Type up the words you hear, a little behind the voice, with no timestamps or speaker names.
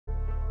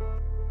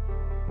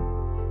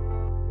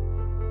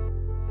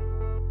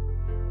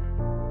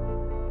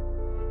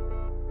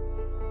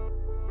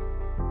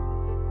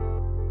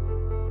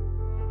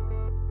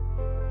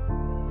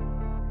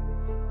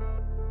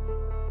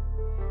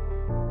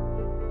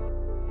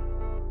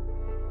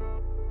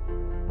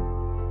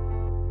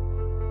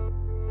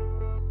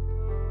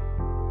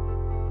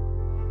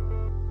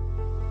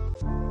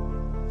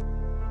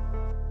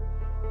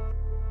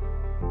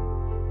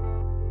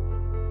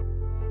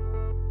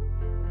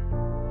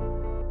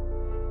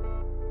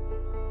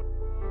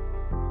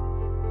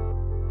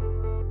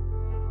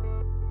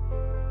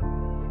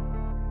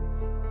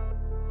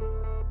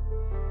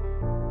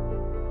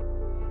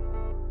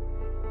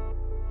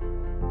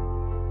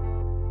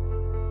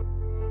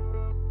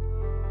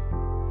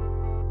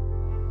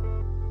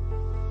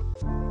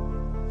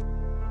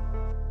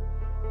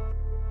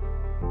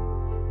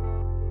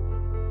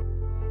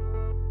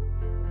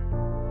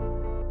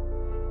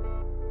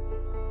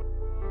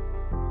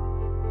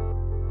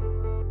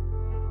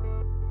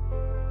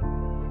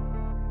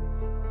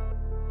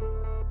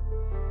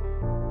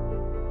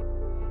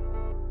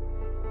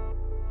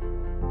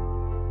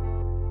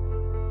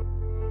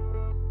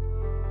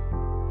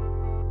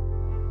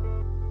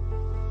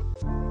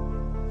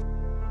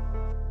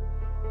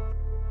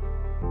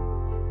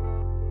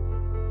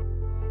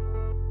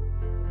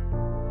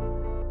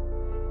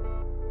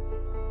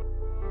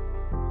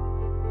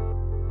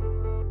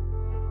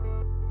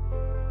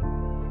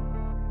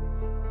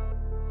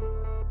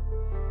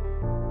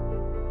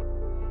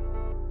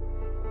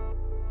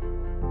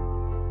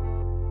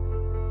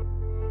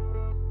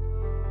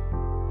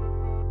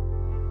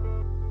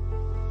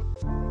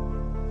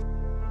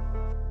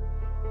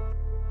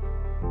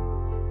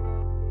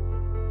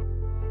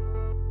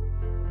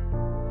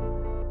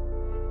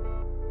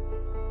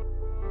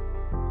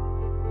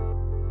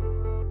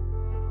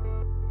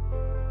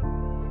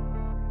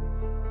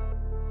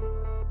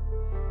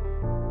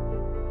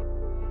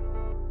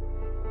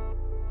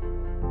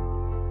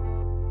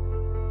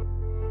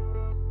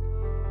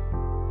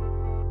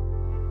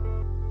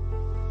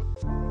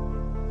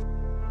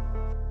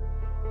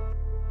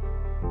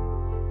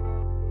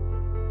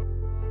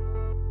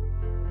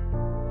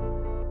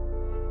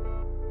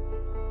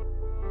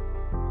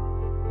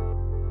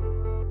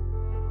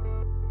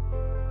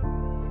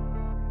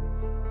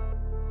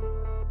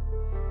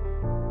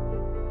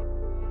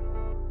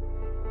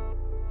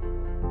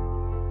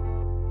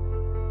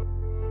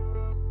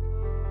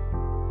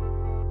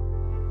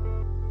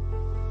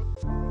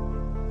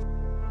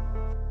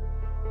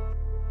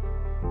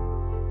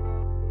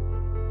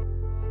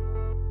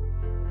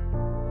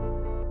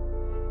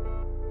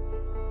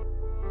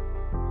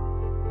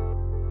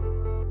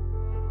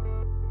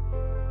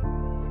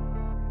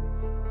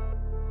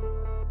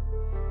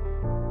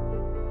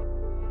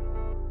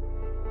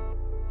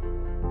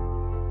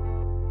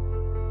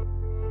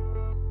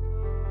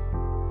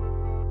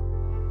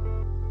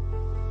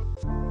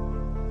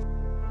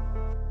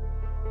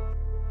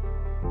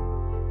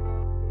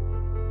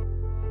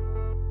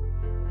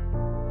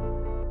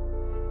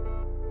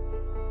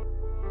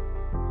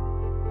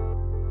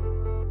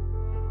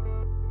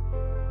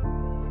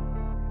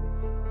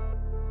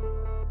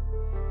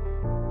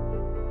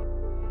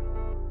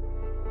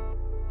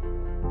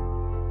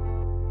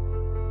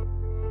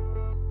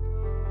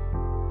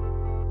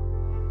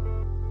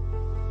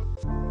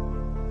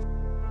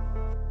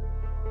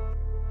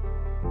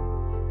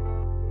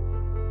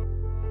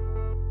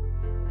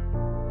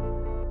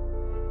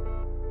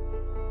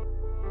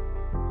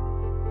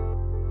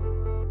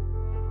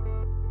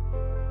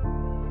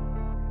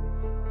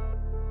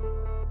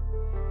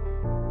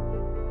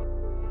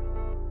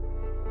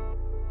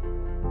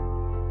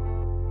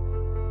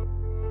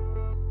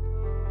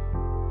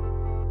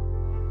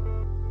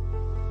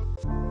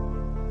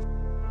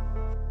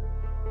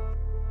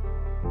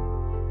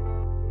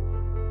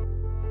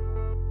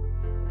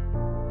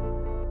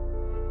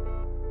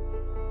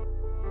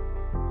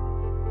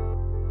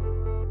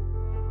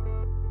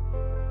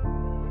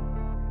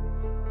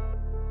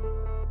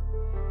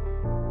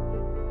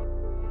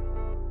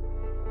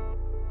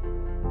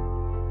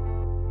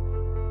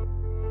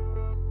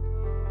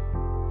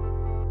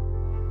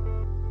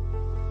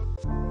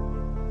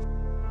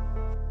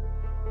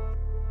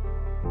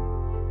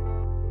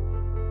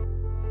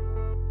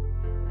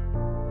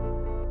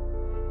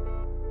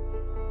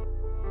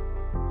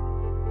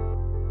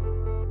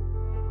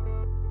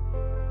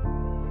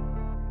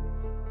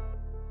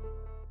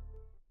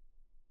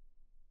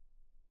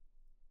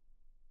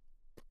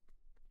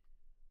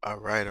All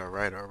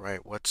right.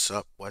 What's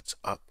up? What's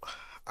up?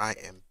 I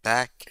am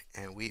back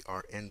and we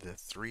are in the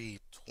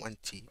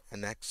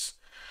 320NX.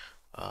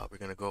 We're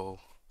gonna go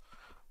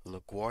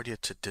LaGuardia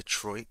to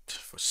Detroit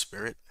for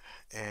Spirit.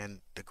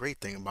 And the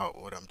great thing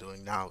about what I'm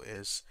doing now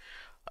is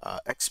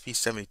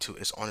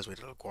XP72 is on his way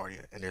to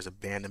LaGuardia and there's a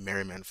band of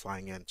Merrymen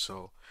flying in.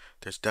 So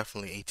there's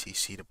definitely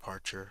ATC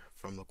departure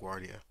from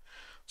LaGuardia.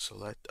 So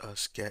let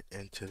us get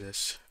into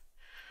this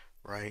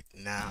right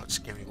now.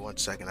 Just give me 1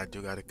 second. I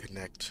do gotta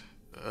connect.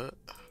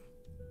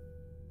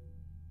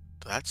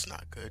 That's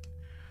not good.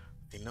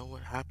 You know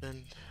what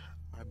happened?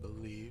 I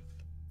believe.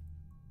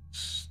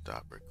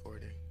 Stop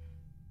recording.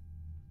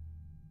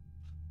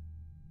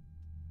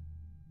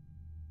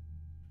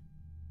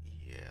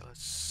 Yeah,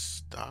 let's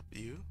stop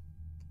you.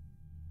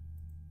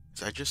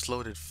 So I just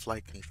loaded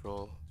flight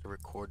control to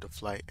record the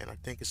flight, and I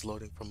think it's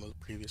loading from a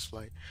previous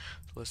flight.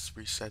 So let's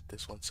reset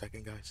this 1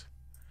 second, guys.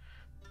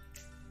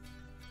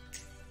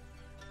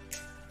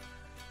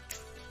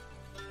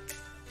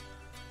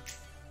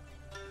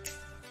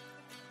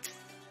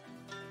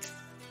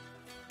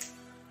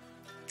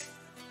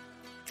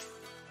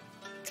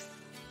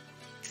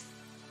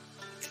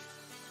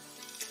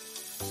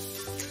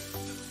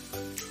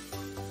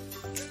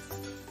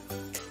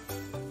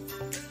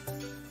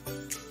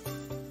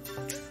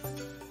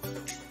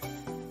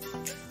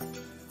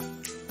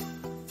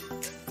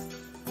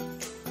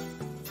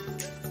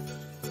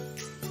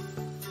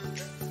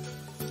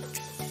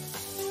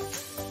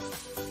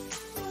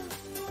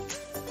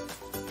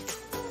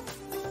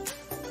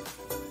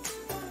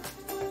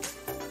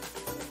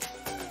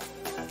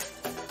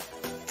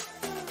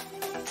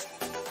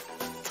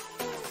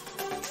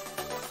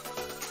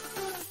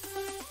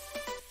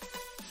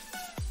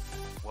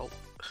 Well,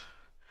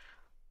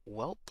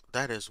 well,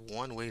 that is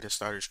one way to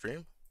start a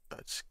stream.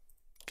 Let's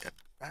get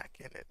back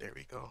in it. There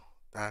we go.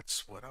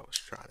 That's what I was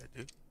trying to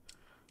do.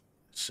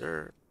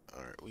 Sir,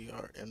 alright, we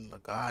are in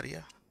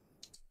Laguardia.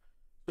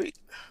 Sweet.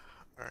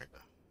 Alright,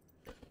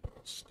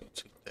 let's do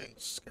two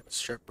things. Get the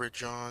strip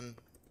bridge on.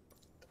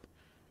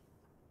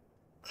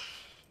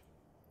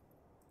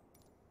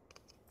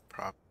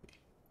 Probably.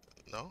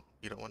 No?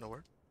 You don't want to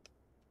work?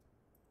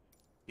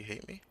 You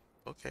hate me?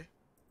 Okay.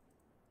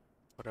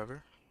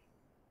 Whatever.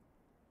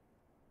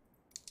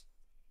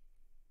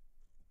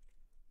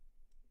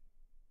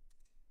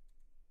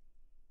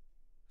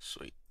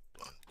 Sweet.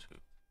 One, two.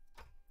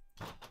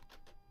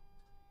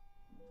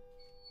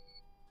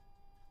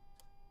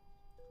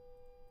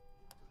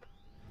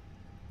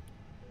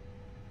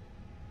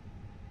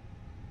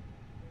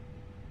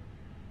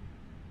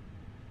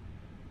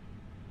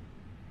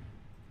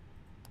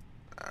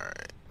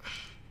 Alright.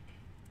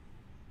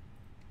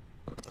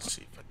 Let's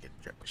see if I get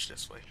Jewish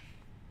this way.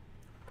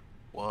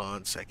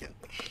 1 second.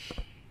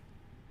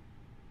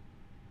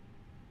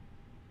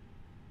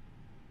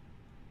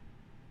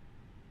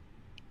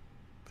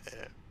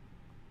 Yeah.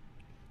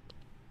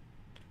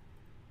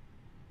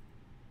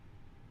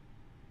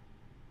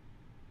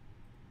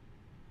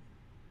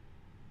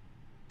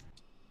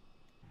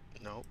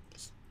 Nope.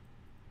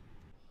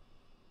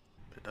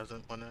 It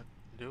doesn't want to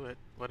do it.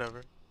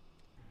 Whatever.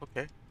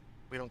 Okay.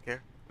 We don't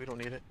care. We don't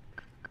need it.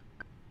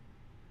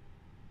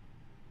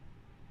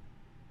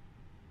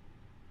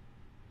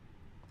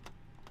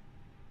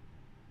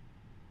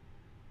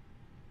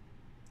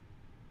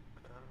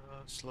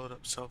 Let's load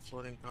up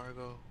self-loading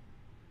cargo.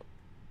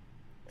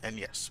 And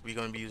yes, we're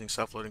going to be using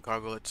self-loading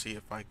cargo. Let's see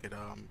if I could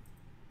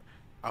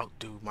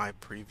outdo my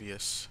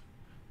previous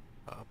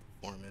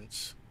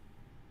performance.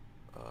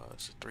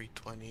 It's a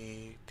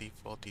 320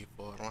 default. I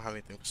don't have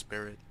anything for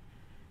Spirit.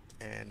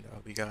 And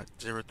we got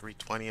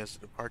 0320 as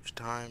the departure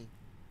time.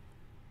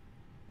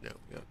 No,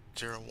 we got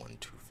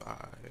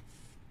 0125.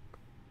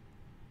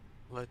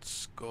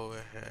 Let's go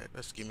ahead.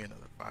 Let's give me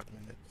another 5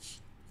 minutes.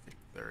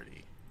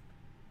 30.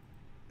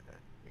 And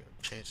we're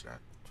gonna change that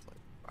to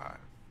 25.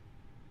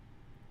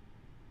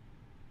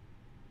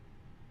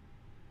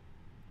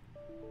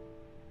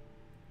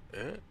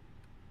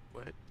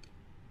 What?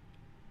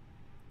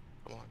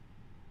 Come on.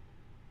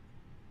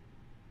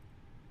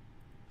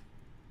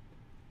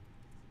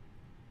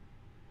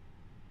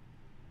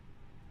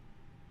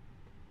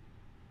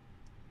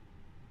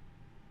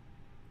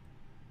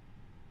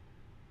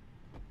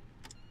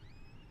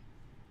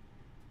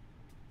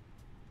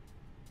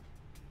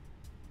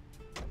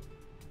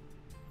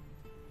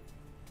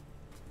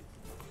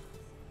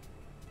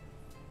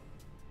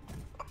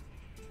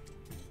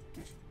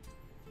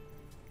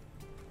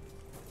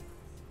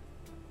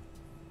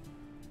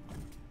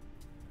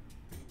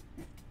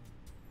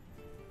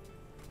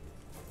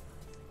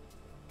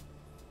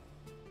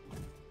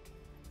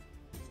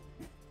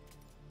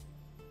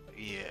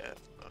 Yeah,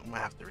 I'm gonna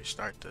have to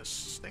restart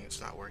this thing. It's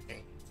not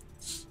working.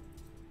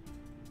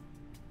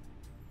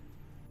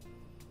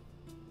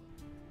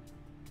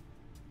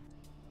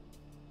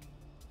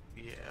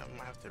 Yeah, I'm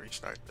gonna have to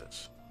restart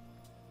this.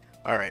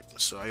 Alright,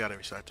 so I gotta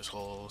restart this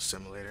whole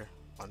simulator,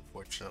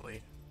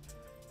 unfortunately.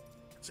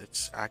 'Cause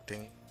it's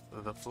acting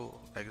the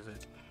fool.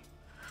 Exit.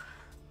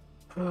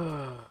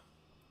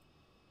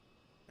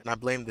 And I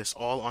blame this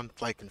all on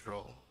flight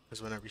control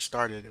because when I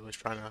restarted, it was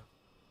trying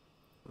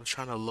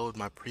to load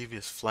my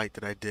previous flight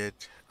that I did.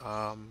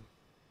 Where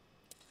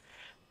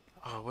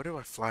do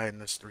I fly in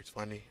this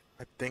 320?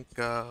 I think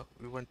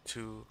we went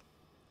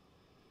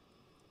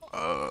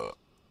uh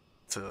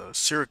to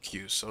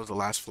Syracuse. So it was the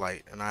last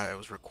flight, and I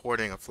was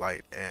recording a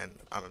flight, and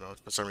I don't know,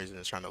 for some reason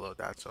it's trying to load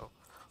that. So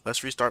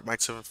let's restart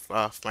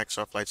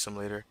Microsoft Flight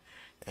Simulator,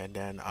 and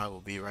then I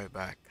will be right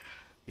back.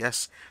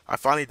 Yes, I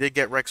finally did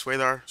get Rex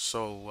Radar,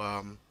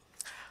 so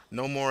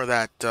no more of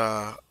that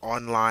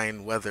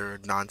online weather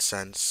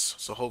nonsense.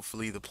 So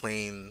hopefully the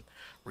plane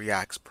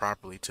reacts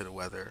properly to the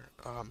weather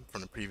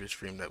from the previous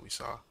stream that we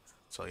saw.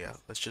 So yeah,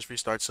 let's just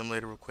restart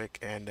Simulator real quick,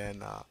 and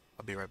then I'll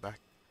be right back.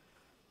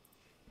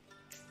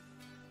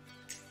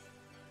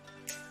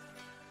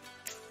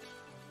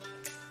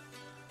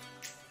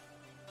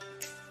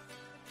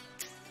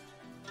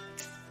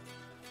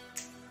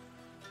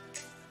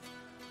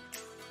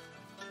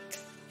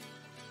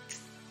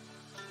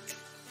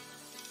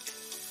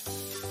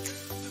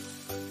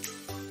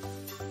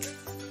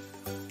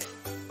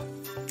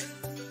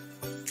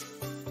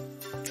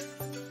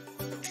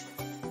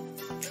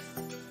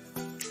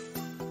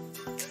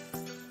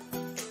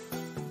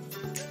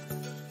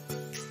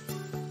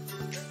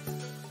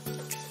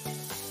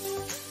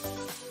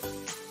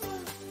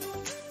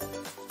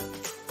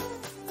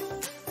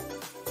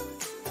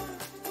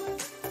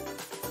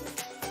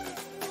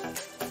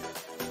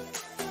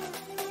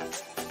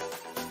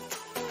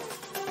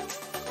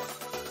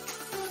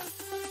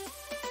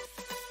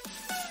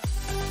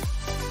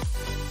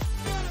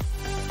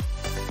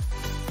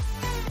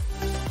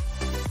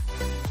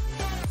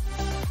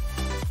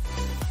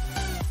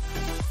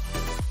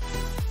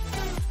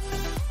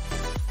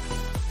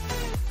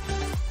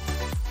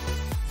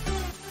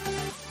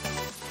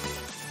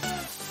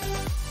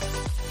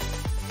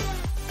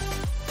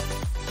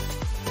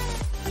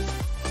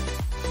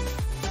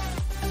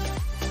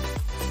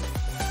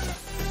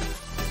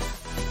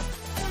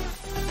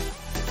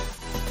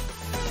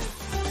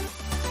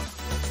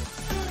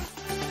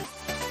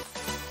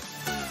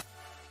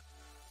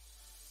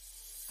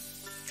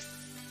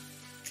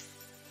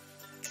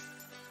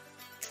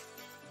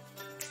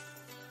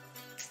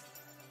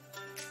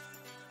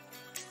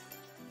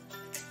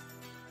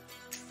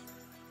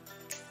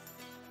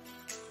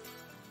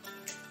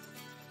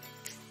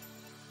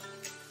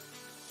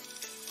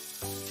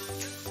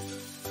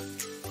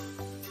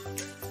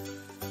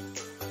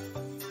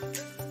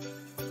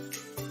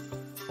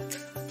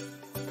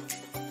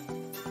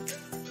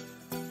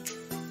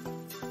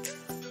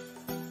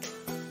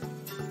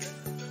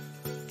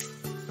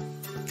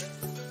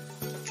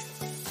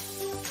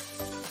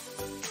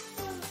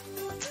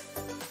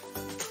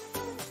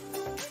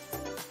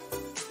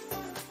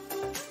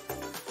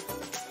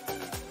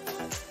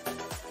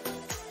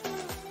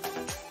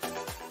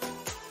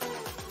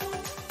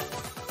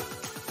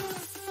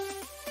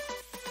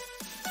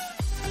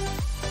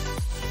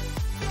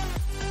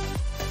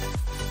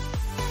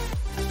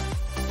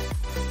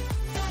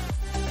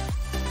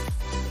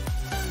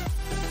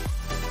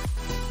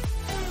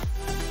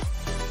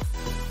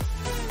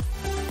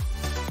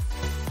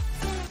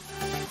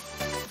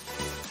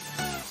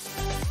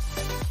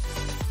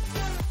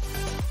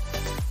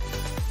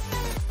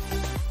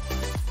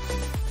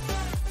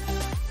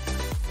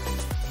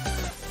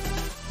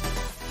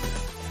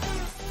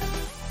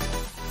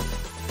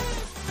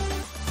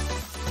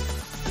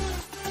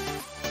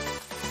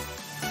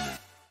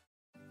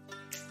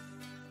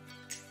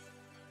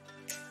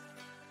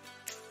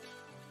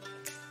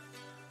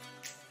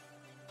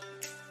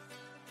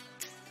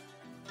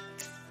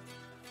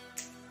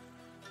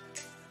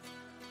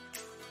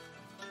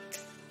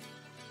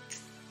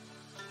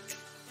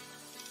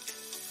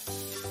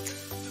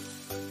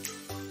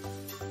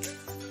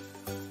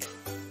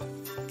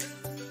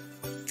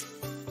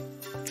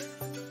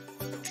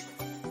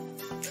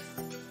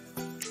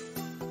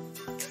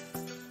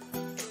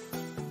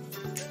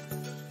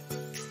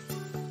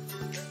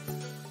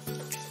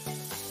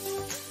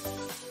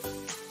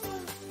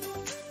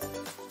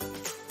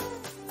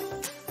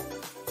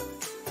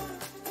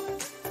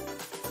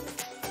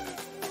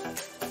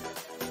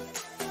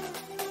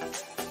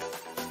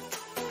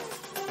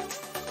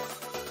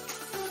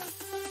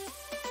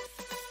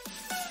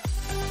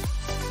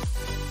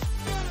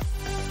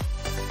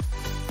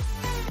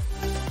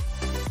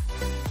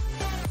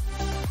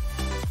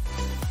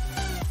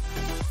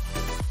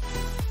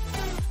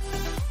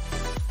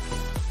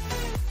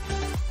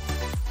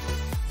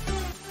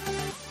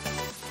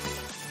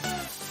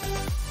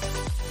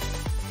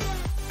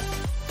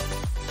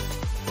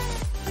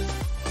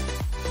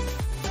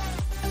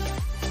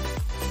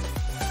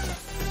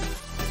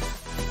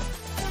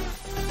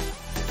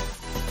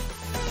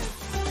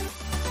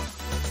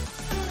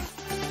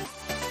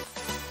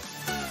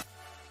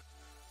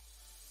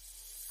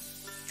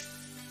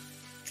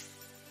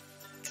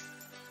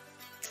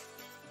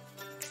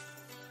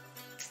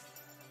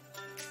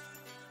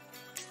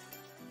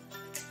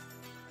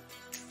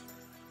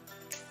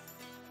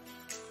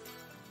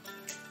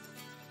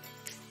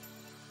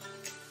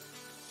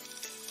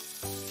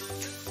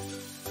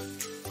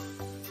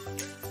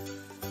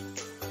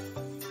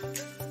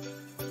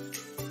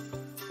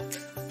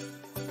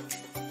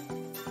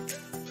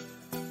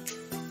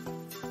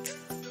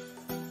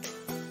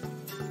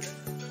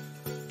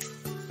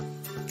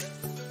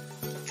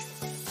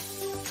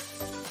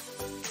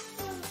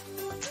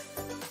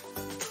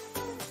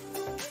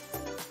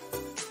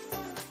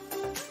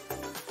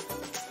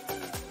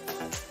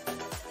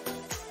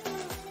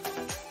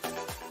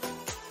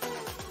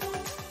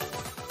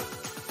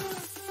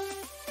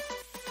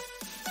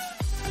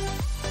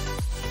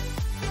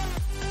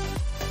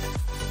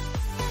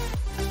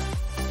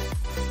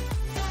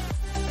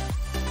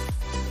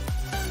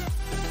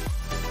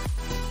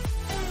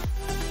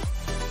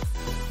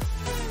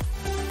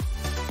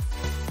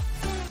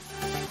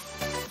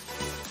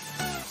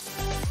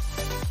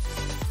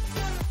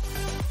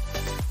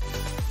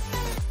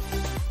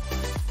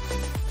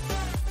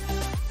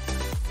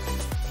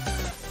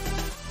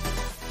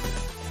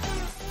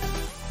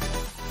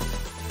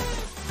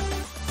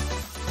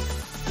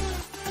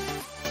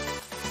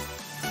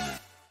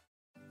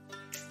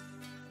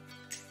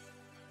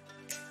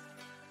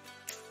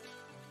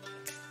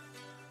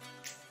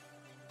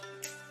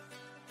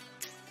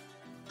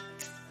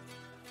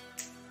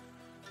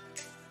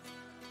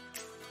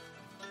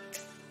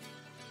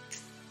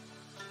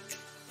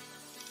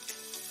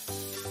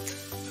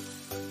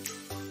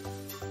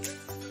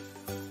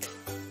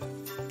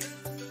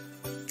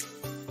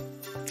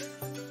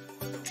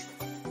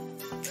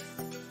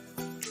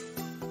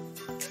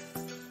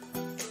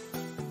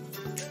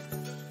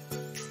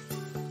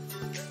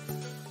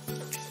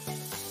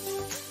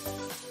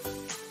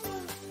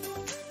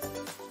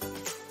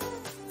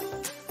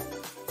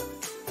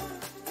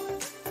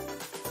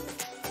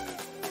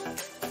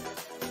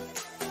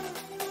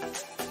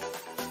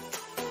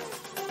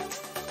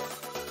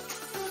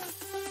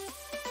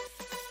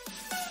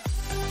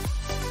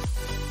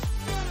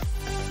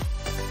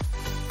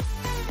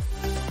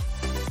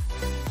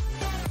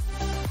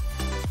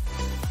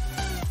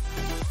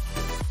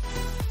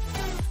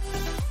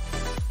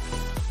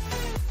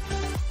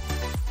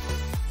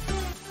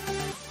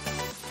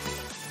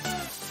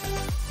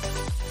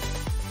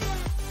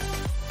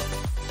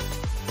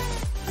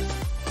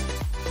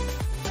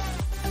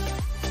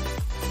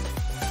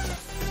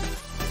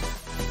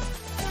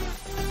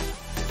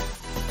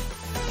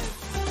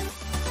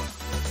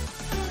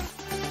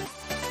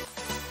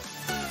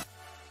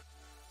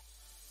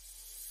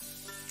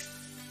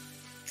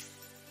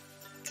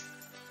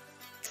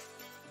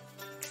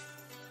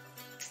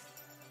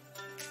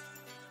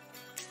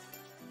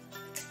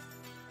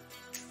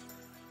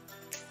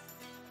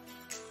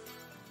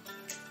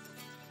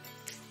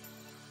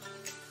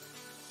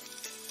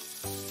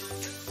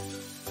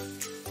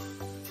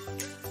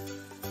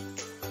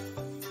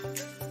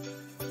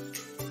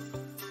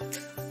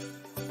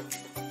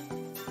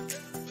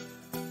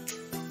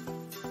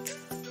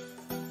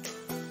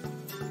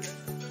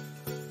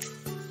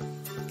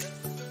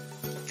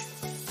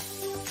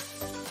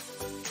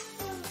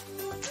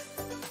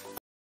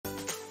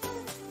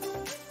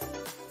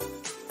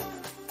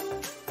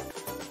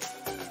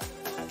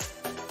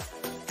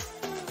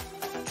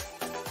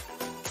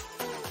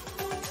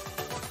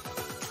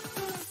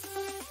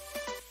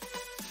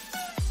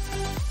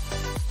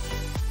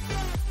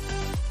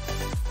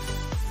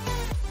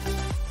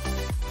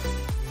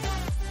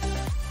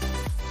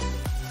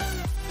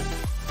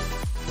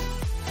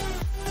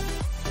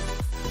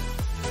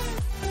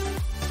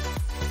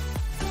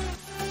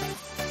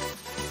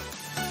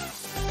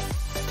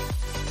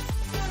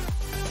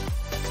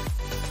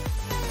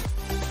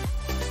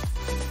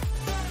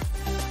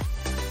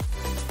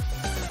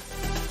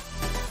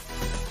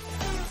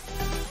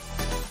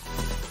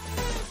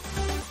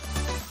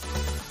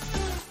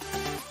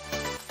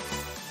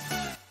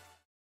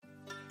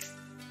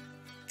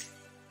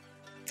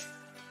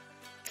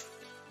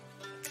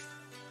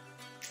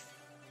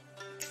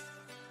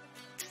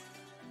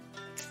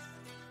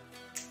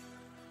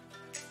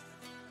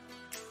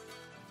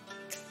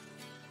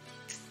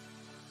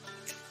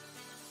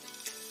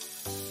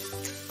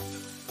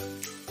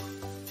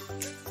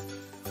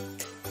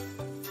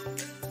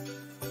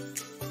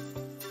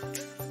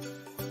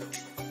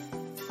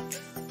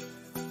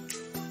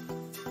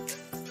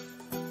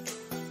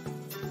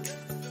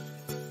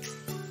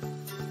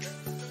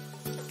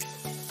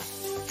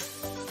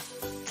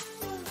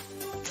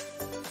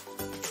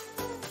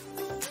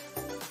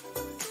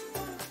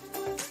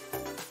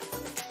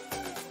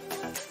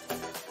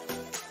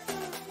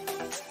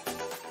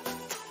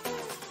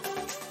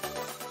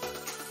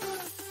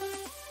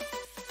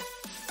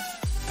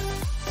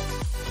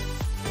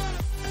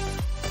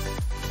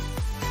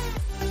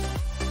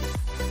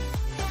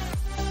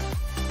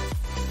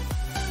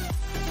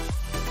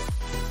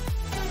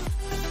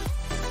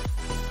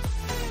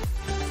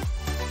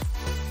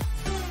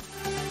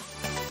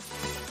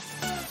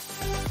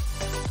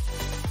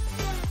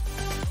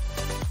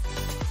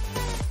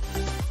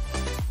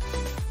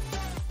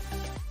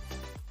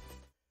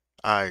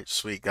 Alright,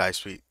 sweet guys,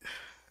 sweet.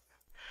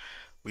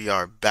 We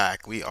are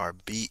back. We are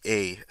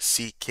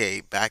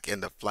BACK back in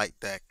the flight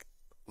deck.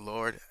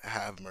 Lord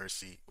have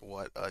mercy.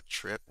 What a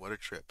trip. What a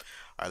trip.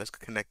 Alright, let's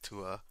connect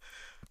to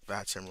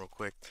Vatsim real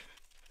quick.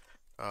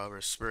 We're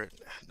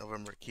Spirit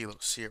November Kilo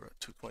Sierra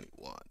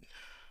 221.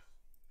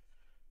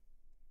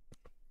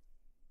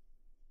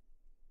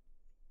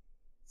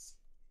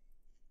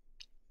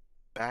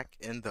 Back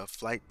in the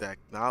flight deck.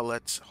 Now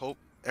let's hope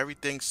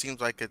everything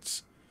seems like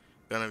it's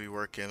gonna be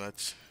working.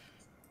 Let's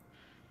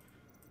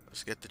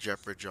get the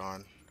jet bridge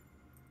on.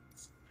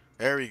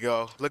 There we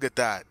go. Look at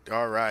that.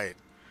 Alright.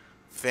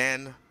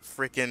 Fan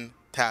freaking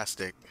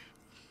tastic.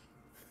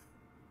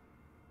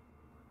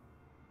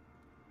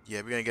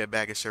 Yeah, we're gonna get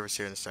baggage service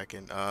here in a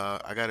second.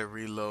 I gotta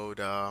reload.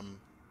 I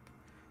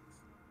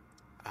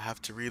have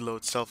to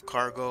reload self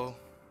cargo.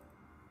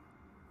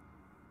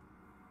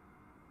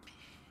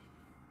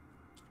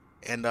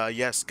 And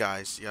yes,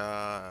 guys.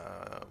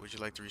 Would you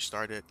like to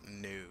restart it?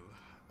 No.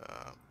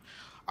 Uh,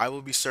 I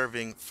will be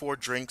serving four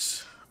drink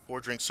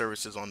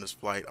services on this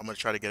flight. I'm gonna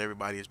try to get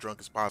everybody as drunk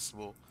as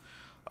possible.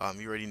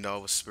 You already know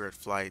with Spirit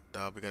flight,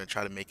 we're gonna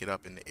try to make it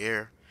up in the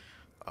air.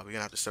 We're gonna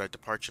have to set our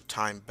departure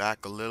time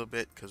back a little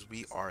bit because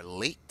we are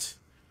late.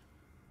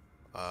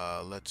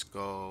 Let's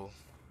go.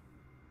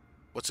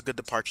 What's a good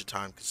departure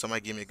time? Can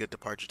somebody give me a good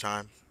departure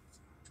time?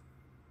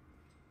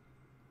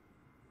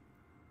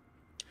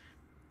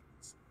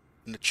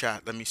 In the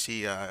chat, let me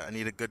see. I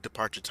need a good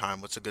departure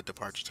time. What's a good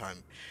departure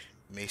time?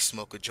 May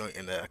smoke a joint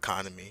in the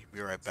economy.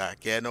 Be right back.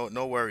 Yeah,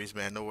 no worries,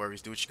 man. No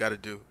worries. Do what you gotta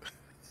do.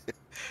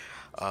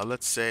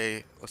 Let's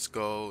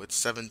go. It's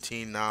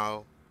 17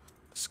 now.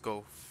 Let's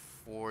go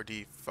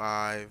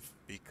 45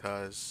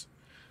 because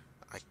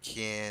I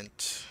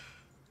can't.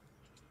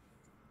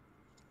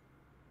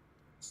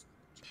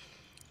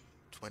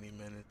 20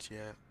 minutes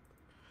yet.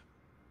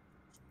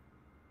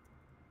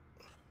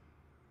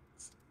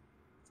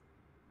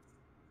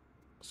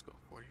 Let's go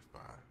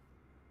 45.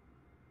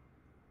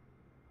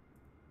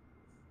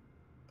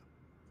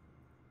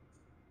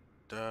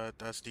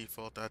 That's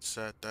default. That's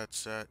set. That's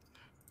set.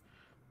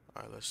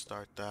 All right, let's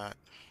start that.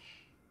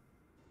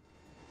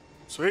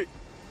 Sweet.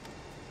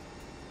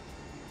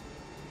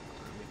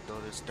 Let me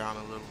throw this down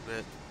a little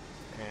bit.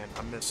 And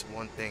I missed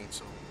one thing,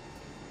 so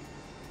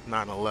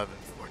 9/11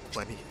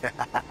 420.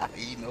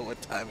 You know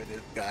what time it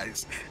is,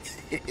 guys.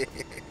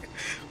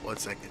 1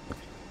 second.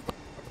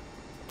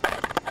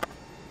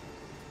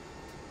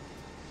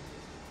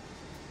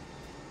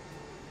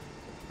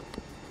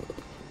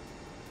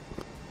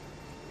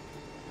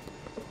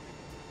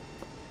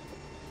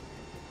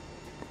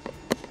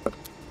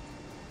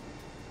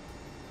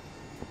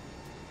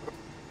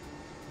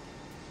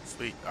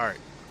 Sweet. All right.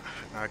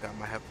 Now I got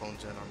my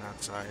headphones in on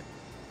that side,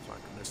 so I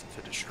can listen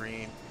to the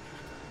stream.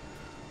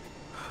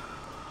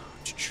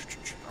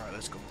 All right,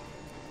 let's go.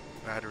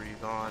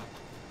 Battery's on.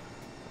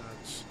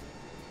 That's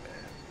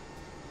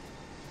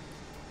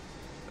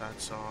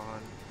that's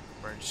on.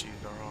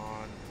 Emergencies are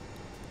on.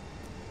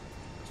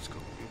 Let's go.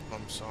 Fuel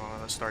pumps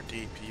on. Let's start the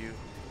APU.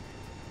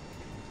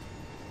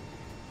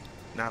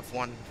 Nav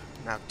 1,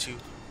 Nav 2,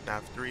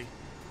 Nav 3,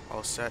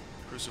 all set.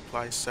 Crew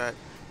supply set.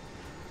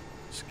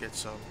 Let's get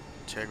some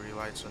integrity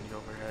lights on the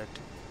overhead.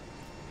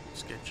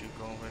 Let's get you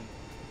going.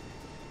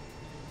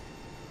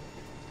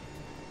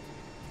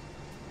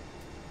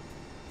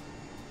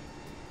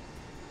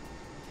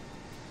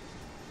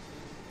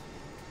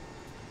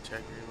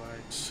 Integrity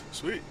lights.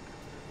 Sweet.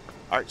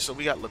 Alright, so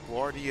we got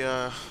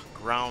LaGuardia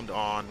ground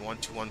on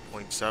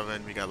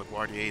 121.7. We got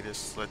LaGuardia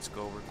ATIS. Let's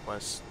go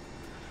request.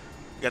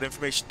 We got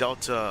information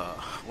Delta.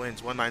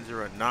 Winds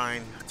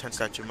 1909. 10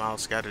 statute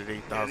miles. Scattered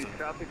 8,000.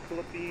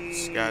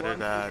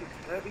 Scattered at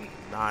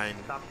 9.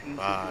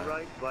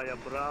 Right via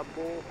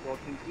Bravo.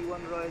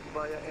 421 right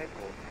via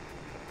Echo.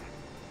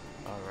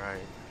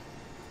 Alright.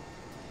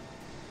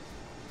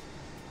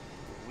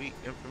 Weak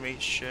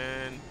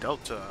information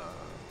Delta.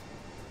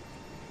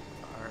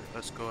 Alright,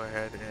 let's go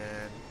ahead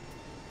and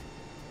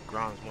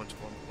ground is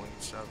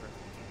 121.7.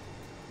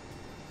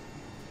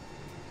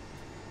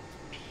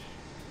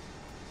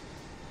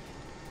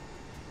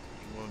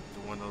 You want the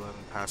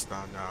 111 pass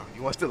down now.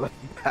 You want the 11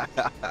 pass.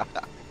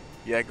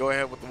 Yeah, go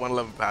ahead with the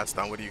 111 pass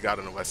down. What do you got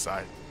on the west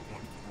side?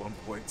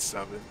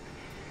 1.7.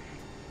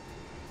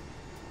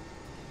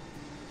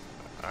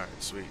 Alright,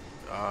 sweet.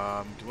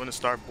 Do you want to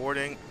start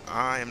boarding?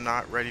 I am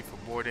not ready for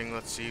boarding.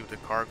 Let's see if the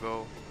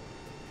cargo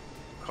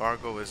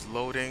is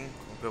loading.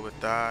 I'm good with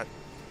that.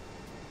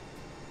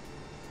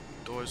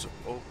 Doors are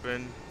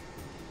open.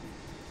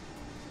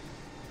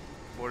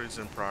 Board is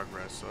in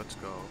progress, so let's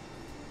go.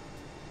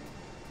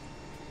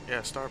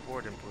 Yeah, start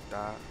boarding with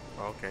that.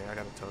 Okay, I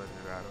gotta tell it to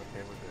do that.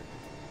 Okay, we're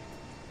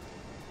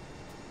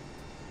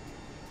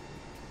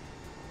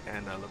good.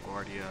 And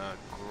LaGuardia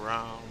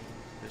ground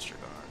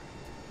disregard.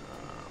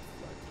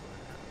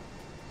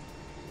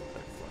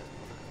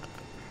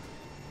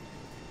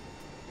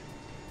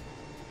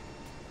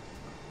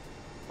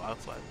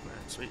 Flight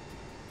plan. Sweet.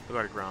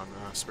 LaGuardia ground.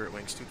 Spirit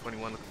Wings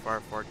 221 looking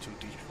fire far to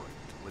Detroit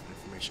with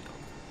information on.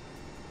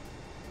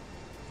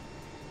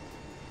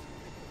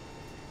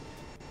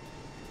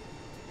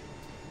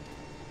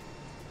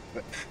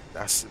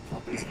 That's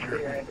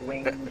Spirit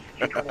Wings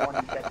 221,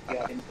 you said you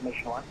have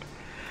information on?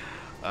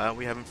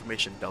 we have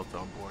information Delta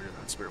on board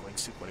on Spirit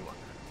Wings 221.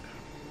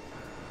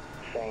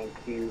 Thank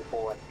you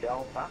for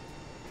Delta.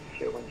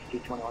 Spirit Wings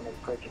 221 is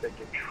cleared to the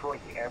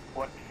Detroit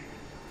airport.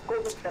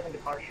 Golden 7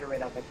 departure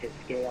radar vector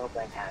scale,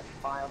 then has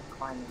filed,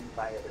 climbing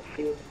via the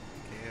field.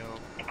 Gale.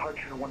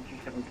 Departure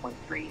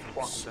 127.3,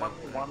 squawk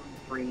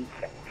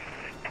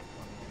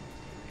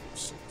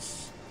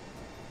 1136.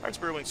 Alright,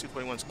 Spirit Wings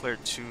 221 is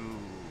cleared to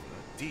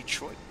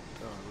Detroit.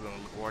 We're going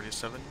to Laguardia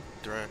 7.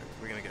 We're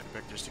going to get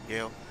vectors to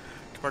Gale.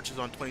 Departures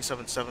on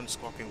 27.7,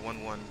 squawking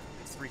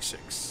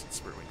 1136.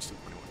 Spirit Wings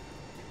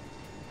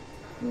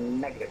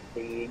 221. Negative.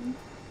 The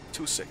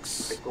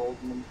 26.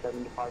 Goldman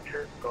 7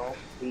 departure, Golf,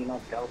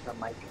 Lima, Delta,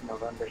 Mike,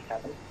 November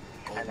 7.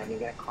 And then you're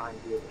going to climb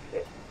via the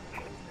 5th.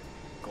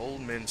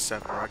 Goldman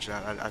 7, roger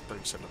that. I thought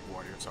you said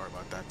LaGuardia, sorry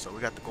about that. So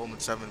we got the Goldman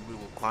 7, we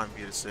will climb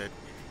via the SID.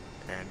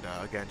 And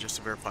again, just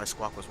to verify,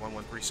 squawk was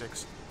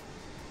 1136.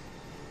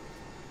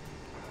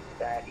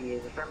 That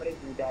is affirmative,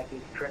 and that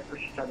is correct.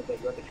 Push started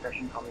at your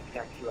discretion, call me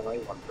stack Illinois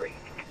 13.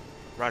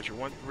 Roger,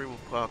 13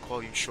 will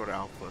call you short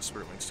Alpha,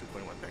 Spirit Wings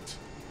 221, thanks.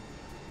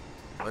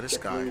 Well, this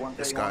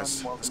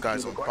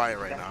guy's on fire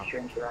right now.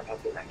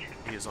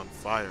 He is on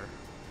fire.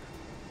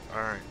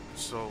 Alright,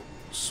 so,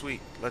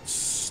 sweet. Let's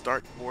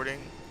start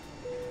boarding.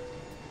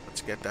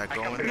 Let's get that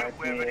going.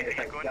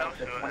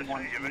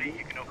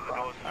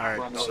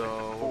 Alright,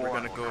 so what we're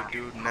gonna go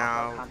do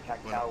now,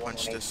 we're gonna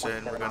punch this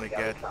in, we're gonna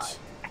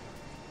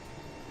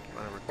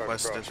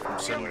request this from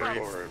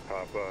SimBrief.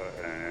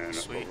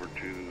 Sweet,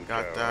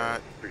 got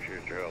that.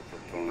 Appreciate your help.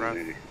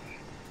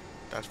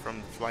 That's from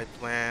the flight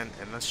plan,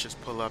 and let's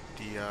just pull up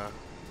the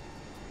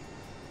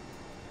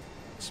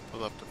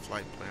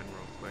flight plan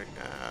real quick.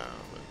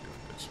 Let's do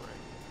it this way.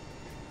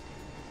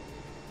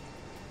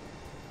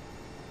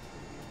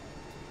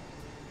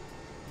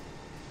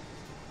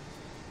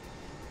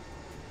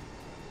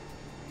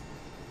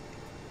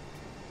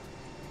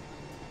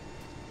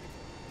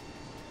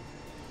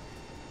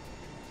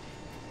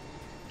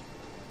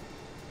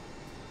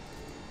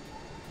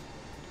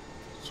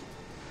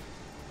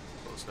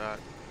 Close that.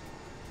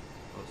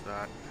 Close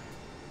that.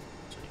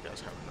 So you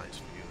guys have a nice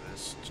view of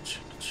this.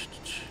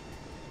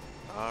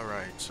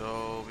 Alright,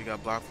 so we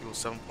got block fuel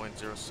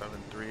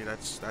 7.073.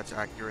 That's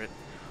accurate.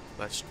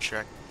 Let's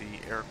check the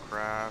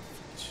aircraft,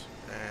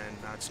 and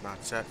that's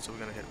not set, so we're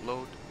gonna hit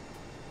load.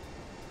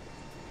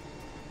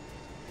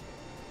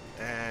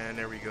 And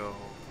there we go.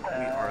 We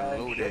are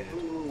loaded.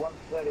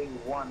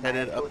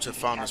 Headed up to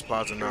Founders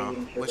Plaza now.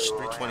 Which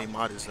 320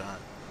 mod is that?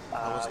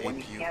 That was When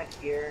you APU. can't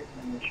hear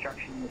an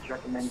instruction, it's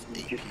recommended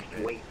you just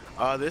wait.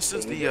 This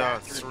is the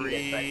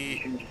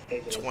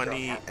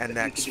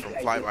 32NX from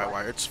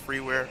Fly-by-Wire. It's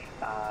freeware,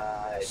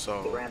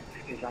 so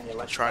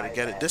I'll try to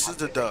get it. This is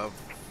the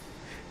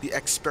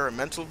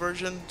experimental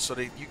version, so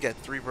you get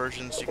 3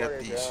 versions. You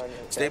get these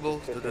stable,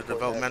 the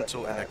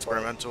developmental, and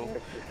experimental.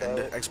 And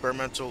the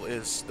experimental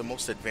is the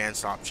most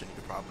advanced option you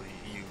could probably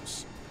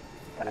use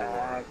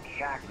for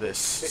this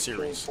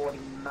series.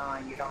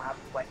 You don't have a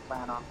flight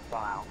plan on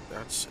file.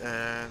 That's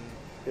and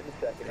Just a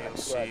second, I you'll have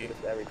to see. this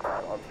every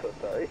time. I'm so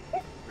sorry.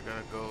 We're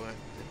gonna go and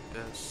hit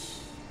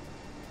this.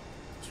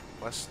 Let's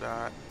request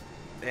that.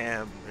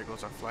 Damn, there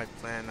goes our flight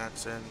plan.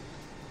 That's in.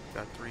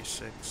 Got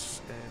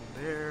 3.6 in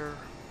there.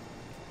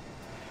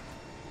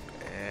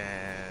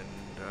 And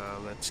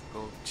let's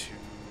go to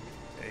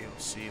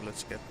AOC.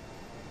 Let's get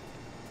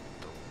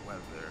the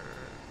weather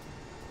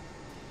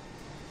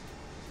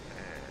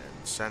and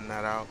send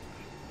that out.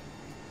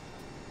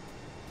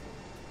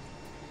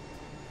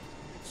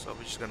 So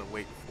we're just gonna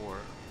wait for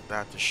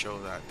that to show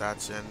that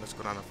that's in. Let's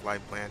go down to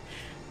flight plan.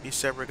 He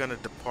said we're gonna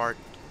depart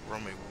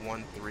runway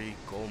 13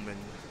 Goldman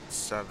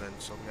 7.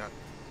 So we got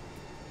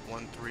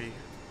 13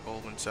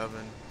 Goldman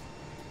 7.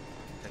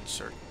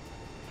 Insert.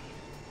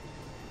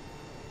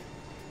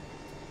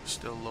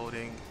 Still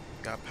loading.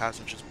 Got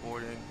passengers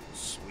boarding.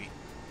 Sweet.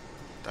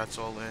 That's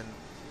all in.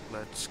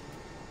 Let's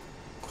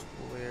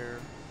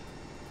clear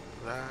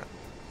that.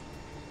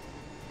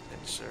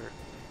 Insert.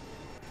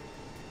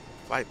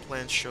 Flight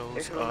plan shows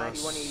us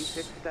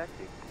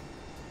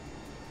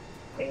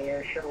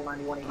Air Shuttle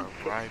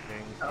 9186.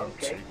 arriving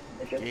Okay.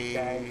 into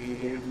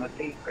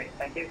gate. Great,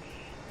 thank you.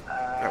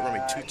 Got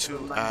runway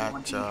 22 at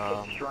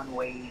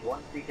runway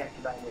 13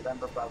 taxi by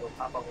November Bravo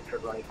Papa Hotel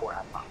runway 4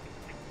 at Papa.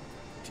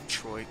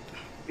 Detroit.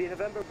 Be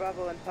November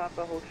Bravo and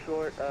Papa hold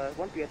short.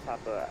 1 at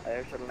Papa.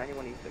 Air Shuttle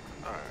 9186.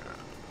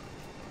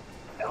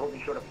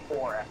 Holding short of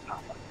 4 at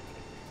Papa.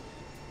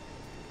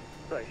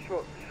 Sorry,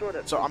 short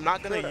at. So I'm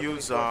not gonna short at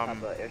use 24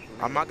 Papa, Air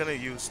Shuttle I'm not gonna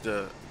use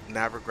the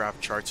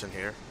Navigraph charts in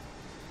here.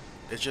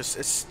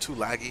 It's too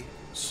laggy.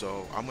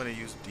 So I'm gonna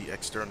use the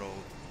external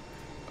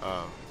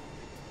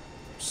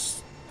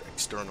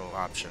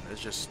option.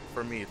 It's just,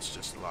 for me, it's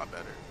just a lot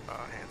better.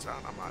 Hands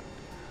down, I'm not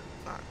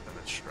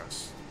gonna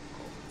stress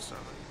Goldman 7.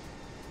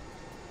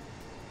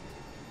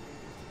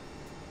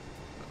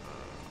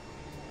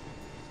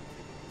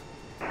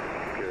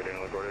 Good, in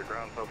LaGuardia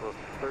ground, Papa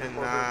And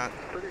that,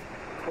 34.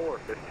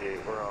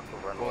 458, we're off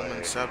of runway.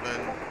 Coleman 7.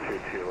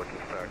 22, looking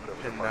back.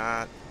 Pin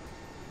that.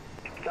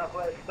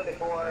 Southwest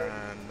 34.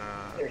 And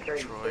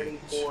Detroit.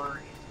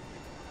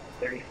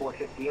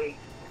 3458.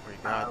 We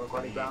got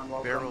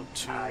the barrel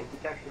 2.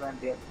 Detection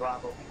MDF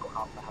Bravo, Echo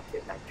Alpha, Hub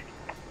 9.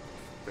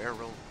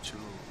 Barrel 2.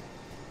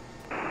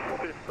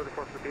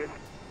 3458.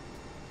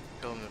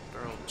 Killing the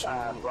barrel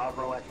 2.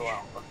 Bravo Echo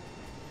Alpha.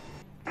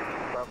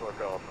 Bravo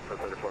Echo Alpha for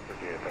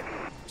 3458, thank you.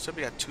 So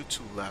we got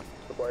 2-2 left.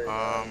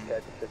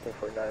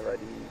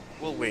 Ready.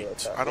 We'll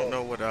wait. I don't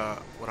know what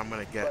I'm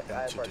gonna get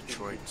into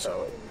Detroit,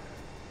 so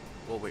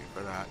we'll wait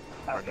for that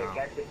for Okay, now.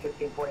 Cactus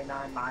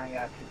 1549,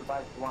 my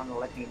supervisor wanted to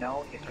let me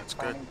know if That's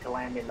you're planning good. to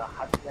land in the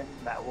Hudson,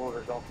 that will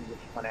result in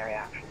disciplinary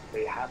action. So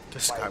you have to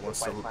This fly guy with wants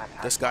the to. flight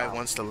plan This as guy well.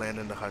 wants to land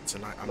in the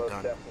Hudson. I'm Most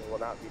done. definitely will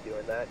not be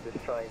doing that.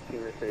 Just trying to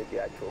refer the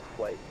actual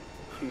flight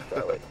to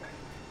Charlotte.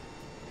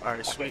 All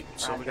right, sweet.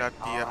 So we got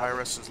the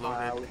IRS is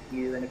loaded. With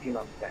you in a few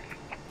moments, guys.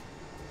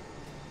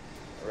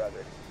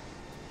 Roger.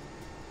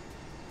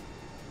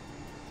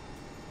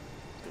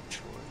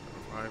 Detroit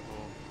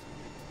arrival.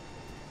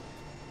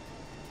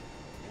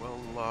 Well,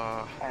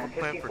 we'll And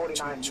plan for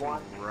 1549-1,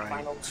 2-2 right.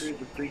 final cruise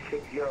is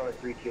 360 or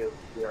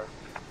 320.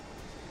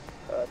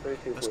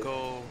 32, Let's please.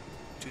 go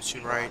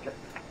 2-2 right,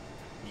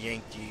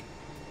 Yankee,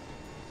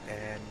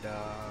 and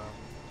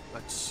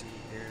let's see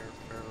here,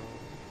 barrel,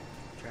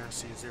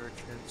 chassis, is there a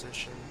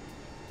transition?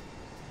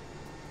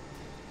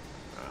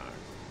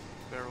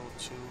 Barrel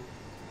 2,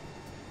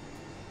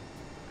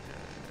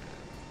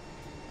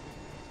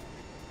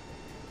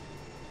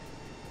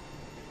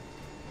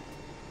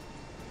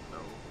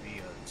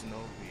 and no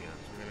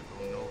Vias, we're gonna go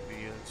no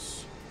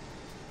Vias.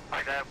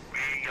 Hi there,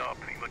 we are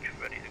pretty much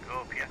ready to go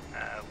up here.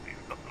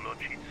 We've got the load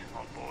sheets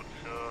on board,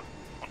 so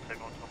once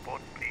everyone's on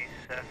board, please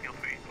feel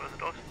free to close the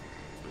doors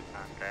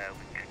and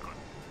we can get going.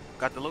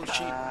 Got the load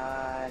sheet,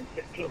 And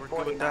we're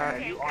good with that.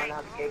 1549, you are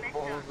not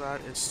capable. All of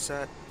that is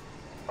set.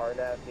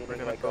 RNAV We're meaning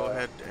gonna like go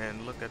ahead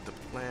and look at the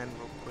plan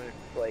real quick.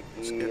 like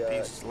Let's the get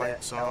these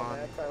lights on.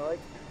 kinda like?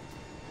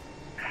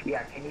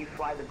 Yeah, can you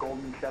fly the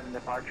Golden 7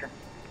 departure?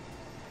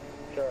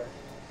 Sure.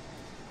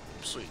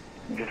 Sweet.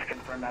 Just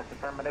confirm that's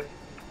affirmative.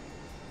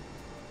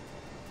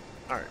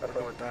 Alright, we'll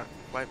go with that.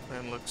 Flight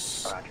plan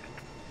looks Roger.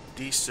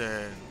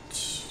 decent.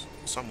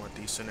 Somewhat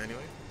decent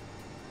anyway.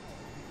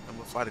 And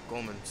we'll fly the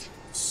Goldman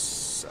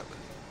 7.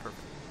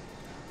 Perfect.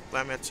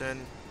 Flatman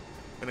 10.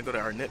 Gonna go to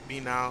our NIT-B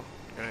now.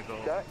 Gonna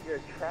go Shut your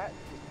trap.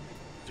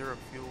 0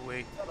 fuel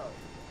weight. Shut up.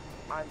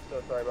 I'm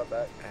so sorry about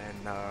that.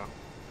 And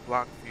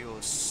block fuel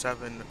is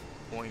 7.0.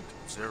 7.0.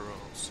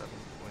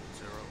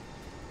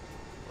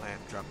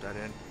 Land, drop that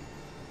in.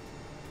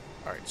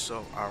 Alright,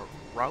 so our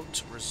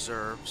route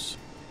reserves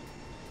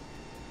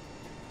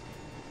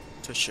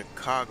to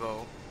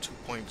Chicago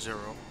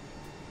 2.0.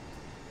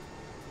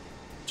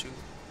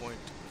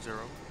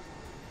 2.0.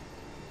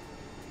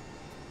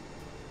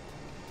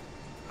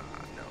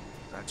 No,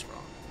 that's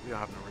wrong. We don't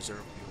have no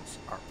reserve fuels.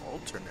 Our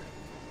alternate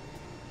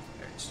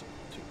is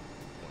 2.0.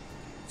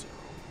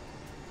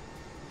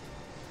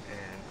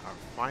 And our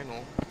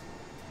final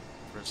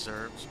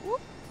reserves.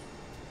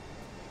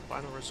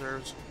 Final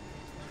reserves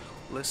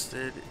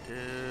listed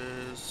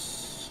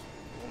is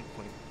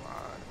 1.5.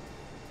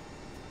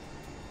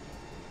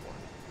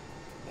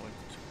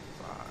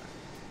 1.5.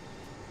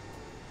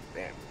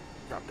 Bam.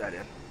 Drop that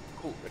in.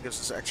 Cool. That gives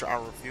us an extra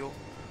hour of fuel.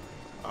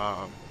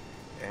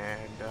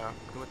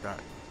 Good with that.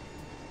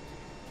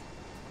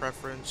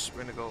 Preference,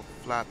 we're gonna go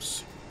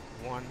flaps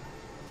 1,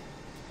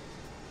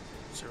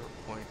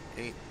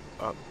 0.8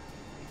 up.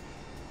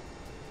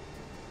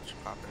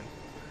 Just pop in.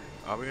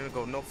 We're gonna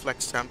go no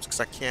flex temps because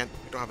we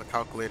don't have a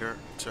calculator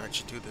to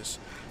actually do this.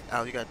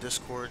 Al, you got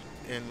Discord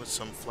in with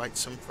some flight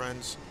sim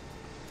friends.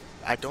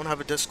 I don't have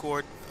a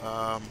Discord.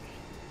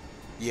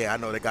 Yeah, I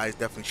know the guys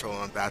definitely trolling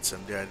on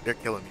Vatsim. They're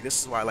killing me.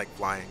 This is why I like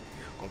flying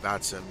on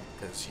Vatsim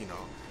because, you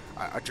know,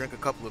 I drink a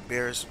couple of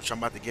beers, which I'm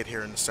about to get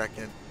here in a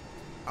second.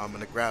 I'm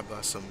gonna grab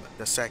some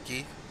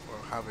Daseki, or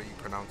however you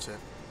pronounce it,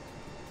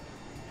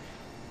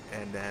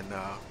 and then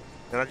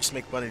I just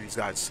make fun of these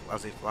guys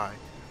as they fly.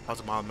 I was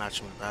a mile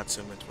matching with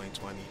Vatsim in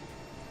 2020.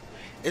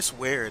 It's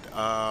weird.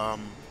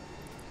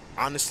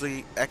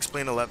 Honestly,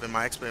 X-Plane 11,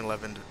 my X-Plane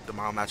 11, the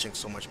mile matching is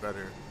so much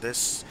better.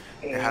 This,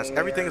 it has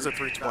everything is a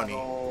 320,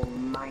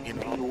 you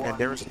know, and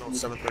there is no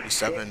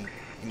 737,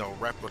 you know,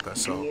 replica,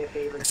 so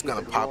it's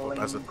gonna pop up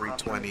as a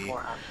 320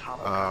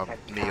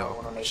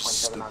 Neo, which is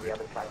stupid.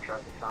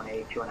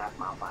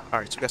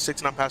 Alright, so we got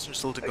 69 passengers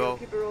still to go,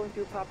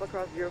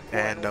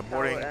 and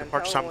boarding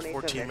departure time is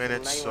 14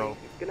 minutes, so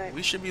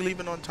we should be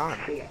leaving on time,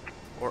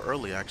 or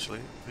early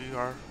actually. We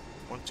are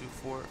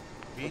 124.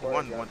 V1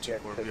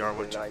 124, VR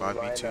 125,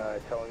 V2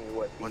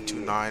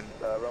 129.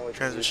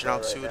 Transition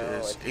altitude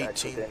is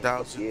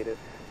 18,000.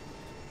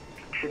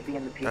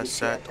 That's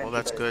set. All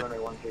that's good.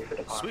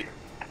 Sweet.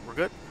 We're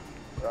good.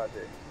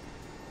 Roger.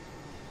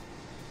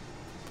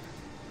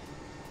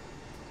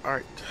 All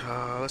right.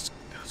 Let's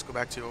go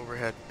back to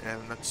overhead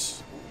and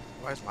let's.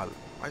 Why is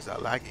that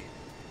laggy?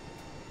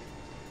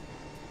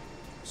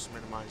 Let's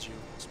minimize you.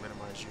 Let's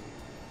minimize you.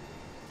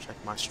 Check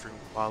my stream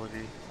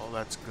quality. All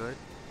that's good.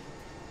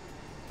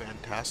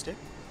 Fantastic.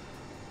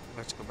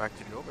 Let's go back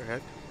to the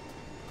overhead.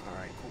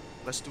 Alright, cool.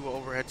 Let's do an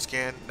overhead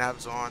scan.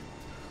 Nav's on.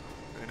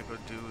 We're gonna go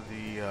do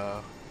the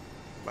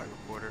by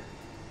recorder.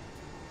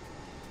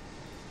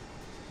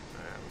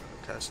 And we're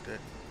gonna test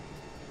it.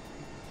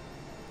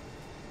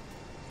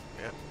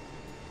 Yep.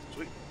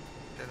 Sweet.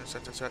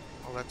 Set.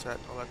 All that's set.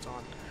 All that's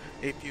on.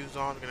 APU's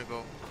on. We're gonna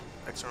go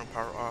external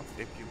power off.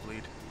 APU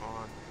bleed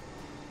on.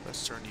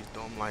 Let's turn these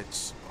dome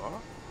lights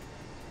off.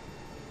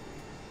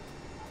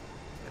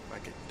 If I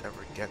could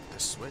ever get the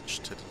switch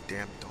to the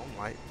damn dome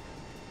light.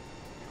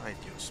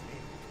 I'd use me.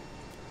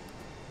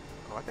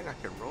 Oh, I think I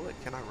can roll it.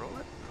 Can I roll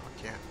it? No, I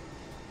can't.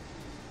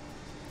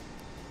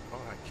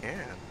 Oh, I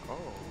can.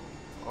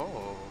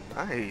 Oh,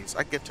 nice.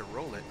 I get to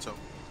roll it. So,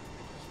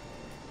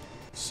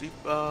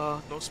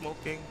 no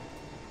smoking.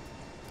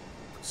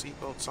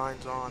 Seatbelt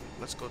signs on.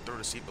 Let's go through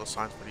the seatbelt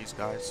signs for these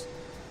guys.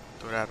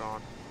 Throw that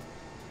on.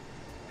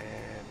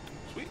 And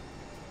sweet.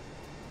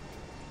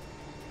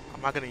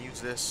 I'm not gonna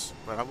use this,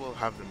 but I will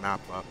have the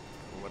map up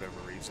for whatever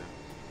reason.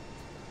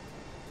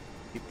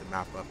 Keep the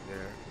map up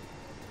there.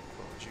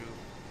 Close you.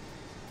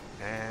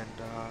 And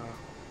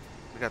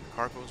we got the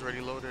cargo's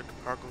already loaded. The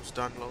cargo's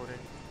done loading.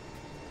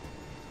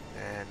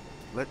 And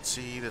let's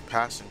see the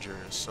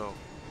passengers. So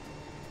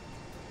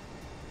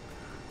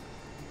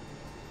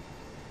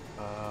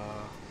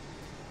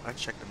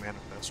let's check the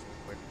manifest real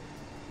quick.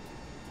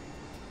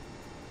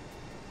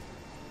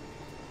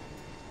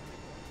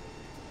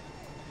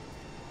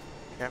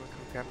 Cabin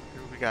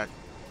crew. We got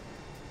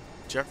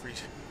Jeffrey,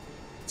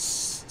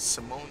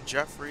 Simone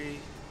Jeffrey,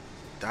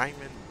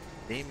 Diamond,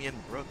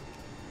 Damian Brooke,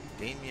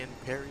 Damian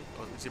Perry.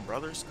 Oh, is it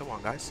brothers? Come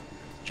on, guys.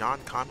 John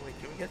Conway.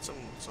 Can we get some?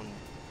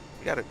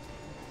 We got a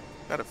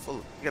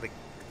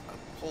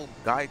whole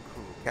guy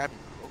crew, cabin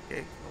crew.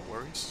 Okay, no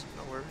worries.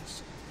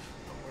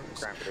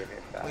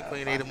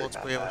 Clean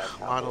multiplayer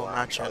model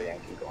matching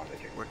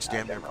works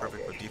damn near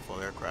perfect with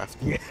default aircraft.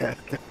 Yeah,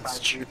 that's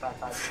true.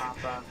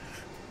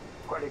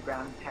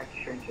 Ground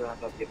texture and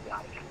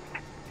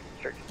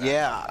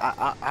Yeah,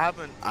 I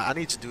haven't. I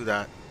need to do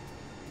that.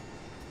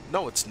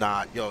 No, it's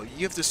not. Yo,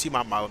 you have to see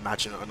my model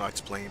matching on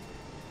X-Plane.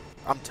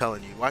 I'm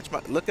telling you.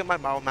 Look at my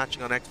model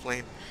matching on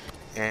X-Plane,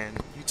 and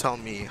you tell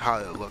me how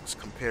it looks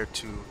compared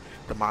to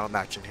the model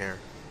matching here.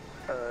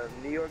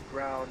 New York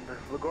ground,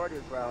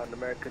 Laguardia ground,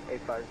 American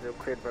 850,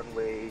 cleared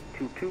runway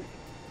 22.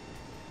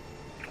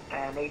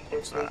 And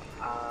 850,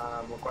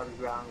 Laguardia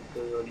ground,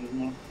 good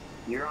evening.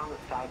 You're on the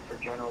side for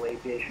general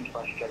aviation /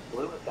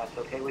 JetBlue. If that's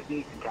okay with you,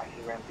 you can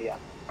taxi ramp the up.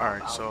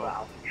 Alright, so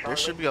there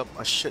should be a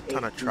shit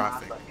ton of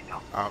traffic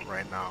out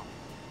right now.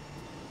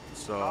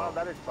 So. Oh,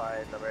 that is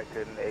fine,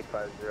 American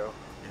 850. Yeah,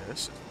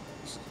 this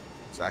is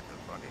acting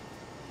funny.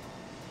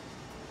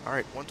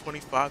 Alright,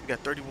 125. We got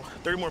 30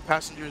 more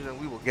passengers, and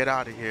we will get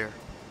out of here.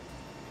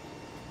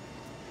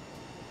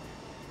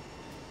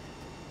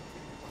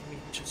 Let me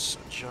just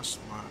adjust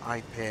my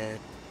iPad.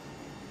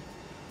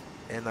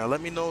 And let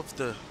me know if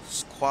the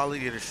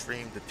quality of the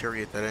stream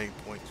deteriorates at any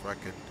point so I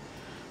can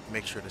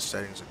make sure the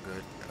settings are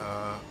good.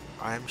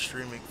 I am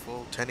streaming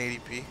full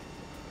 1080p.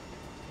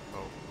 So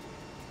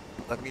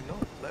let me know.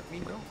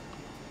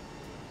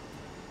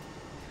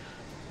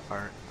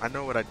 Alright, I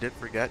know what I did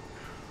forget.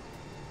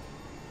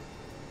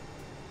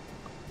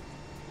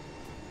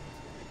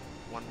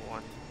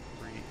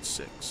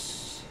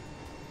 1136.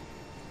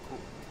 Cool.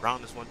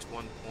 Ground is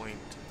 121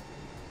 point.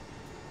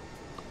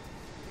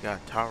 We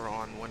got tower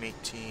on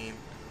 118.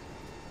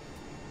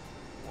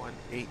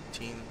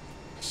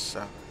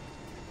 118.7.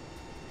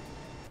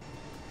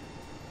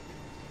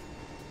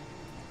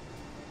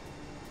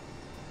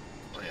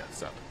 Oh yeah,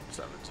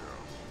 770.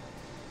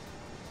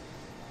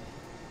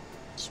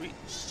 Sweet.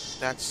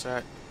 That's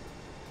set.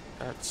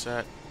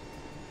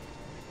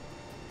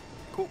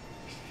 Cool.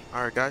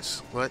 Alright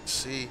guys, let's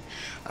see.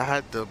 I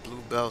had the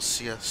Bluebell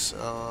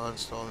CSL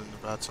installed in the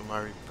Vatsim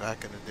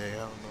back in the day. I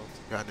don't know if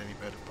it's gotten any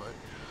better, but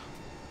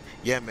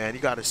yeah man,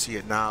 you gotta see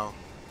it now.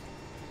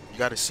 You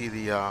gotta see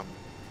the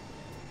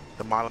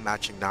model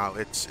matching now.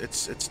 It's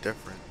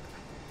different.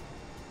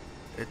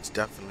 It's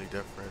definitely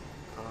different.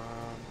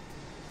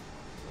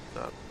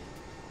 What's up?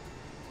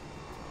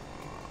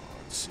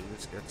 Let's see,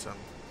 let's get some.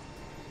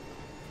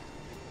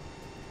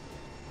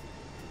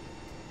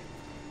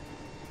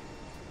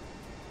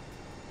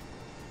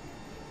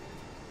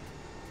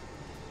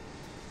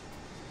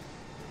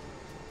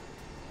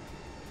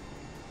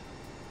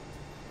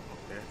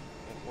 Okay,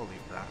 we'll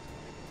leave that.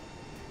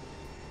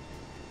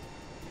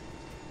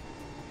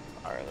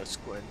 Alright, let's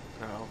go ahead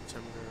and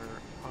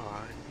altimeter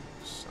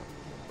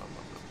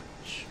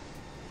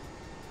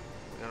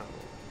we're gonna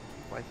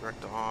light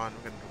director on,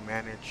 we're gonna do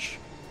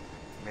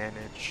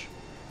manage,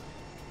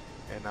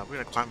 and we're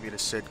gonna climb via the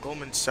SID.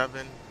 Goldman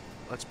 7,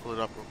 let's pull it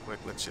up real quick,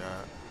 let's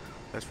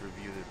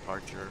review the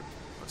departure.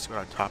 Let's go to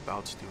our top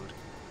altitude.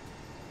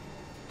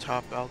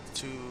 Top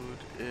altitude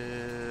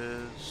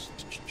is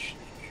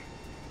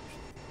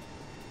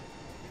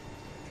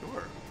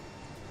sure.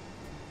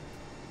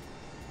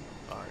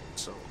 Alright,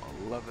 so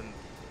 11,000.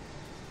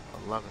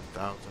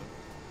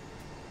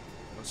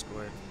 Let's go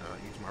ahead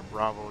and use my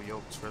Bravo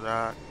yokes for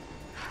that.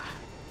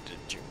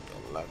 Digit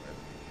 11.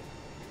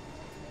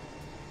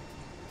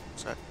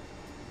 Set.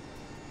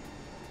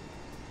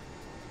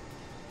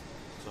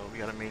 So we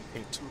gotta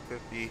maintain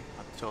 250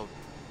 until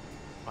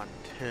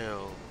 11.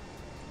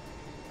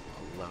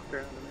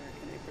 Ground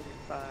American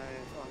A35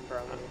 on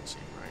Bravo. Let's see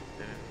right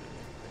there.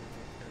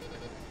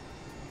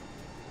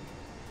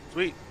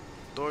 Sweet.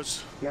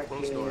 Doors.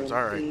 Close doors.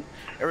 Alright.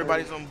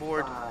 Everybody's on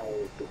board.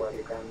 We're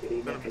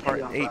gonna depart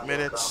in 8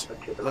 minutes.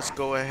 Let's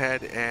go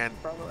ahead and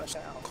Bravo Echo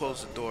Alpha.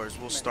 close the doors.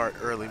 We'll start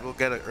early. We'll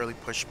get an early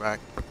pushback.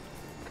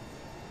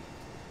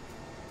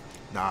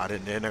 Nah,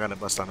 they're not gonna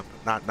bust on them.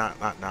 Not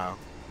now.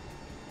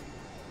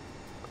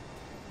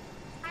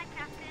 Hi,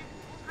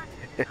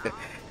 Captain.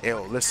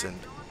 Yo, listen.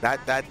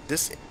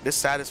 This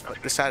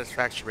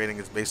satisfaction rating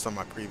is based on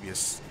my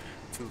previous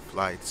 2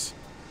 flights.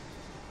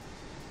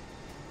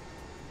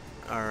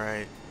 All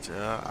right,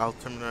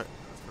 altimeter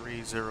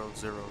 3000.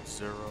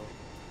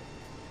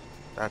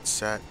 That's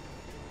set.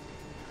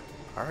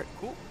 All right,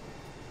 cool.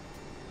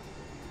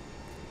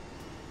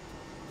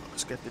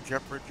 Let's get the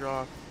jet bridge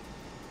off.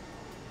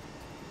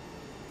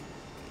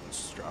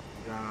 Let's drop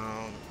it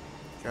down.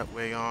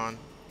 Jetway on.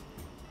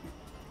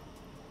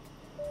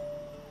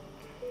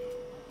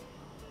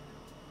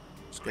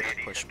 Let's get the Ladies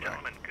and pushback.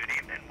 gentlemen, good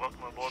evening.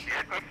 Welcome aboard the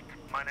aircraft.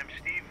 My name's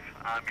Steve.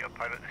 I'm your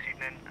pilot this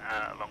evening,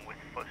 along with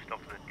First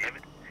Officer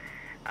David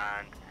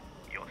and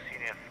your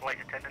senior flight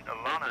attendant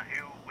Alana,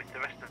 who, with the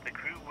rest of the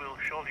crew, will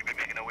shortly be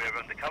making our way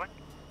around the cabin,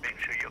 making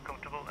sure you're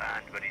comfortable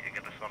and ready to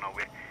get us on our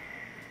way.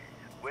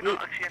 We're not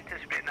actually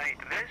anticipating any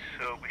delays,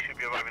 so we should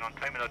be arriving on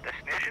time at our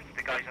destination.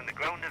 The guys on the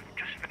ground have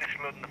just finished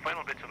loading the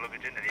final bits of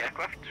luggage into the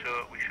aircraft,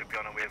 so we should be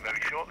on our way very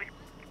shortly.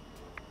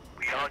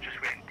 We are just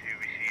waiting to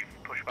receive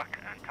pushback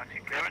and taxi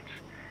clearance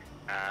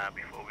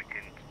before we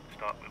can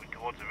start moving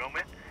towards the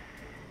runway.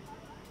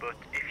 But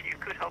if you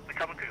could help the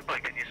cabin crew by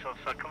getting yourself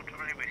sat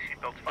comfortably with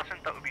seatbelts fastened,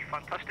 that would be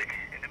fantastic.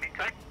 In the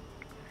meantime,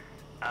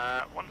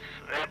 once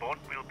airborne,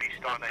 we'll be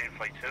starting our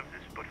in-flight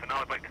services. But for now,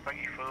 I'd like to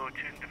thank you for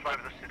choosing to fly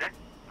with us today,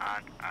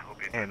 and I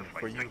hope you enjoy And the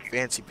flight. for you Thank you.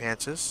 fancy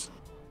pantsers,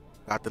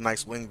 got the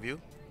nice wing view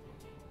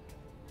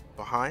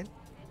behind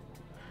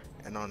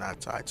and on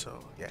that side. So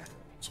yeah,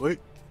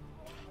 sweet.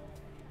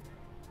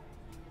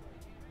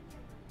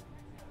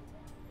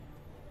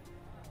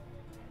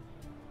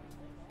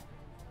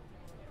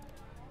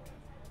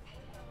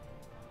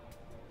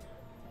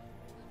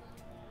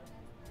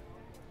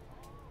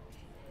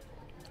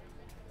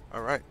 All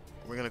right,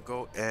 we're gonna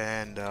go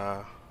and we'll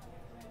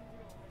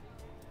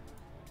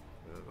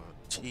go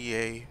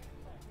TA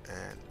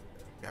and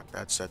got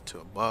that set to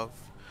above,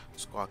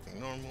 squawking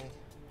normal,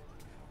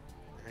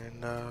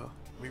 and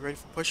we ready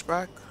for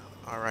pushback?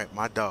 All right,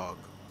 my dog,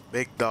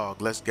 big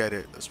dog, let's get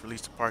it. Let's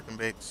release the parking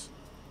brakes,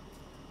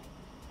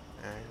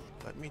 and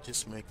let me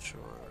just make sure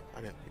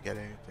I didn't forget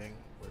anything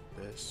with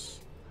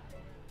this.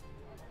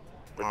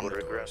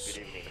 Armor doors.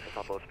 Good evening.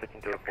 Papa was speaking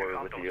to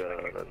report with the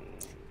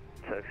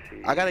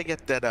taxi. I gotta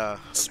get that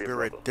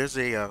Spirit. There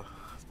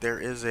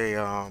is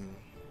a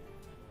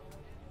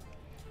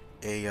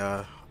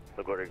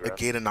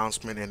gate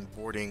announcement and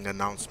boarding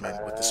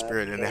announcement with the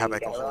Spirit, and they have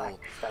like a whole,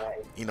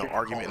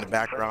 argument in the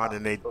background,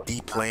 and they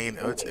deplane.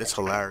 It's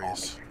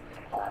hilarious.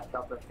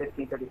 Southwest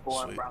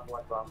 1534, Sweet. Bravo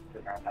as well.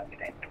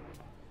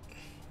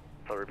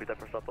 So repeat that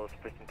for Papa was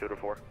speaking to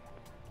report.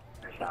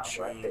 Southwest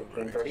Right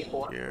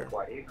 1534, here.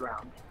 Laguardia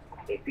ground.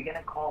 If you're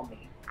gonna call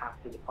me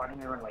after departing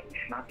the runway, you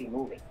should not be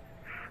moving.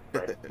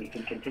 But you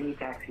can continue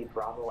taxi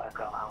Bravo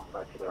Echo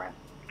Alpha to the ramp.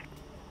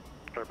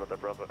 Sorry about that,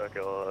 Bravo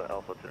Echo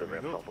Alpha to the There we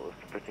ramp, go. Southwest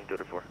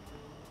 1534.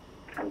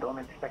 And don't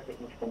expect an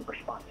instant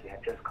response. You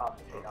have just called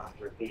me, so you don't have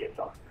to repeat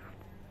yourself.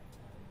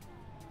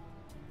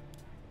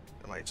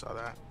 Somebody saw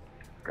that.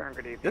 Ground,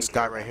 good evening. This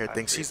guy right here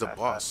thinks he's the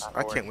boss.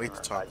 I can't wait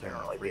to talk to him.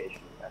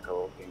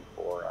 Echo looking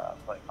for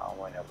flight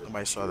following over.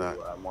 Somebody saw that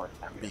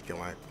beacon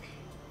light.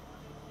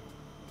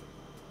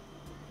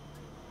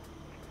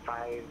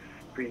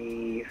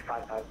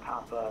 5355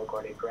 Papa,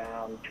 Laguardia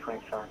ground,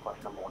 27 plus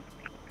number 1.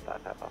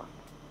 5 Papa.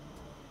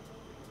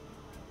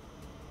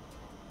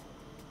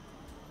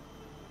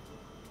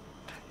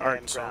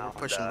 Alright, so we're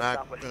pushing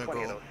back. We're gonna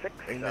go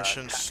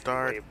ignition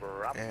start,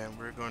 and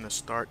we're going to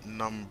start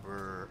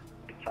number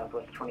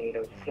Southwest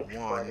 2806,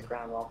 One. Laguardia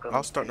ground, welcome.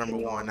 I'll start number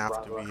Continue 1 on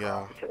after Bravo we Echo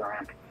Alpha to the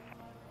ramp.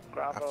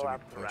 after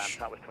we push.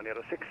 Southwest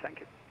 2806, thank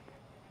you.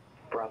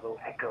 Bravo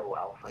Echo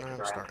Alpha to the I'm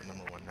ramp. starting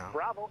number 1 now.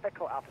 Bravo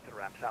Echo Alpha to the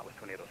ramp, Southwest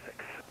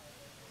 2806.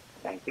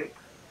 Thank you.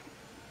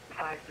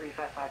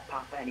 5355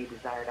 Papa, any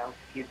desired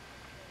altitude?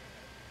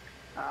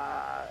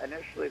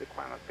 Initially, the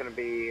climb is going to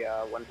be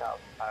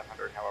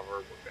 1,500. However,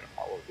 we're going to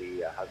follow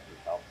the Hudson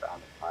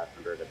southbound at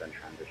 500 and then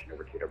transition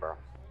over to Teterboro.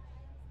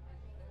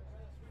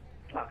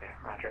 Okay,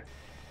 roger.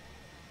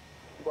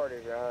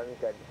 Laguardia ground,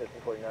 got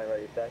 1549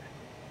 ready to taxi.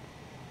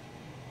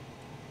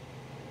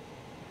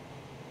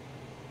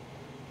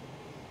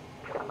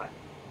 Stand by.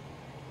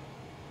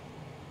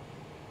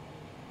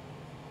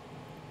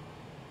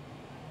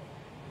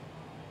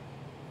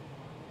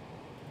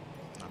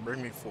 Now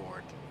bring me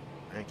forward.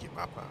 Thank you,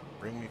 Papa.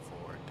 Bring me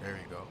forward. There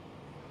you go.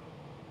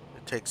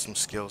 It takes some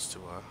skills to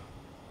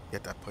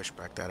get that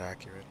pushback that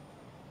accurate.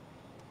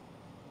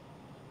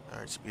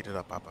 Alright, speed it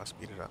up, Papa,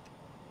 speed it up.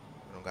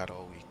 We don't got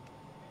all week.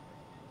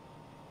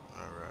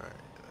 Alright,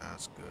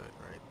 that's good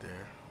right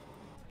there.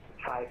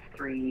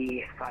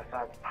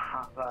 5355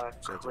 Papa,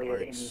 Set the cleared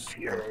brakes into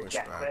and your push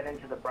jet, back. cleared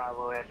into the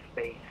Bravo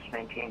airspace,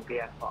 maintain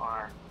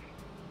VFR.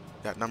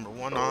 Got number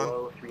 1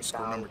 Below on. Let's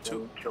go number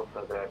 2. Till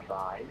further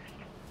advised.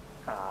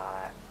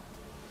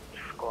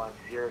 Squad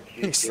 020.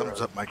 He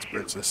sums up my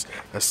experience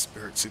as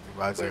Spirit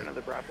Supervisor.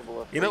 Another Bravo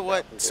below You know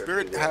what?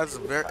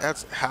 3000, Spirit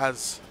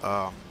has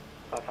a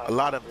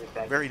lot of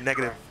very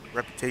negative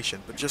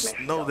reputation, but just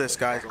know this,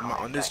 guys,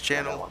 on this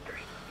channel,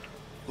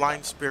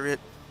 Flying Spirit,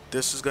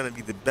 this is gonna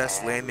be the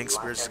best landing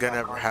Spirit's gonna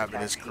ever have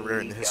in his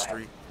career in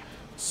history.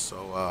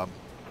 So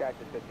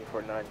Cactus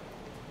 54.9.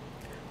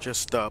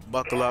 just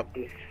buckle up.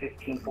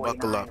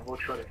 Buckle up. Hold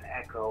short of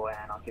Echo,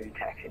 and I'll give you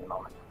taxi in a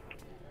moment.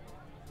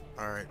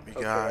 All right, we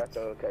Okay, got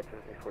Echo, Cactus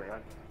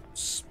 54.9.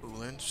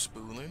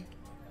 spooling.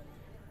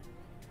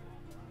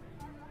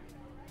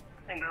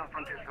 England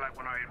Frontier Flight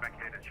 108 back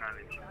here to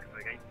Charlie.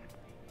 Okay.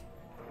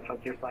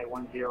 Frontier Flight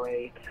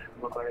 108,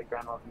 LaGuardia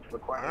ground welcome to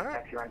LaGuardia, Alright.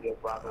 taxi around via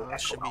Bravo, Echo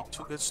Should be Alpha.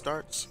 2 good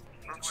starts.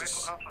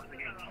 Just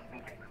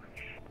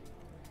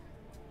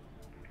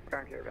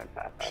Ground here, event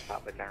 55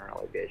 Papa,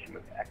 general aviation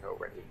with Echo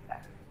ready to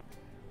pass.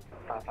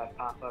 55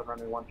 Papa,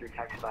 runway 13,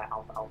 taxi by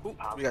Alpha Alpha Ooh,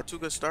 Papa. we got 2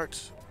 good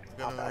starts.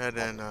 We're gonna go ahead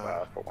and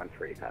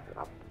 413, pass it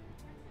up.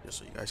 just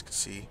so you guys can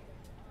see.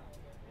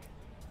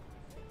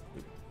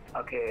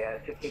 Okay,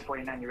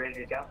 1549, you ready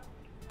to go?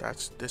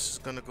 This is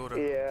gonna go to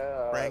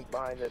Yeah, Frank.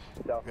 behind the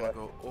We're gonna southwest.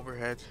 go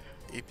overhead.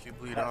 APU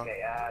bleed off.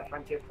 Okay,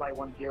 Frontier Flight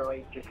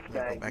 108, just We're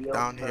gonna go back yield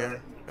down to-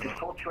 here. Just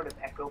hold short of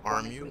Echo.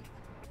 Arm for me, you. please.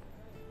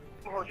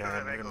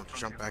 And we're gonna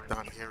jump back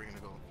down here. We're gonna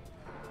go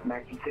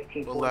American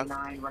Full left.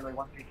 1549, runway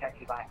 13,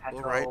 taxi by Full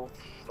Echo, right.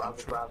 Bravo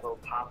Neutral. Bravo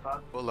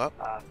Papa, full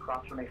up,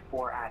 cross runway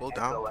 4 at full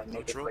Echo, down, and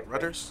make it neutral, quick.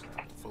 rudders,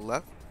 full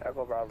left,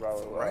 Echo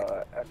Bravo,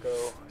 Right.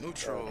 Echo.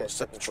 neutral, Okay,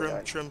 set the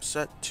technical trim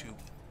set to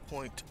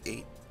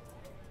 0.8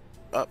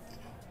 up.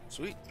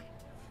 Sweet.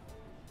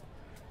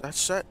 That's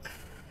set.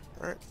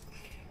 Alright.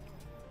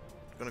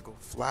 Gonna go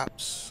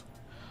flaps.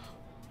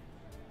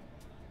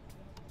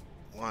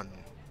 1.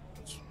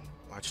 Let's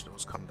watch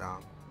those come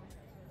down.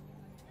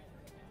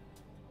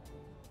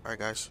 Alright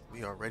guys,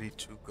 we are ready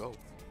to go.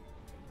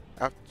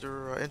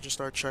 After engine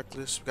start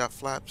checklist, we got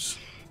flaps.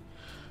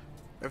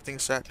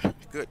 Everything's set.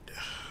 Good.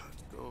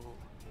 Let's go.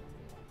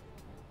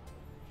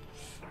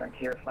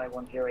 Frontier Flight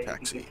 108,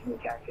 Taxi.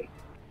 taxi.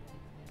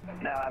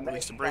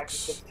 Release the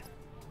brakes.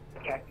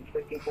 Cactus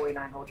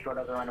 1549, hold short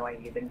of the runway.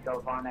 You've been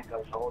so on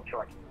Echo, so hold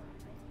short.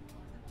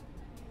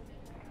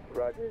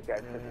 Roger,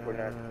 Cactus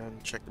 54.9.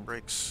 And check the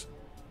brakes.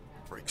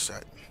 Brake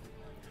set.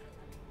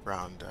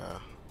 Ground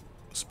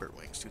Spirit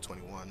Wings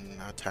 221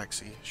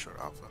 taxi short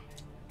alpha.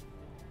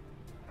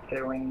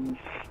 Clear wings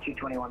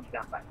 221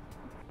 standby.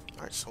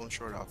 Alright, so in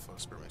short alpha,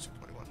 Spirit Wings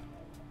 221.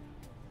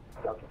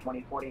 Delta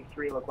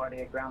 2043,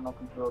 LaGuardia ground,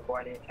 welcome to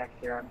LaGuardia,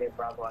 taxi around via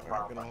Bravo Echo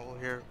Alright, gonna Alpha. hold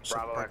here. So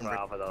Bravo, parking Echo brake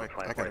Alpha, though, quick.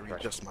 I gotta 2043.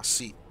 readjust my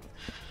seat.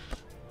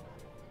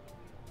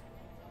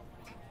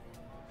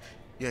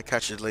 You didn't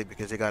catch it late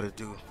because they gotta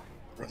do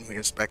runway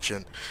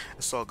inspection.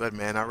 It's all good,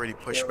 man. I already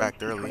pushed back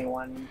early.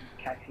 221,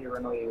 taxi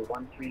runway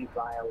 13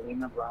 via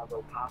Lima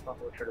Bravo Papa,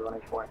 hold short of runway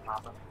 4 at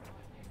Papa.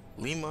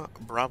 Lima,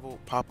 Bravo,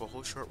 Papa,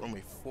 hold short,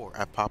 runway 4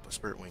 at Papa,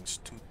 Spirit Wings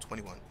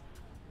 221.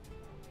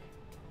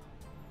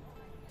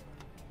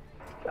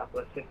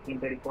 Southwest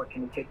 1534,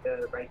 can you take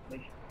the right,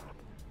 please?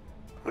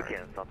 We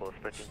can,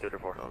 Southwest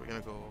 1534. So we're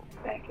gonna go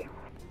Thank you.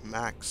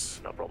 max.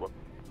 No problem.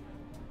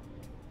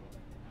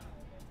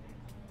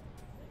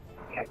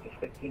 Cactus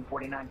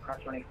 1549, cross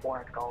runway 4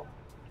 at Golf.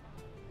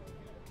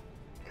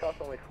 Cross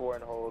only 4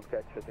 and hold,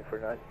 Cactus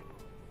 54.9.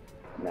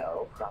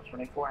 No, cross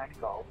runway 4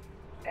 at Golf,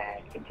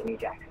 and continue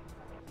Jackson.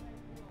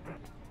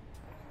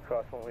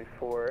 Cross only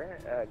 4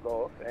 at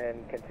Golf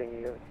and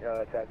continue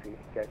taxi,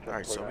 Cactus 54.9.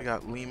 Alright, so we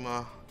got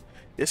Lima.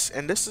 This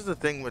is the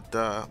thing with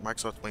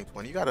Microsoft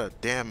 2020. You got a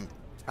damn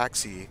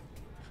taxi. You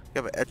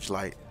have an edge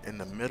light in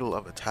the middle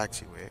of a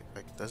taxiway.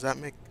 Like, does that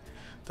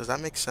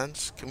make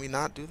sense? Can we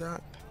not do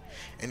that?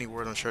 Any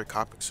word on shared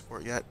cockpit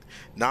support yet?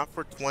 Not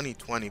for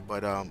 2020,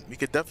 but we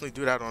could definitely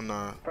do that on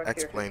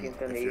X-Plane if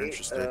you're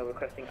interested.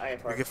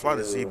 We could fly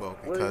the Zebo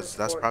because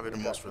that's probably the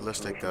most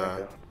realistic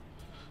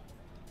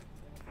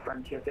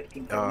Frontier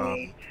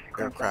 1578,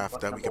 aircraft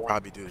that we could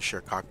probably do the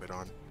shared cockpit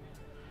on.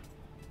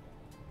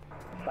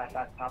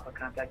 55 Papa,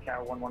 contact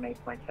tower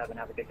 118.7,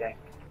 have a good day.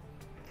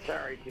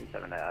 Sorry,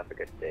 27, have a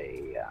good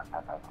day.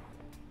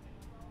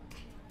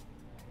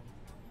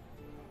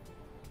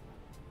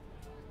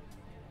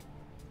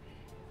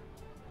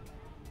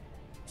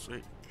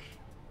 Sweet.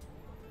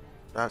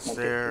 That's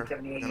there.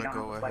 We're gonna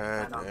go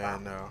ahead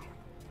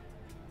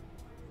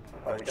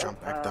and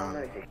jump back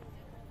down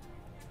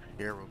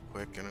here real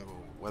quick. Gonna go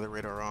weather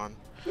radar on.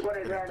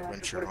 Gonna get the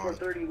wind shear on.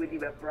 30 with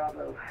you at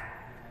Bravo.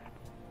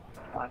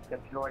 Oscar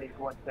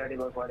 4430,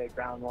 LaGuardia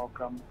ground,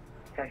 welcome.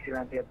 Taxi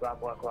around via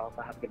Bravo Echo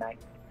Alpha, have a good night.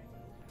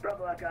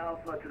 Bravo Echo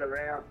Alpha to the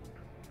rear.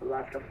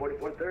 Alaska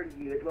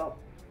 4430, you as well.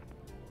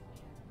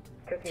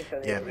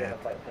 1578, Yeah, we man. have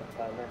a flight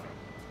 75 there.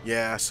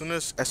 Yeah,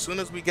 as soon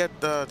as we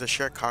get the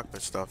shared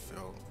cockpit stuff,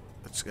 yo,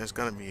 it's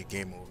gonna be a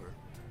game over.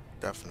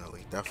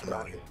 Definitely,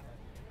 definitely. Roger.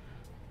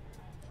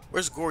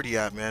 Where's Gordy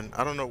at, man?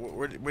 I don't know.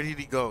 Where did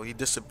he go? He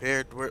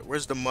disappeared.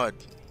 Where's the mud?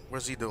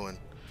 Where's he doing?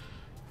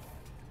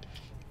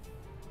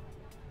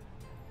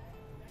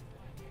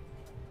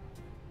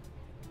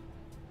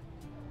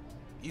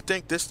 You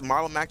think this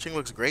model matching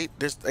looks great?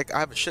 There's like I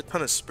have a shit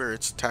ton of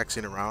spirits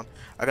taxiing around.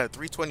 I got a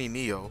 320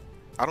 Neo.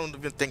 I don't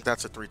even think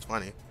that's a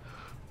 320.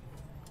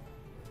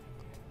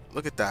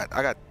 Look at that.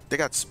 They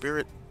got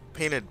spirit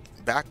painted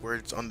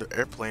backwards on the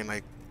airplane.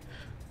 Like,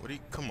 what do you?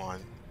 Come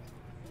on.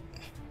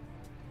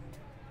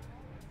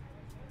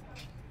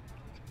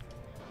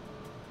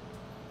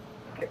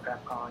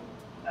 Aircraft calling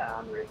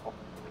on the vehicle.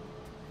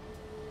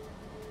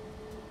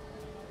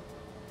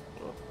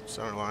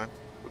 Center line.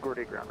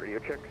 LaGuardia ground radio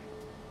check.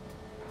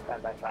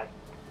 5 by 5.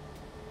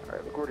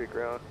 Alright, LaGuardia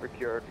ground,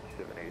 REXWX2020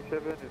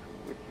 5787 is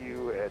with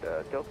you at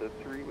Delta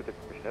 3 with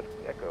information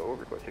Echo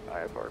requesting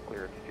IFR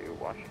clearance to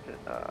Washington,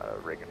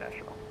 Reagan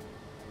National.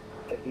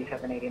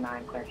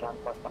 5789, clearance on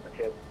plus number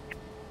 2.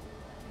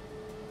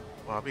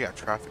 Well, we got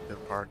traffic to the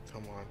park.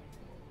 Come on.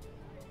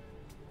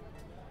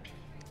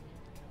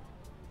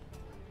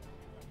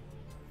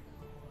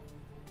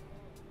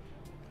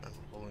 I'm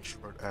pulling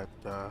short at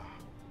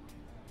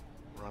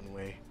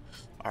runway.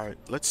 All right,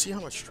 let's see how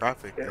much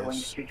traffic Good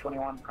wings is.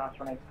 221, cross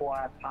runway 4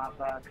 at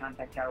Papa,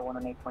 contact tower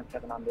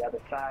 108.7 on the other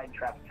side,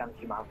 traffic time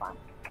 2 miles line.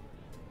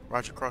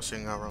 Roger,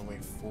 crossing runway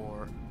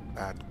 4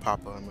 at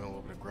Papa. I'm going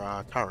over the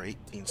garage. Tower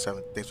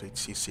 18.7. Thanks for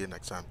HCC and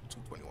next time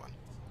 221.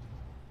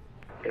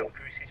 Crew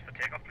seats for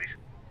takeoff, please.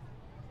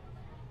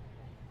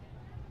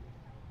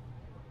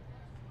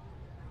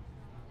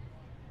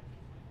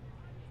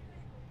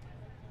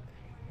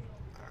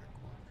 All right,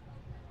 cool.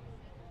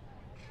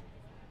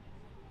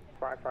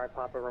 55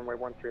 Papa, runway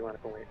 13, line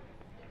up and wait.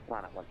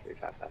 Line up 13,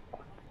 fast, fast.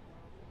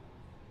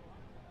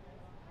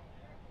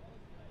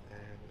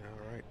 And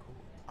all right, cool.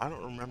 I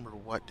don't remember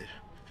what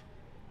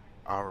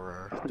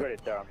our Ready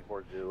to Army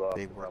 40,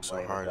 they worked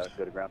so hard.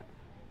 Go to ground.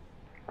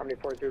 Army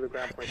 40 the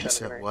ground, He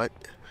said what?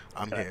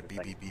 I'm here,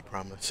 BBB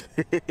promise.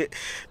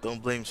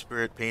 Don't blame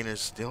spirit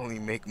painters. They only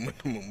make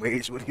minimum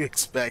wage. What do you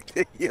expect?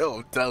 Yo,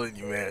 I'm telling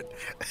you, man.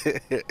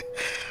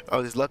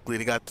 Oh, just luckily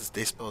they got this.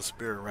 They spell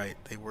spirit right.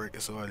 They work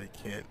so hard they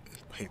can't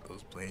paint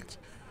those planes.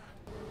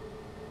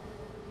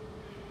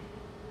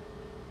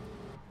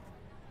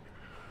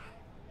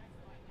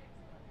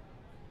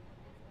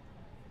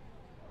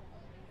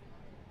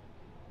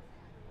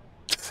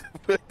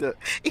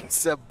 He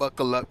said,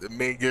 "Buckle up. The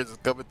main gears is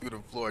coming through the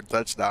floor.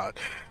 Touchdown."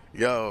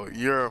 Yo,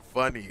 you're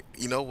funny.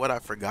 You know what I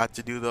forgot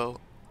to do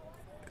though?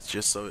 It's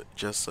just so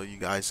you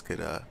guys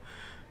could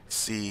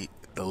see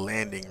the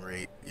landing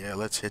rate. Yeah,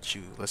 let's hit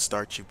you. Let's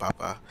start you,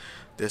 Papa.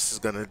 This is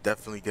gonna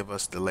definitely give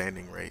us the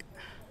landing rate.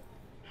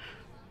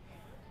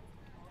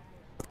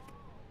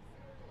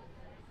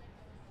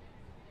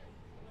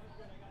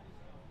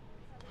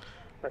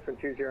 Lesson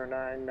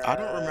 209. I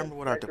don't remember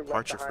what our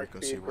departure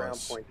frequency ground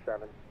was. point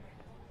 7.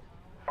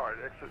 Alright,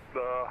 exit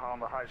on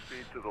the high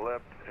speed to the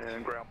left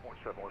and ground point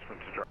 7, Westman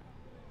to drive.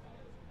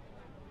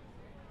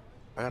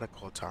 I gotta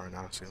call tower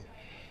now soon.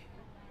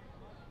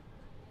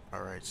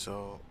 Alright,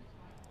 so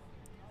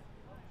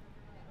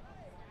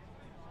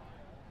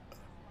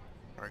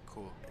alright,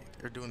 cool.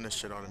 They're doing this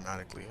shit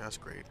automatically. That's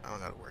great. I don't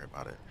gotta worry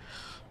about it.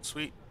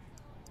 Sweet.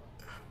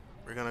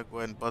 We're gonna go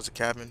ahead and buzz the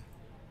cabin.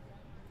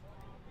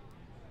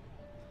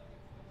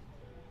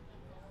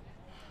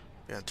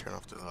 Gonna turn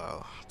off the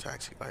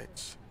taxi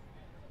lights.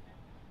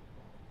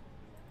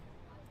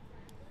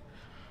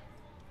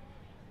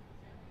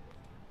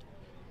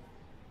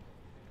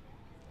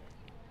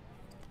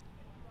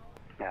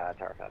 Yeah,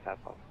 tower fast, fast.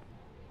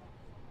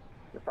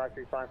 The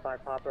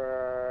 5355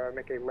 Papa,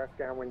 make a left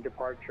downwind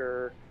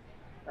departure.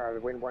 The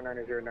wind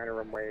 1909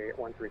 runway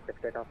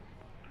 136 takeoff.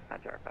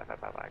 Tower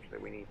 555, actually,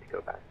 we need to go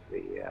back to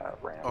the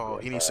ramp. Oh,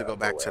 he needs to go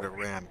back to the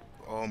ramp.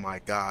 Oh my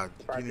God,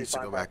 he needs to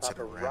go back to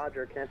the ramp.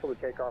 Roger, cancel the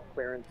takeoff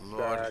clearance.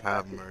 Lord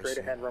have mercy. Straight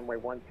ahead, runway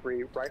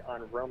 13, right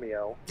on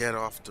Romeo. Get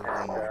off the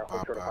runway,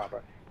 Hold short of Papa.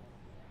 Papa.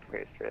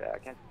 Okay, straight,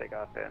 cancel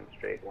takeoff and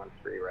straight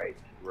 13 right,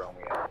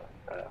 Romeo,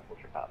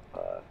 ultra top,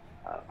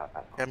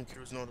 Cabin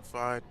crew is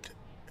notified.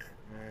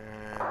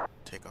 And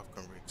takeoff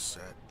config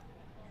set.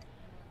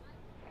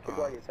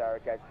 LaGuardia Tower,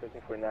 Cactus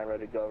 1549,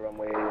 ready to go,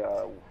 runway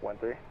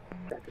 13.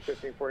 Cactus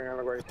 1549,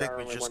 LaGuardia I think Tower,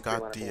 we runway just 13,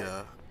 got line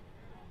up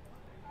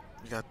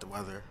we got the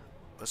weather.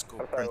 Let's go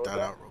I'm sorry, print what was that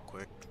that? out real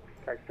quick.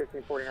 Cactus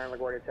 1549,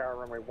 LaGuardia Tower,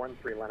 runway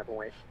 13, line up and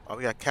wait. Oh,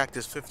 we got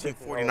Cactus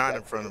 1549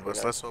 in front of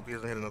us. Let's hope he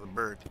doesn't hit another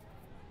bird.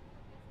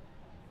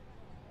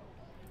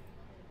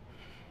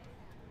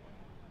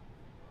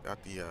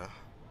 Got the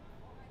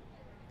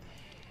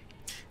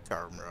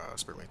tower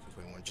spirit range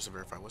 221. Just to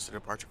verify, what's the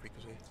departure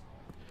frequency?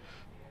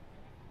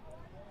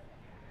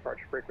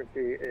 Departure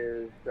frequency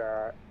is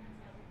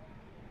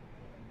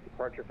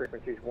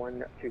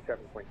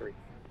 127.3.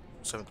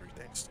 73,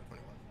 thanks.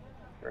 21.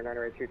 Or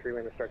 90823,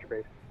 Lima, start your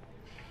base.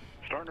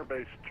 Starter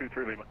base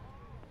 23 Lima.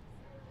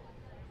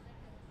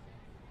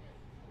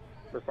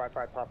 Number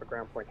 55 Papa,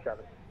 ground point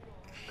 7.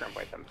 Ground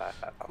point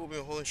 755. Cool,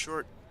 we're holding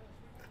short.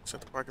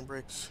 Set the parking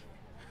brakes.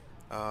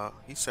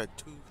 He said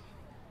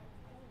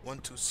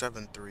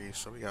 1273,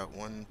 so we got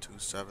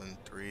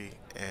 1273,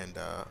 and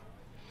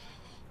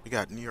we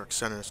got New York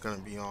Center is gonna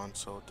be on.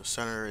 So the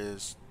center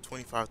is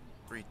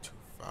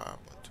 25325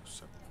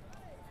 127.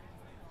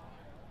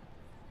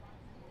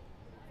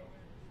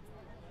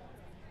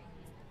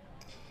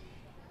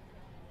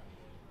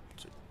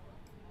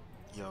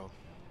 Yo.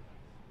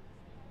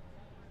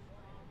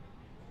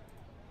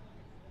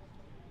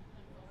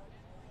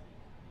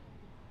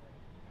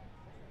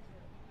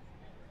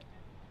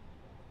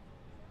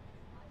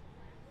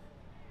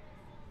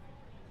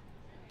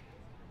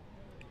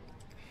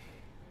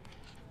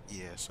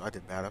 Yeah, so I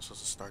did bad. I was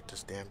supposed to start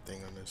this damn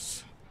thing on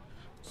this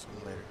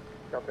simulator.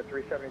 Delta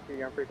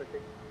 372 on frequency.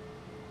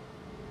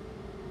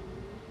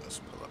 Let's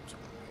pull up to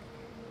the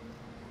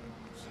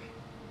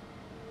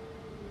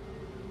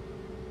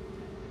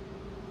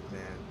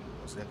man,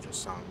 those engine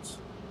sounds.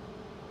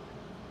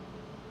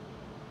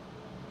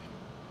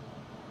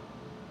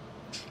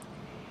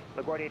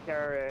 LaGuardia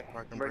Tower,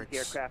 Parking emergency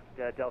brakes.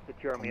 aircraft, Delta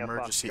 2 Romeo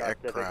Emergency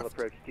Foxtrot, visual aircraft.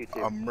 approach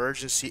 22.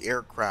 Emergency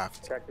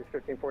aircraft. Cactus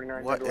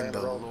 1549. What in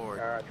the Lord?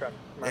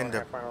 In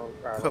the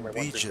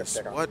Cabeeges.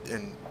 What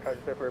in?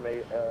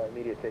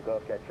 Immediate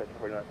takeoff, Cactus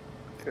 1549.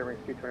 Clearings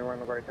 221,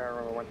 LaGuardia Tower,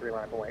 runway 13,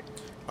 line up and wait.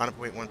 Line up,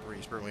 wait,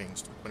 13, Spirit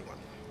Wings, 221.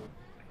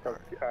 So,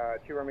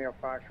 2 Romeo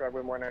Foxtrot,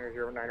 wind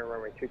 1909,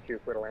 runway 22,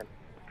 clear to land.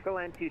 Go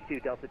land 22,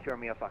 Delta 2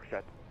 Romeo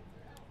Foxtrot.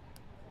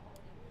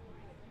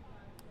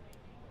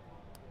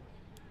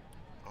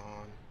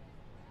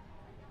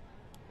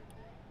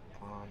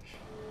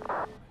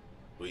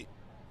 Wait.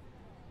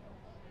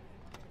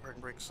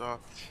 Parking brakes off.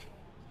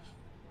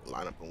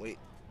 Line up and wait.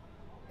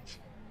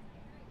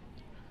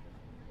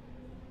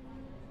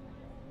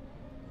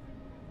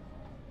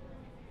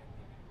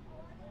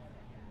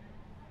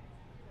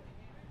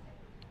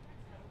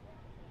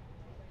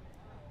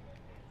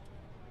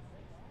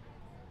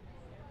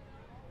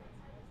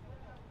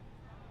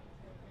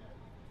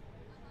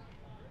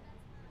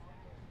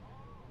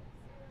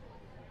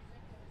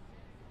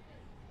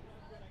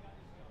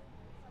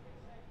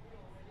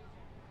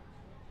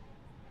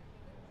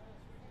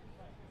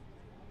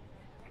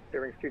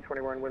 Clearings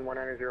 221, wind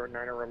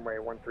 1909,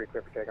 runway 13,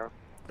 clear for takeoff.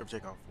 Clear for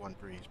takeoff,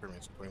 13, Spirit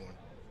Wings, 21.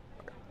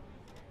 Okay.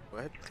 Go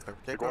ahead, clear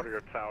for takeoff.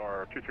 LaGuardia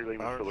Tower 23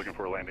 Lima, still looking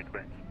for a landing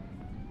clearance.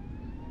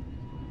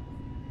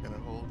 Gonna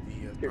hold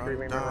the 23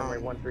 Lima, runway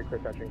 13, clear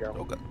touch and go.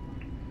 Okay.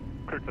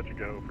 Clear touch and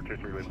go for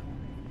 23 Lima.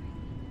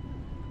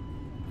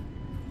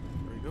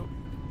 There we go.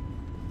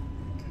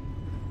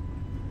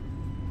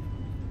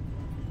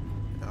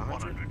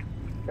 100.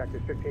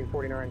 Cactus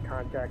 1549,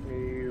 contact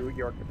New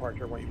York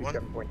departure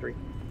 127.3.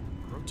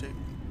 Rotate.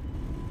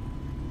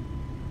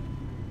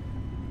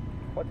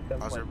 What's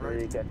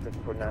 7.3, Cactus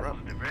 1549?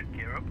 Positive red,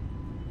 gear up.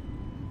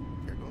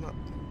 Gear going up.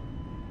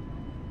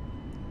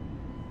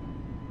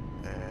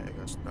 And you're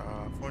gonna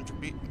start 400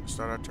 feet.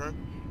 Start our turn.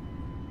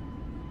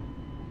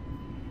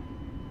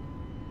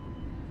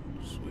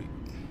 Sweet.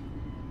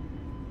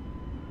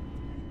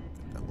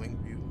 Get that wing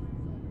view.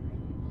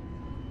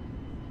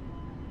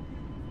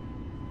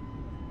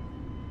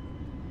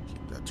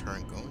 Keep that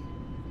turn going.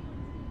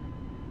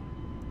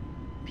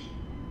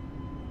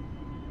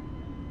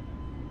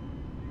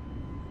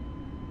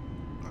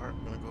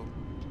 Alright, gonna go.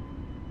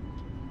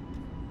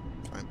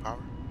 Climb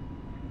power.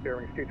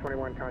 Bearings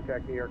 221,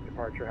 contact New York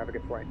departure. Have a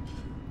good flight.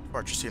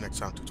 Departure, see you next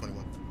time,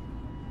 221.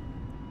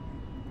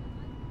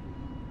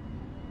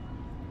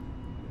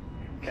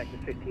 Cactus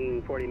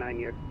 1549,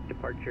 New York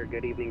departure.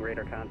 Good evening,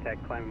 radar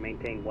contact. Climb and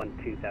maintain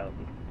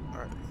 12,000.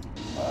 Alright.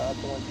 That's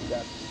the 12,000,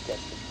 Cactus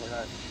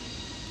 1549.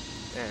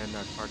 And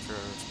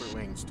departure, Spirit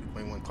Wings,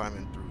 221,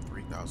 climbing through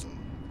 3,000.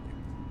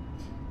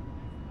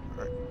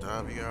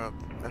 Alright, we got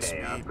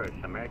Okay, SB. approach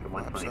American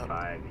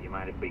 125. You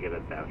mind if we get a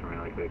thousand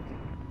really quick?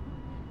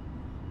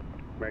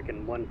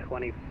 American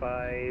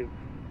 125.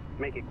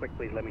 Make it quick,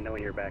 please. Let me know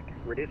when you're back.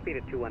 Reduce speed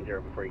at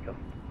 210 before you go.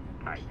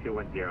 Alright,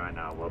 210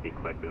 and we'll be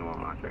quick. We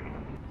won't launch right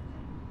now.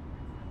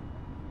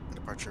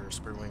 Departure,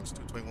 Spirit Wings,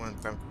 221,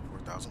 climbing through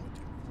 4,000 with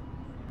you.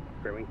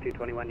 Spirit Wing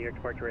 221, New York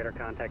departure. Radar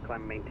contact.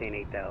 Climb and maintain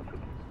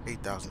 8,000.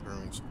 8,000, Spirit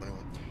Wings,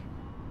 21.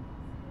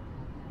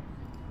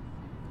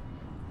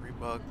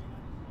 Rebug,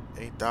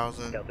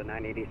 8,000. Delta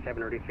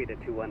 987, reduce speed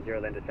at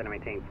 210, then descend and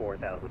maintain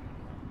 4,000.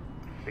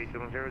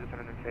 870,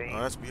 descend and maintain.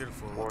 Oh, that's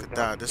beautiful. Look at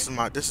that. This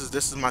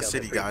is my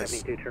city,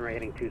 guys. Turn right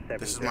heading 270.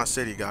 This is my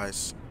city,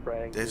 guys.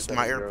 Spreading This is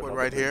my 270, airport Delta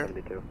right here.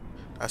 372.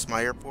 That's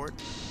my airport.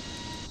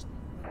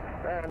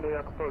 And New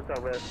York approach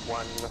West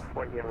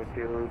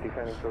 142,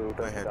 descending to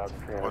Go ahead.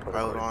 30,300.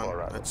 Autopilot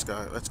on.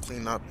 Let's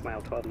clean up. Mile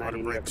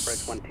 1290, New York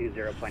approach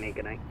 120.8,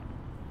 good night.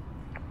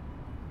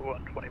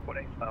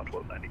 120.8, mile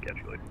 1290, catch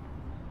you later.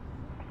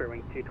 Spirit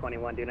Wing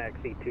 221, do not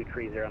exceed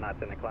 230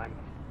 knots in the climb.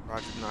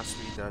 Roger, not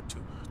speed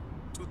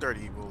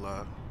 230.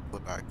 We'll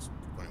flip back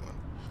 21.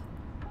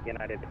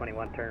 United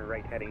 21, turn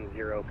right heading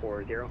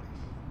 040.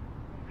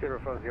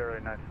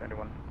 040,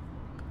 971.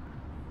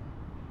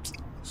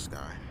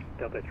 sky.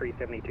 Delta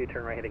 372,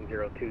 turn right heading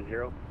 020.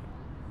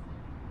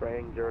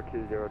 Right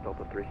 020,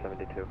 Delta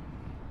 372.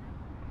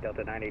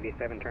 Delta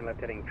 987, turn left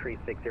heading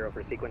 360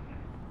 for sequence.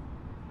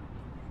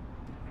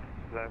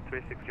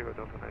 360,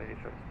 Delta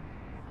 987.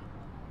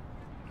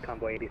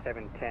 Convoy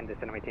 8710,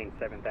 descend and maintain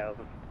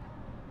 7,000.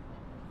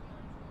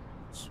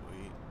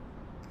 Sweet.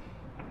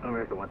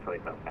 American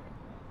 125.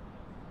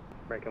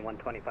 American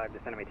 125,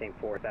 descend and maintain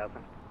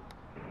 4,000.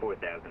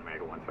 4,000,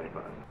 American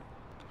 125.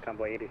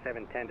 Convoy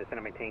 8710, descend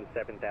and maintain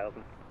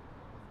 7,000.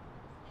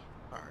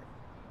 Alright.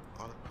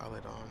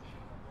 Autopilot on.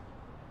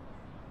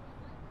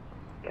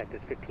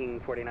 Cactus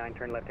 1549,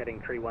 turn left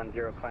heading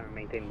 310, climb and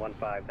maintain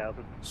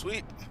 15,000.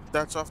 Sweet.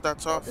 That's off,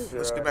 that's off.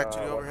 Let's get back to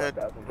the overhead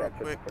real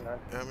quick.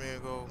 I'm gonna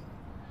go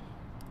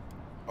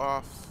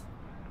off.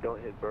 Don't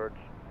hit birds.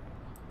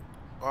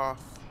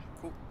 Off.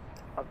 Cool.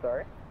 I'm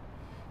sorry?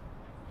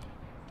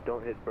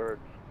 Don't hit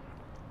birds.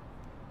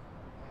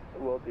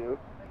 Will do.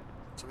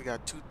 So we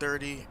got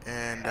 230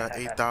 and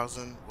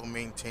 8,000. We'll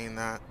maintain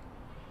that.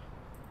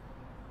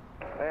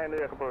 And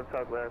the approach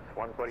southwest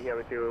 140 here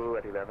with you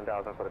at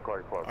 11,000 for the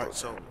corridor 4. Alright,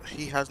 so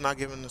he has not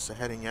given us a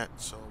heading yet,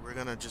 so we're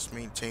gonna just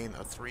maintain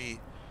a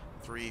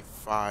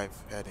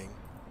 335 heading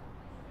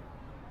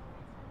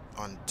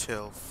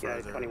until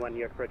further. Yeah, 21 New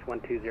York approach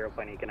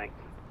 120.8 connect.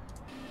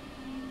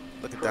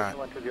 Look at that.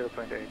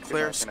 120.8.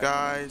 Clear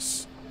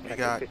skies. We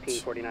got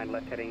 1549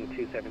 left heading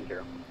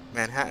 270.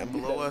 Manhattan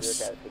below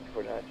us.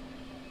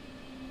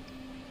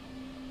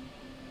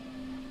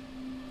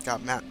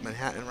 Got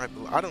Manhattan right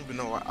below. I don't even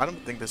know. I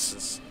don't think this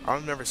is.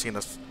 I've never seen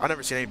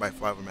anybody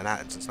fly over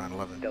Manhattan since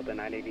 9/11. Delta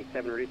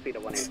 987, reduce speed to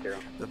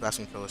 180. The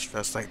Vatsim killer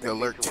stress like the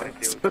alert.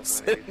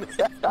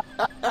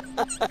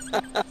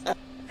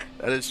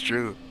 That is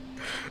true.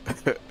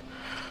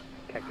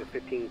 Cactus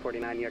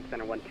 1549 New York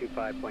Center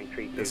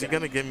 125.32. Is he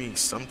gonna give me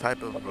some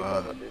type of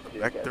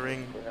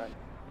vectoring?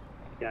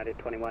 United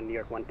 21 New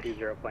York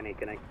 120.8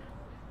 connect.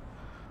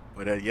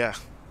 But yeah.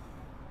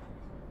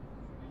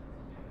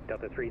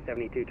 Delta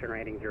 372, turn right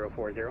heading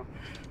 040.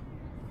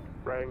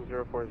 Riding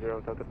 040,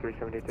 Delta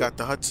 372. Got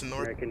the Hudson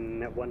North.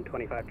 American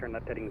 125, turn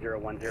left heading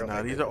 010.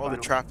 Now these are all the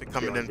traffic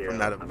coming in from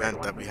that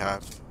event that we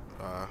have.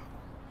 We're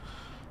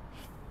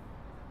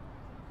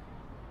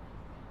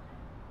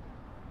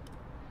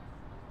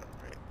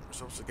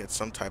supposed to get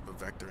some type of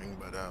vectoring,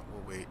 but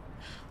we'll wait.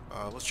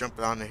 Let's jump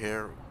down to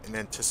here in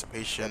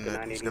anticipation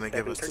that he's going to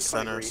give us the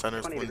center.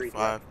 Center's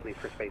 125,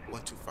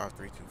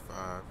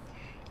 125.325.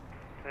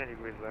 90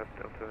 degrees left,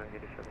 Delta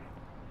 87.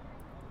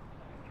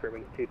 Spirit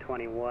wings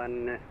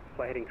 221,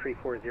 fly heading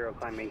 340,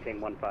 climb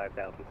maintain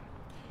 15,000.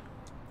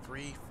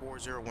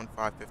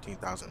 340,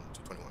 15,000,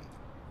 221.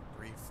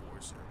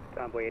 340.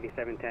 Convoy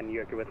 8710, New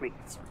York, you with me?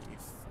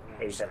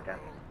 8710.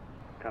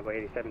 Convoy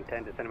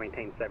 8710, descend and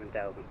maintain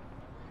 7,000.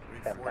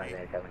 7,000,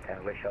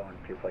 8710. We're showing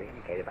 240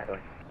 indicated, by the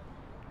way.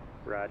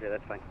 Roger,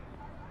 that's fine.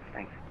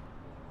 Thanks.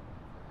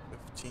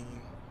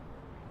 15.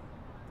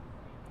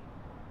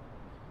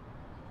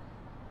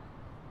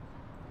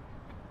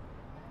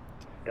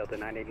 Delta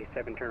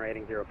 987, turn right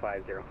heading 050.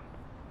 Riding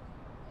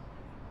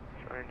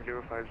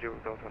 050,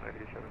 Delta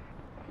 987.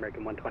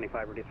 American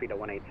 125, reduce speed to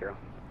 180.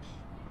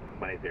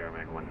 180,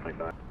 American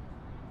 125.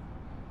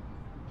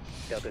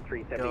 Delta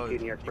 372,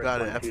 New York, you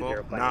got an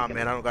FO? Nah,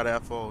 man, I don't got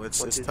an FO. It's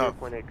tough.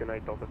 120.8, good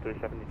night, Delta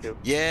 372.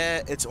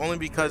 Yeah, it's only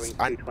because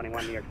I...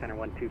 221, New York Center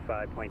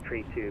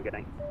 125.32, good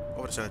night.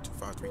 Over to center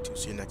 2532.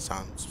 See you next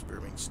time.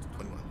 Spirit Wings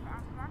 21.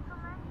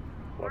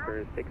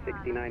 Walker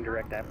 669,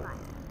 direct Apple.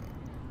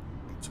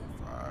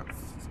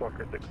 25.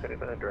 Walker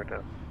 669, direct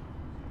out.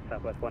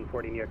 Southwest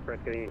 140, New York Express,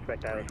 getting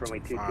expect Isles, runway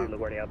 22,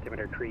 LaGuardia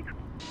altimeter tree.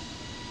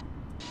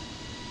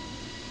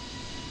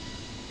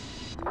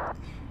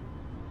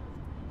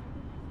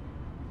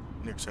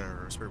 New York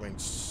Center, Spirit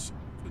Wings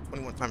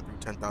 221, time through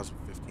 10,000,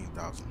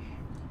 15,000.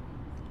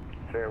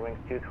 Spirit Wings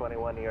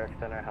 221, New York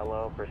Center,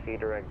 hello, proceed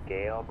direct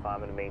Gale,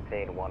 climb and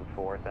maintain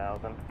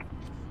 14,000.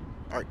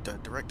 Alright,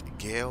 direct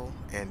Gale,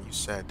 and you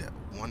said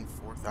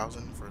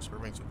 14,000 for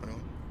Spirit Wings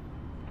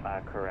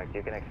 221? Correct,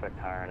 you can expect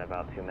higher in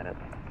about 2 minutes.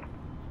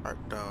 Alright,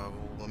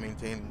 we'll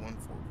maintain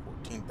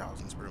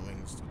 14,000 Spirit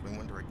Wings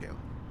 221, direct Gale.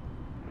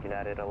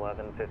 United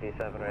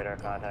 1157, radar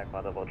contact,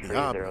 Motherboard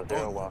 300,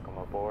 welcome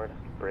aboard.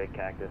 Break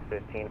Cactus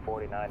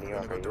 1549, New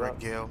York, go direct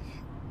Gale.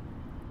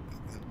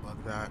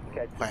 Bug that.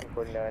 Cactus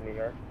 1549, New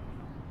York.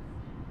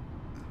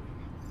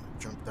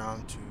 Jump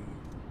down to...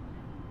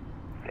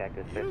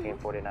 Cactus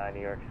 1549,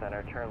 New York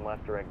Center, turn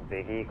left direct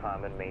Biggie,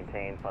 climb and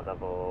maintain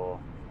level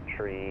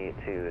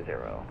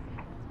 320.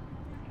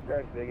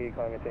 Direct Biggie,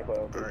 climb and maintain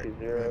level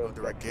 320. Alright, go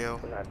direct Gale.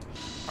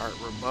 Alright,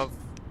 we're above...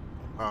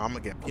 I'm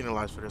gonna get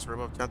penalized for this. We're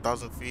above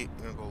 10,000 feet.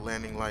 We're gonna go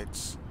landing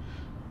lights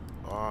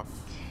off.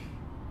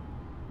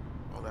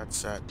 All that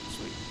set.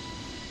 Sweet.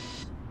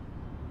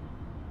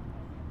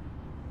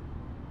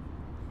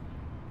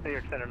 New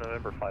York Center,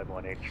 November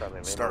 518,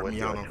 Charlie. Start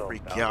me out on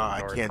freak. Yeah,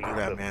 I can't do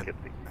that, man.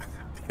 I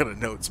gotta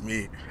know it's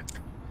me.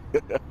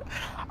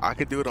 I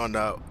could do it on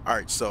the. All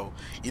right, so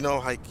you know,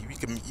 like you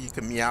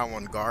can meow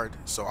on guard.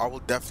 So I will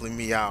definitely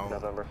meow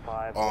November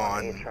 518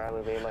 on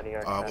Charlie Lima, New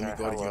York when we Center.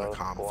 go to Hello,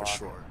 Unicom for squawk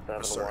sure,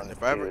 for certain. If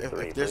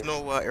 7123, there's please.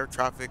 no air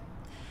traffic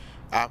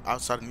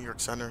outside of New York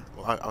Center,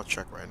 well, I'll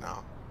check right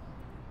now.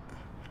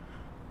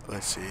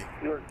 Let's see.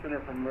 New York Center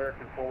from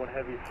American Forward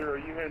Heavy. Sir, are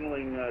you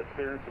handling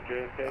clearance of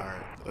JFK? All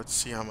right, let's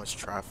see how much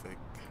traffic.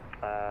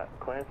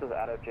 Clearances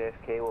out of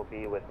JFK will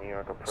be with New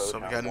York approach So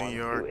we on got New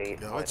York.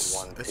 128.12. Yo,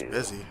 it's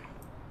busy.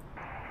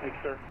 Thanks,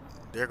 sir.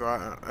 There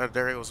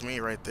goes me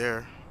right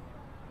there.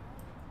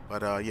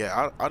 But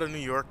yeah, out of New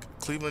York,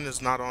 Cleveland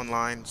is not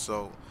online.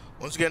 So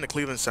once we get in the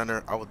Cleveland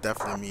Center, I will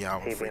definitely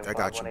meow and freak. I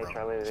got you, bro.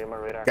 Charlie Lima,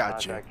 radar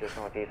Got you. contact just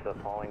northeast of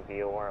falling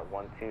VOR at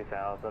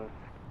 12,000.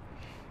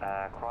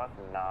 Cross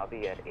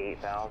Nobby at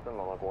 8,000. The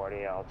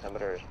LaGuardia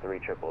altimeter is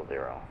 3000.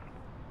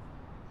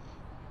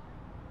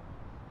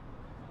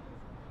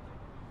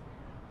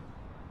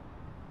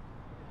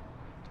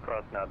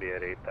 Cross Nobby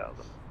at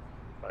 8,000.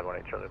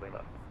 518 Charlie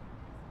Lima.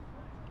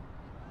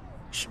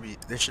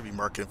 They should be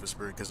marketing for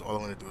Spirit because all I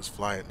want to do is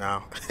fly it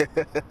now.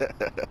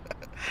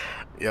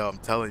 Yo, I'm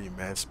telling you,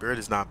 man, Spirit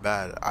is not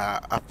bad.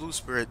 I flew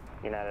Spirit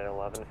United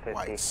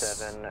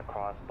 1157 twice,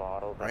 cross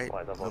bottles at right?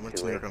 flight I level went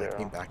to New York and I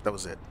came back. That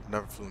was it.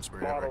 Never flew in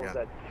Spirit ever Bottles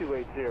again. at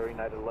 280,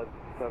 United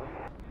 1157.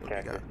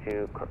 Cactus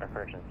 2,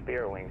 correction,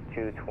 Spirit Wings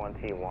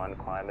 221,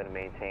 climb and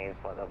maintain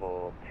flight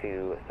level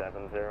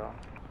 270.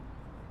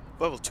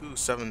 Level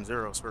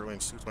 270, Spirit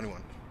Wings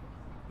 221.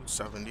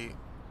 270.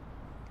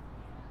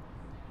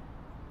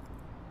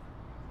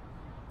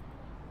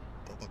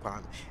 Open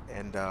climb.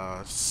 And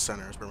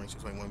center, Spirit Wings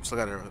 221. We still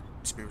got a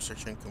speed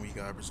restriction. Can we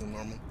resume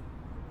normal?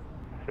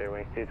 Spirit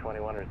Wings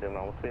 221, resume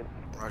normal speed.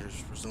 Roger,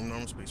 resume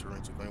normal speed, Spirit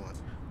Wings 221.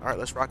 Alright,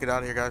 let's rock it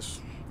out of here,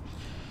 guys.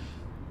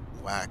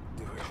 Whack,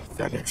 dude.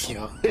 That is,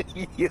 yo.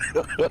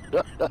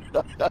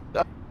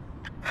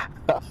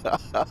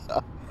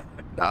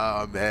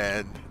 Nah,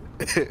 man.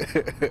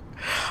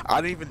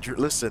 I didn't even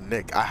listen,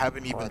 Nick. I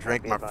haven't even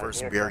drank my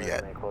first beer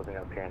yet. Closing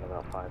up here in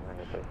about 5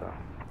 minutes or so.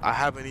 I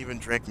haven't even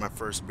drank my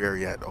first beer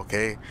yet.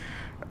 Okay.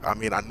 I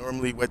mean, I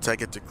normally wait till I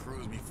get to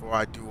cruise before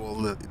I do all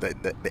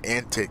the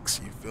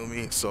antics. You feel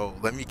me? So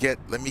let me get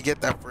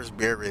that first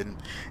beer in,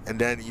 and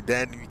then we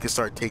can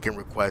start taking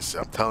requests.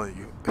 I'm telling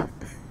you.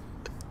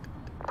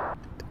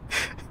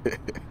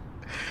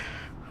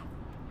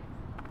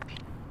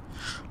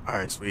 All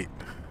right, sweet.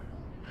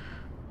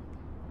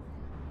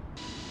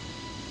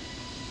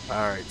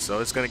 All right, so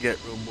it's gonna get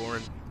real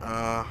boring.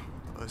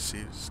 Let's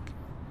see.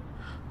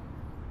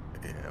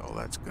 Yeah, oh,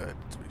 that's good.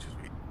 Sweet,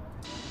 sweet.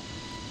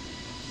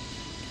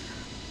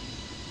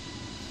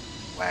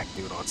 Whack,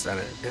 dude, on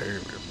center. You're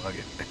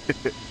bugging.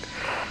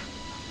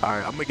 All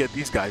right, I'm gonna get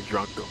these guys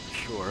drunk though, for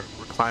sure.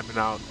 We're climbing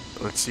out.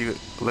 Let's see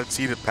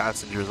the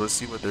passengers. Let's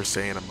see what they're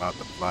saying about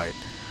the flight.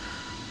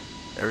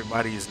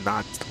 Everybody is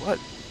not what?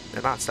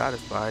 They're not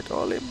satisfied.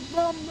 Oh, they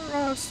bummer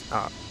us.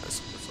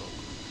 That's over.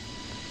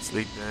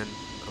 Sleep in.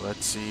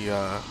 Let's see.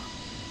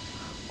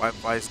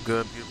 Wi-Fi is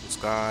good. Beautiful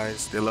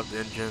skies. They love the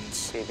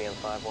engines. CBM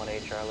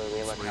 518 Charlie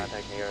Lima,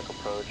 contact New York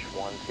approach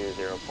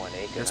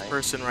 120.8. This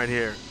person right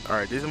here. All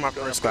right, these are my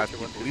first class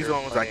people. These are the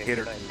ones I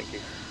cater to.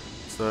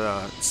 So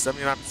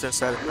 79%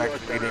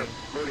 satisfaction rating.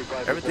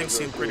 Everything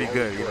seemed pretty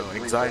good. You know,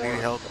 anxiety,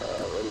 health.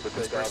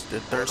 This person, they're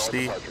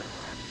thirsty.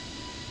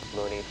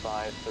 All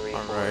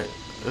right,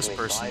 this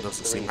person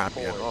doesn't seem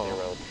happy at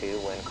all.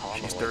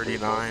 She's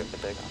 39.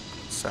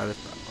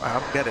 Satisfied. I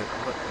don't get it.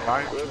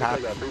 Why aren't you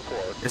happy?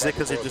 Is it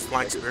because you're just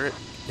flying Spirit?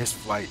 This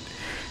flight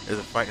is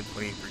a fight in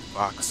 23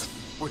 box.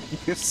 What do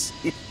you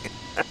see?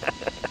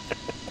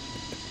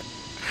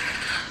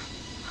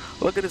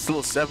 Look at this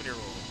little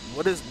 7-year-old.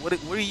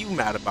 What are you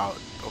mad about?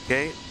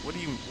 Okay? What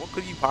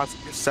could you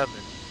possibly? You're 7.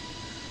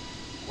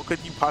 What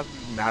could you possibly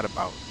be mad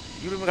about?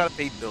 You don't even gotta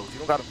pay bills. You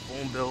don't got a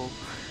phone bill.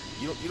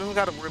 You don't even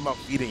gotta worry about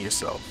feeding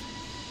yourself.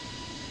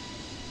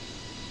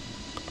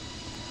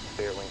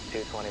 Spirit Wings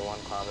 221,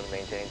 climb and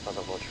maintain flight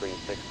level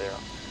 360.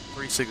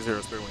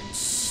 360, Spirit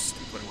Wings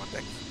 221,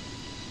 thanks.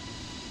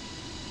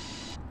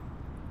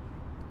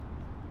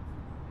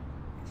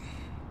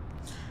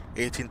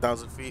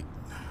 $18,000 feet,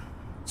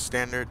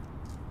 standard.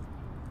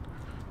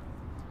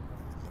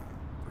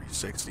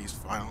 360's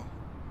final.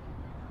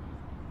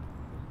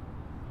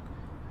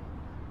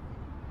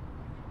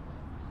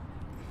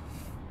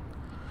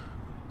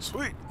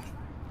 Sweet.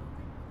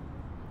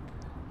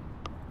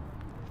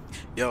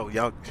 Yo,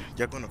 y'all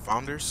going to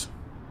Founders?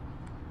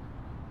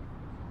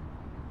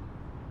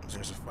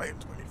 There's a fight in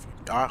 20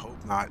 feet. I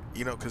hope not.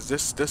 You know, because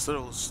this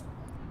little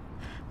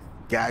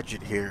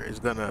gadget here is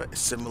going to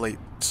assimilate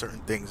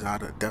certain things. I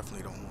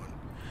definitely don't want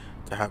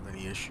to have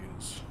any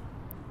issues.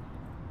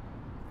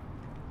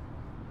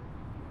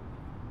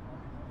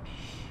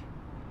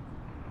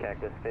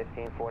 Cactus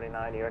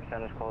 1549, New York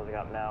Center's closing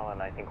up now, and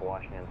I think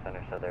Washington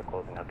Center said they're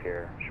closing up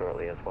here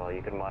shortly as well.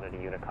 You can monitor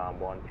Unicom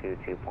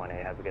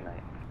 122.8. Have a good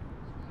night.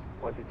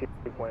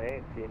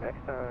 122.8, see you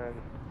next time.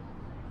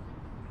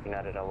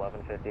 United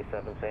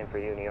 1157, same for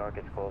you. New York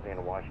is closing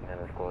and Washington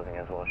is closing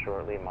as well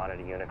shortly.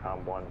 Monitor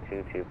Unicom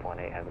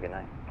 122.8. Have a good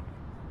night.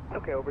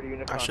 Okay, over to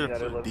Unicom. I should have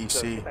put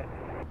DC.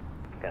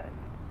 Okay.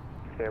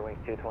 Spare Wings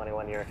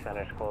 221, New York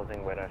Center is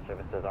closing. Radar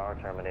services are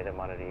terminated.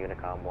 Monitor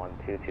Unicom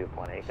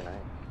 122.8. Good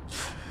night.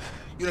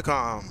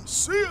 Unicom,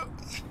 see ya.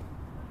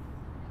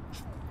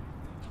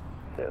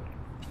 See Yeah.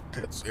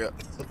 ya.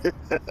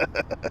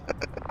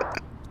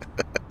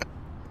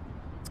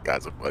 These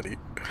guys are funny.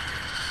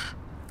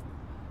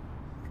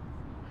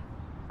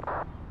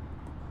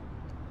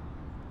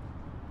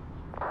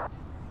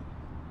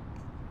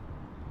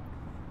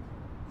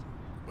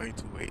 Way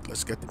too late.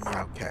 Let's get the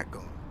meow cat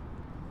going.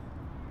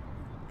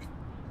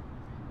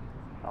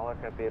 All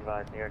aircraft be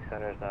advised, New York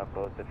Center is now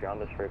closed. If you're on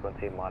this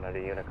frequency, monitor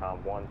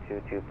Unicom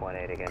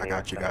 122.8 again. I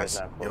got you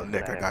guys. Yo,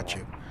 Nick, I got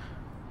you.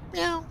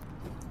 Meow.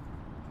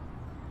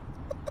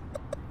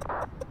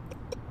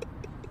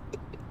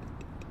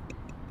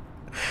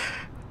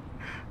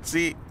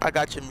 See, I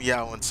got your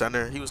meow on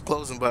center. He was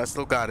closing, but I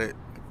still got it.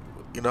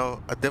 You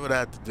know, I did what I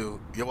had to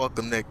do. You're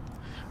welcome, Nick.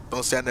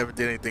 Don't say I never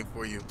did anything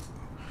for you.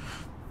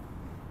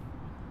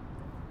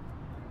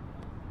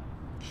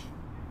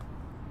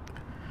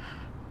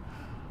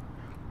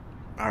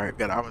 Alright,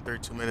 got an hour and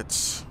 32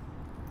 minutes.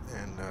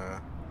 And,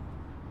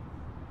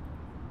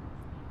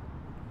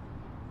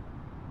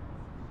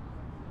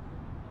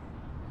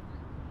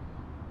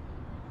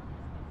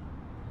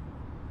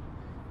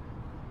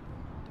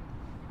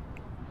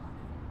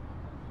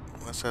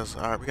 it says,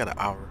 alright, we got an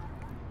hour.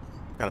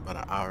 Got about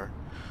an hour.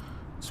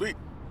 Sweet.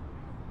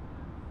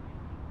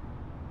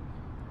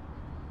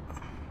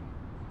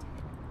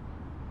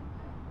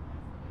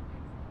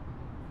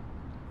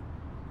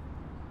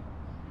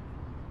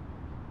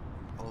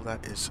 All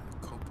that is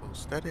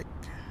copacetic.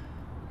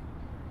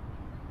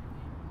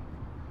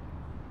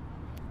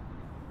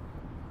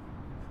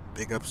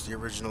 Big ups the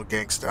original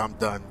gangster. I'm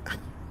done.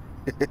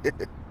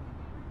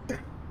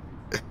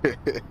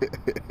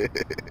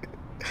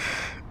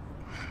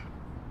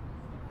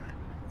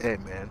 Hey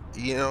man,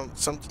 you know,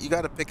 you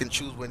gotta pick and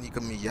choose when you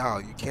can meow.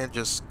 You can't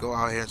just go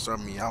out here and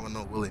start meowing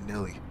no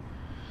willy-nilly.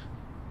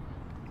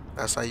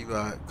 That's how you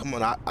come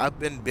on. I've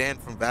been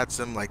banned from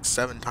Vatsim like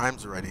 7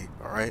 times already.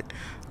 All right,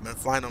 I've been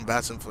flying on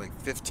Vatsim for like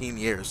 15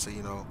 years. So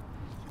you know,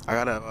 I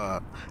gotta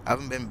I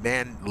haven't been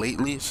banned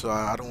lately, so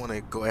I don't want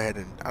to go ahead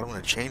and I don't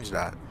want to change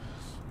that.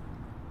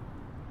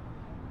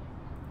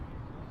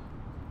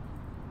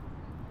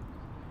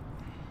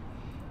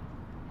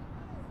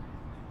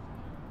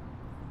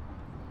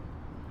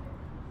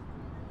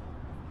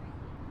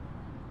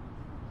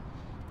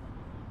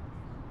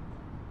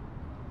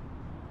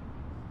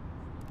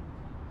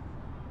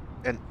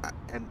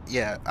 And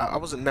yeah, I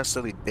wasn't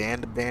necessarily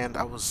banned.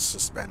 I was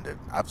suspended.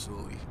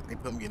 Absolutely, they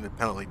put me in the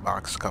penalty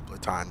box a couple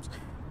of times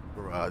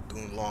for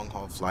doing long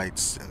haul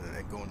flights and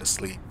then going to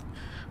sleep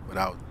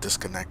without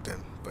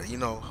disconnecting. But you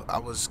know,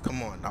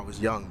 come on, I was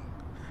young.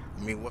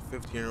 I mean, what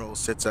 15-year-old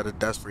sits at a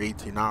desk for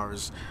 18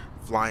 hours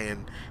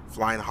flying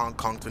Hong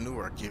Kong to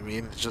Newark? You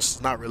mean it's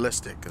just not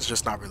realistic? It's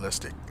just not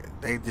realistic.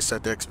 They just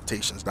set their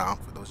expectations down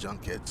for those young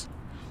kids.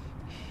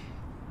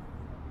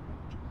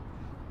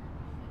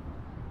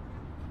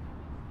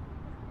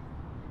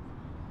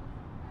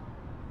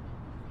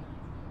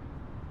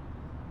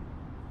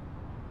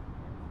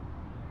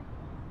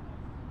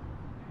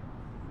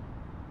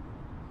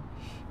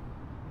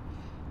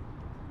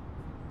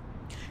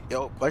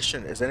 Yo,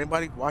 question: is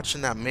anybody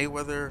watching that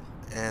Mayweather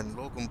and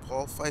Logan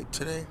Paul fight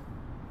today?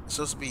 It's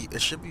supposed to be.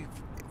 It should be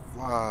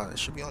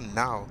on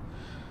now.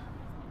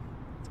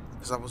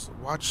 Because I was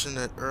watching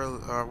it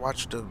early.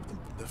 Watched the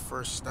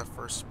first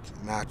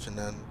match, and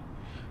then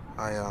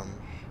I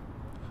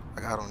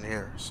got on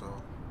here. So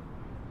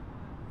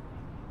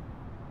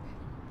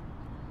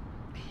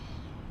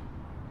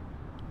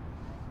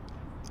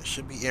it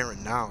should be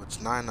airing now.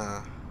 It's 9.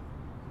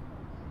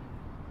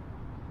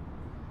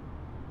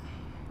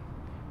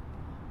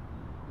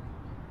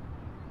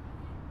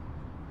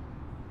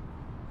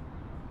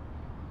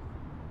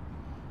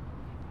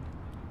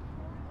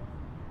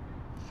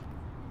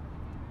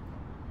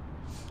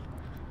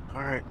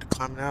 Alright,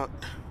 climbing out.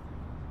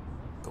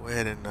 Go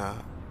ahead and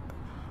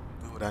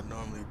do what I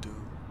normally do.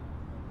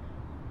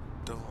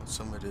 Throw on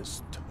some of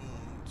this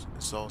tunes.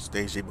 It's all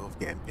stage, they both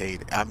getting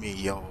paid. I mean,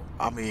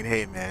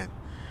 hey man.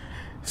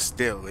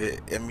 Still,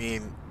 I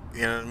mean,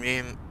 you know what I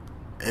mean?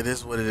 It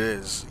is what it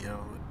is, you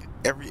know.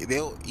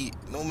 They'll eat,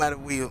 no matter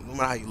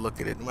how you look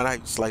at it, no matter how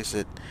you slice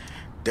it,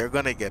 they're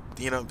gonna get,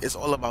 you know, it's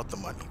all about the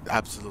money.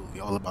 Absolutely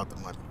all about the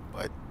money.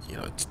 But, you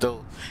know, it's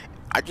still,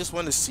 I just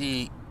want to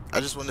see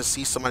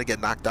somebody get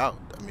knocked out.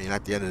 I mean,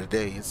 at the end of the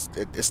day, it's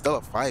still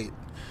a fight.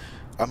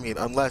 I mean,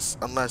 unless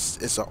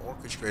it's an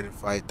orchestrated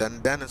fight,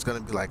 then it's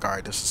gonna be like, all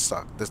right, this is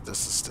suck. This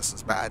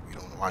is bad. We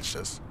don't want to watch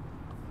this.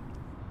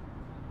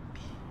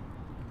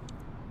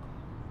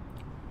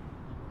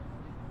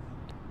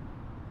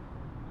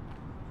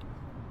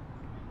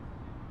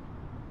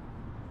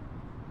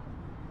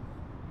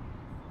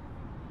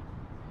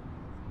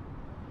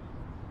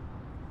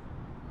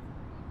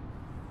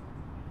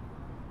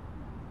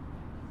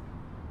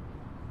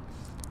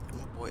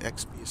 Boy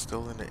XP is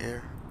still in the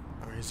air,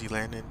 or is he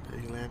landing? Did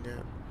he land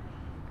yet?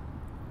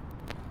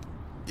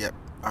 Yep,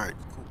 Alright,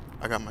 cool.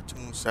 I got my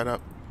tunes set up,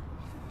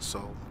 so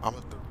I'm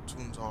gonna throw the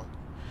tunes on,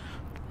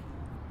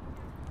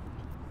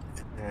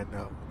 and then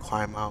we'll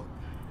climb out.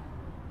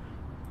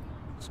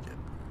 Skip.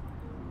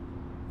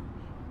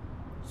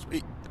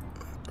 Sweet.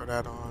 Throw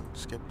that on.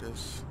 Skip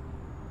this.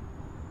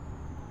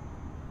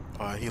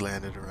 He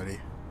landed already.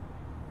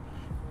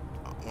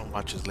 I wanna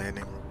watch his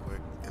landing real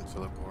quick into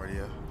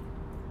Laguardia.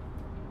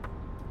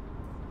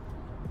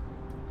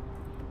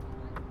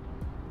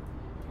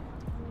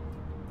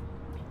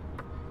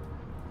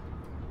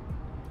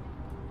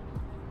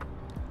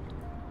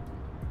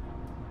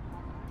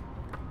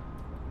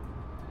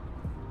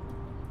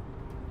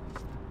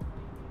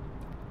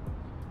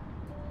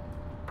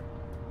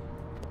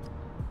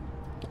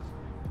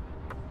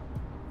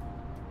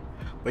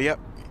 But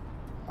yep,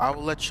 I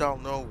will let y'all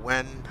know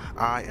when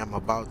I am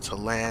about to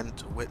land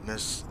to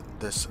witness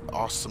this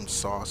awesome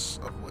sauce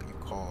of what you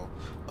call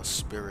a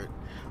spirit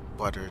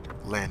buttered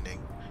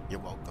landing. You're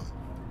welcome.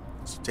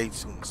 Stay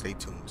tuned, stay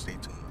tuned, stay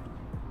tuned.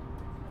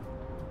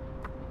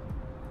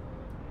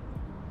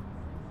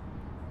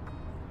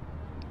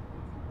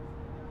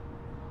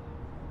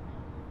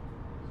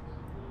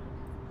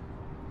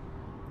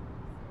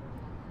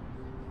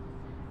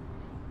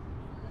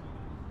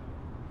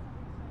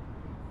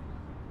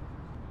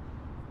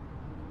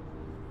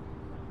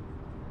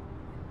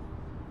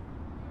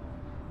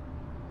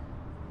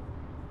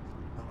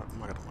 I'm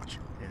not gonna watch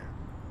it. Yeah,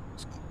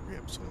 it's gonna free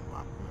up some of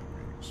my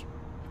memories.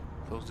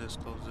 Close this,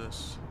 close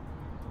this.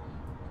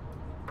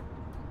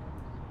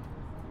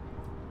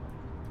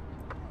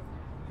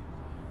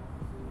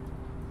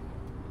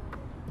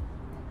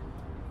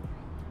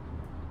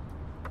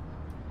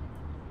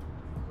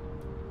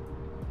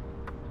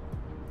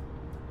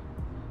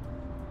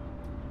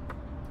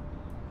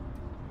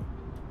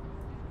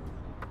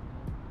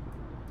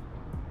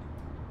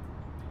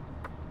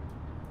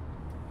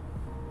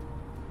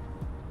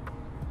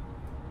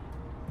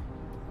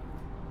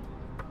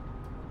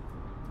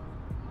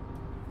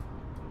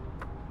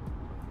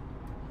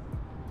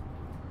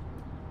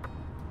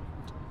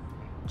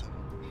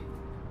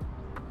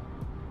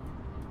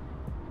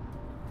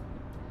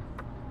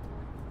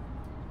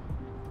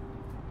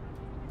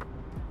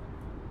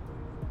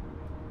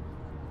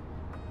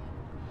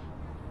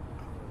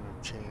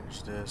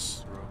 Change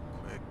this real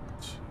quick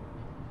to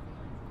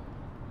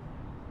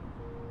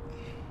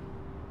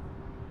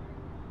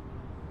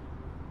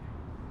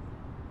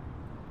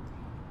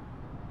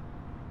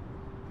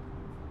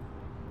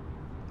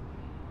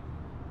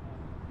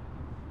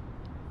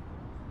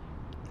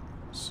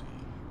see.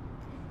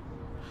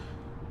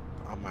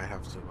 I might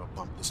have to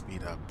bump the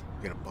speed up.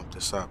 We gotta bump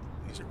this up.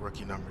 These are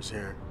rookie numbers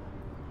here.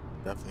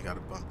 Definitely gotta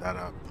bump that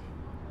up.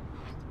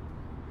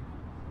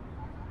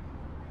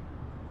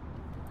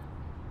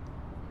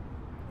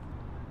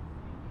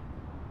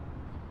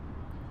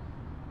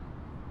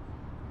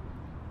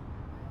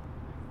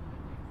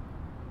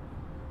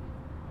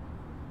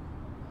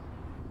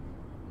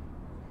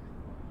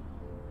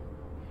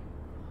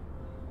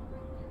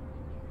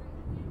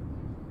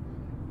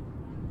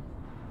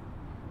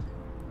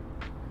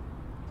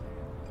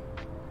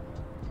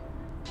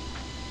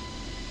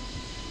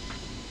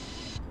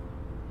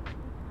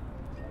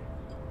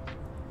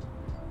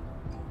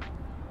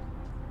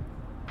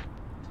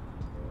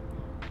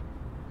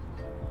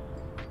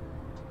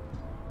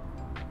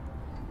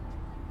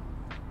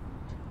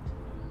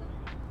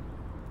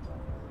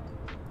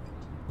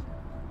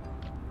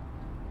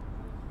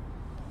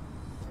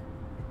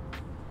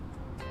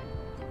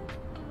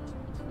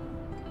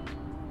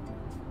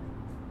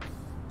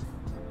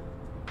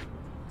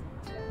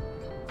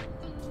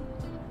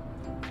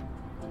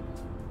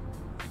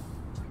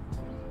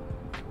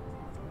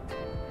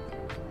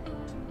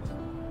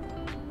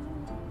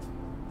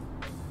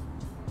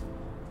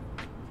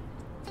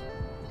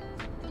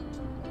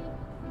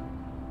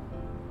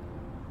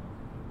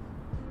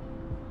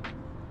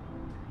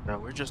 Now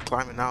we're just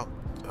climbing out,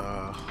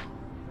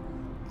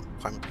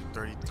 climbing to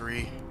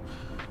 33,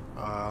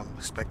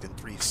 expecting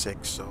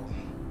 3.6, so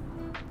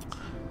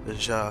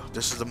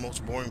this is the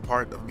most boring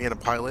part of being a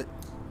pilot.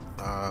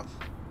 I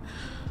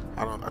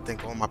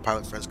think all my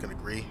pilot friends can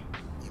agree,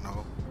 you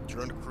know,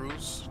 during the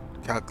cruise,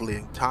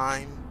 calculating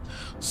time,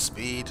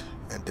 speed,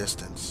 and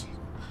distance.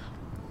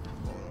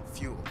 Well,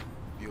 fuel,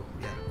 yeah,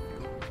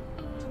 fuel,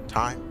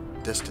 time,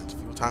 distance,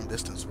 fuel, time,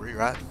 distance, where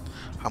you're at,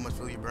 how much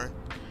fuel you burn,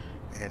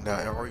 and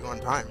are you on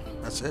time?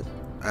 That's it,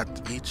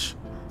 at each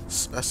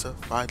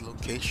specified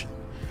location.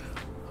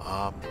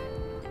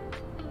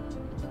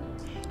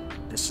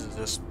 This is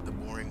just the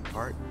boring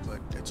part,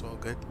 but it's all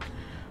good.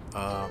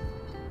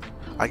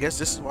 I guess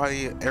this is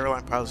why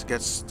airline pilots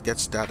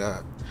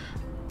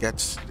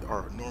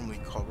are normally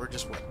called, we're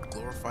just what,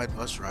 glorified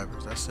bus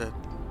drivers. That's it,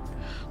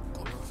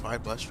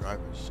 glorified bus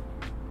drivers.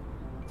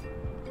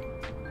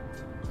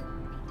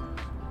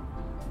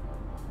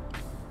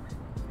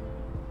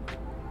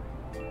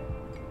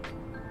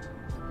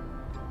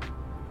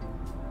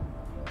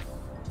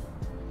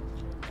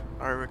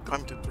 Alright, we're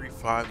coming to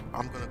 3.5.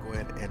 I'm gonna go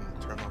ahead and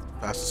turn off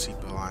the fasten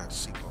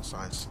seatbelt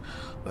signs.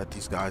 Let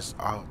these guys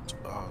out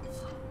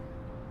of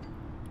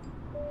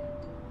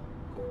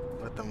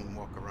let them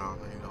walk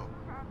around, you know.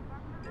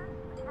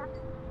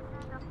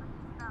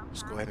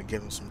 Just go ahead and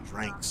give them some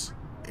drinks.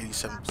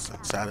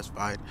 87%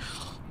 satisfied.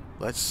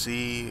 Let's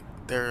see.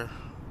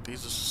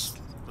 These are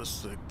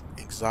just the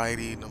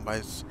anxiety.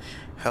 Nobody's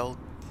held.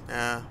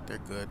 Yeah, they're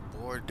good.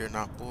 Bored. They're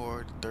not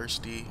bored.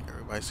 Thirsty.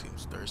 Everybody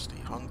seems thirsty.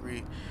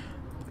 Hungry.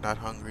 They're not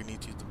hungry.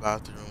 Need to use the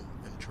bathroom.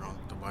 And drunk.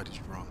 Nobody's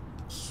drunk.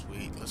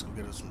 Sweet. Let's go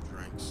get us some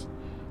drinks.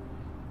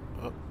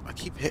 Oh, I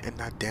keep hitting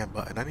that damn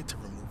button. I need to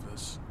remove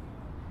this.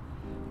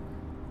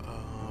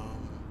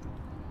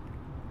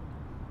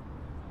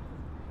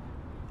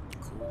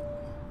 Cool.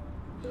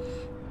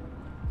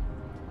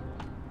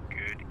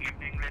 Good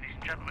evening, ladies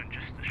and gentlemen.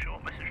 Just a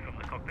short message from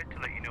the cockpit to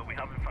let you know we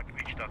have in fact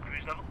reached our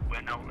cruise level.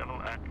 We're now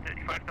level at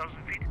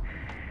 35,000 feet.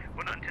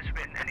 We're not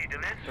anticipating any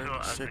delays, so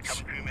as the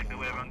cabin crew make their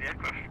way around the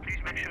aircraft, please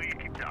make sure you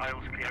keep the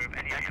aisles clear of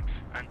any items,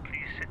 and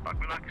please sit back,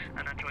 relax,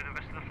 and enjoy the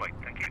rest of the flight.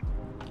 Thank you.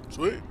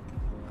 Sweet.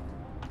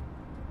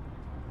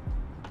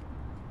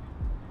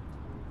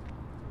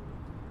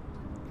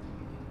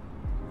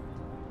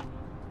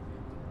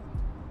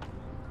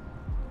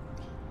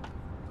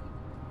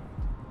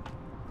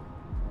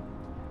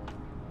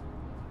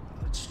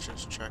 Let's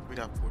just check. We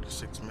got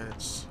 46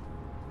 minutes.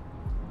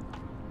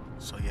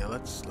 So yeah,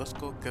 let's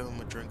go give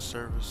them a drink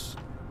service.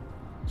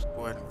 Let's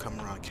go ahead and come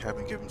around the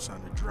cabin, give them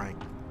something to drink.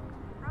 Ladies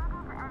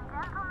and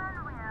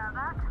gentlemen, we are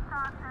about to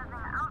start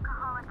serving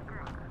alcoholic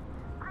drinks.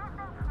 Please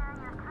make sure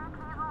your tray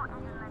table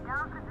is in the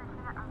down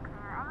position and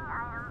clear any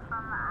items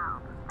from the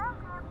aisle.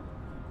 Thank you.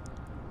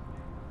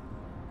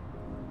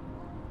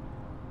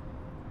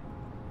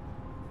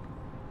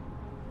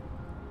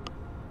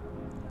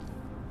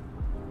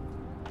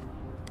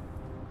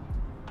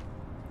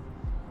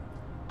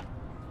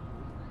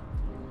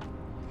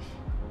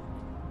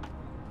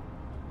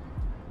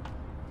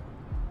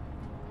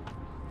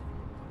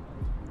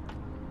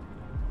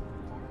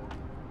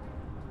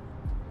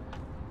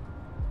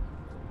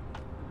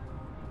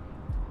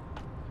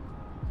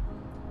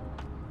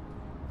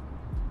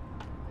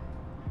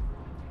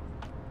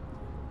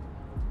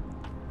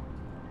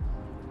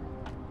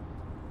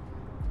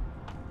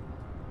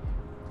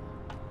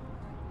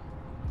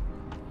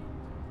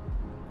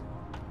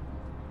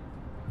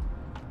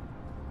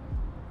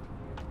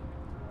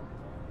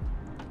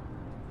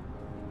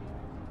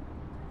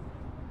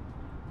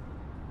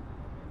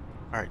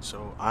 Alright,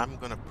 so I'm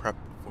gonna prep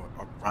for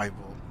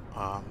arrival.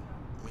 Let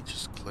me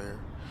just clear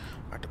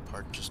our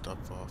departure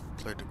stuff off.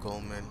 Clear the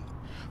Goldman.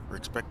 We're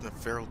expecting a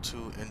Feral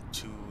 2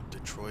 into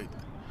Detroit.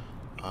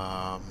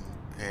 We're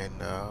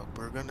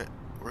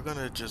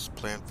gonna just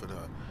plan for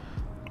the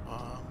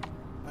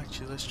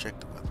actually let's check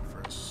the weather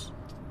first.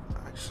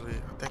 Actually,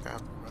 I think I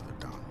have the weather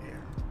down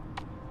here.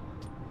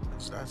 What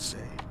does that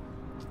say?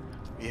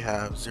 We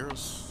have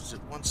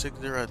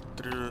 160 at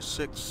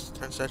 36,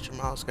 10 statute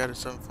miles, scattered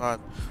 75.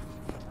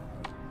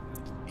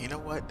 You know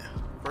what?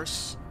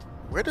 First,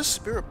 where does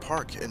Spirit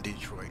park in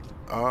Detroit?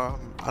 I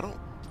don't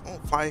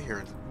fly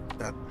here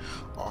that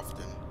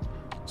often.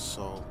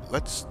 So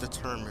let's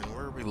determine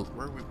where we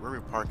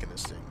parking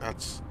this thing.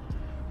 That's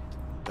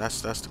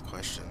the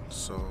question.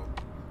 So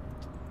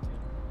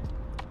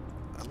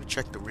let me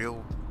check the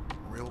real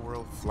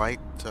world flight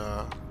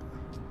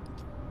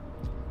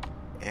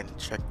and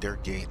check their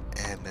gate,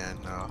 and then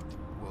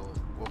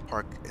we'll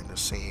park in the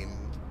same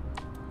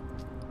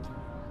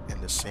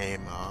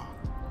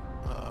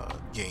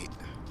gate.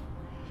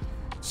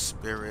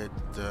 Spirit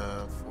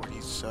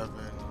 47.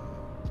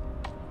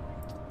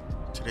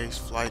 Today's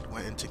flight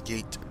went into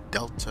gate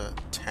Delta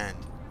 10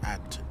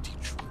 at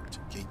Detroit.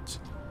 Gate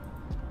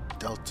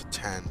Delta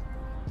 10.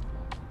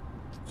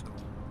 So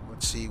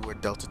let's see where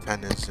Delta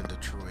 10 is in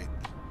Detroit.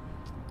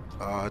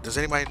 Does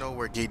anybody know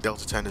where gate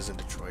Delta 10 is in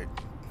Detroit?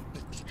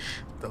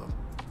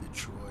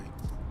 Detroit.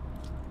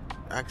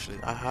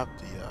 Actually, I have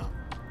the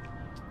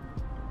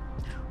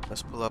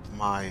let's pull up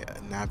my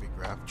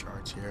Navigraph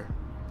charts here.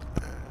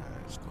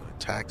 Let's go to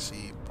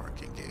taxi,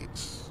 parking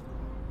gates.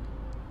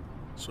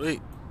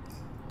 Sweet.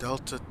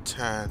 Delta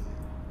 10.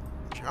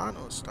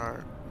 Giano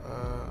start.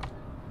 Yeah.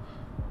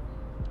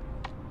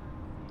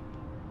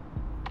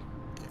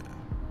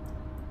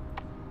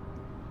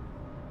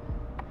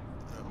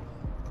 No.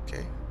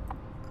 Okay.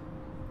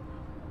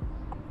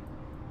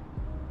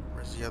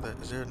 Where's the other?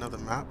 Is there another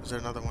map? Is there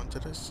another one to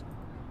this?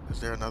 Is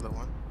there another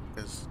one?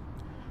 Because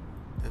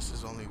this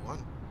is only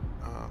one.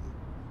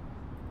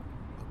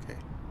 Okay.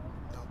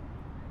 No.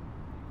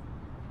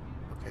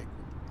 Okay,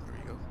 cool. Here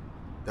we go.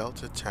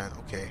 Delta 10.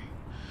 Okay.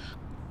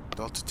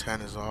 Delta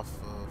 10 is off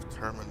of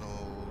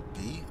Terminal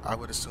D, I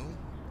would assume.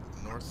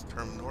 North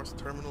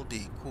Terminal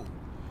D. Cool.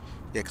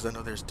 Yeah, because I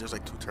know there's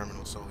like 2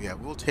 terminals. So yeah,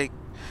 we'll take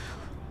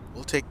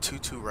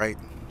 22 right.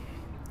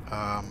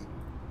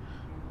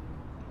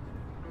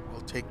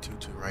 We'll take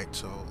 22 right.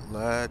 So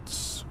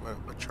let's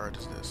what chart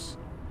is this?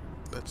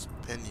 Let's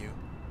pin you.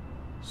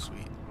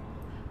 Sweet.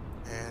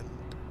 And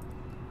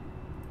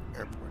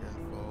airport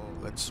info.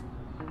 Let's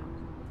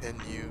pin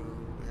you.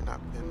 You're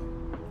not pinned.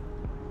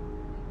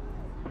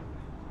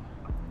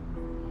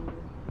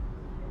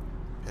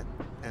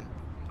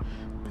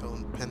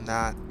 Pin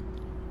that.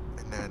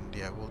 And then,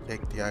 yeah, we'll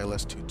take the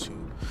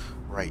ILS-22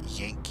 right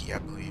Yankee, I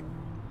believe,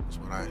 is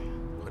what I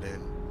put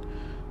in.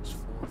 It's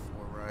 4-4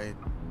 right,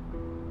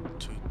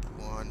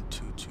 2-1,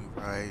 2-2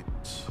 right.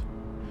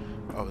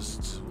 Oh, was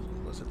it Zulu?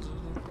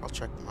 I'll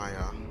check my,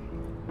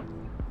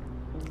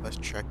 let's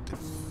check the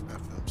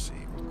FMC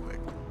real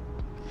quick.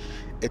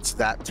 It's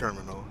that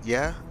terminal.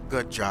 Yeah?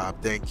 Good job.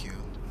 Thank you.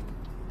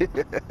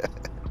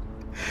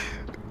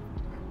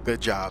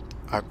 Good job.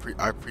 I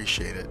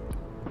appreciate it.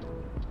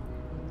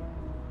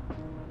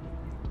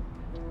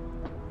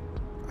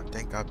 I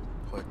think I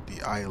put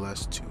the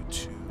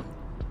ILS-22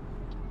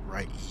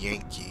 right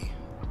Yankee.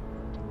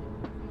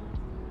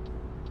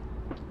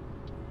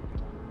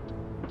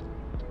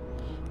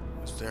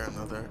 Is there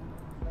another?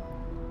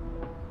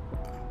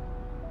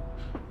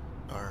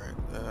 Alright,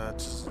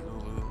 that's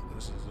Zulu.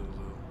 This is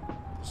Zulu.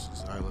 This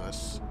is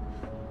ILS.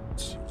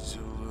 Zulu.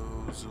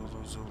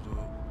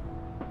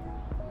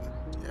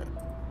 Yeah,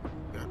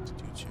 got the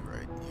 22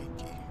 right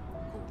Yankee.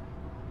 Cool.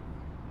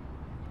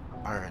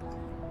 Alright.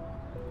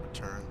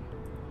 Return.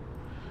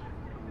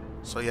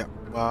 So yeah,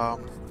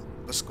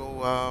 let's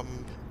go,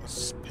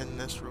 let's pin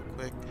this real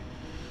quick.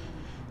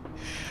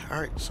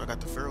 Alright, so I got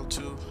the Pharaoh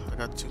 2, I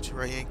got the 22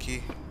 right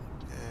Yankee,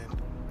 and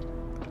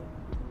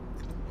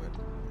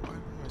why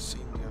am I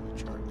seeing the other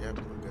chart? Yeah,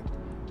 we're good.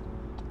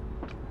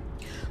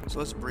 So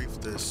let's brief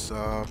this,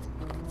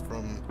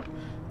 from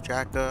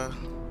Jacka,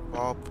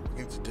 Bob,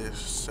 we need to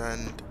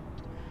descend,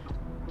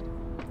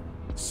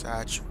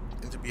 Satch,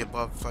 need to be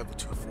above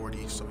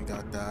 50240, so we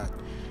got that,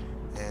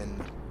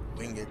 and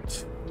wing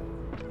it.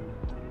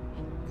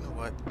 You know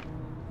what?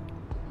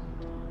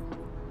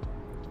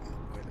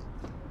 Wait a minute.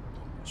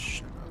 Oh,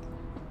 shut up.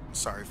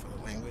 Sorry for the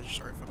language.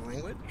 Sorry for the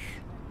language.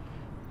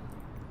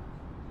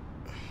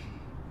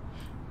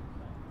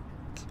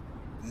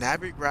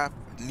 Navigraph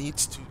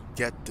needs to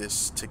get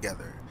this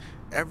together.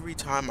 Every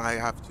time I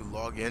have to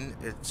log in,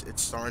 it's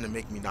starting to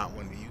make me not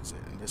want to use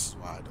it, and this is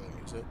why I don't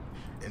use it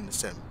in the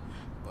sim.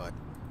 But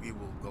we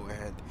will go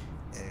ahead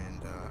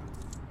and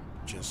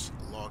just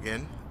log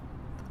in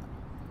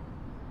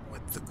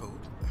with the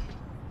code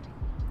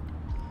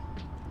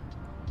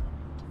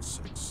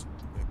 6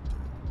 Victor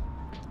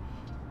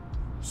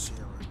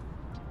Sierra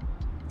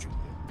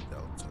Julia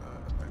Delta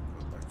Echo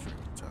Electric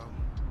Hotel.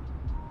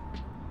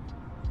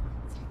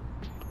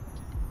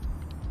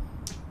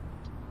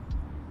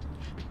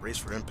 Brace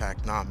for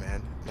impact. Nah,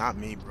 man, not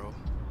me, bro,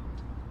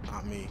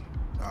 not me.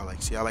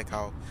 See, I like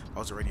how I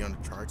was already on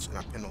the charts and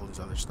I pinned all this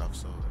other stuff,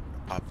 so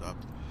it popped up.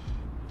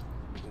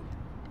 Cool.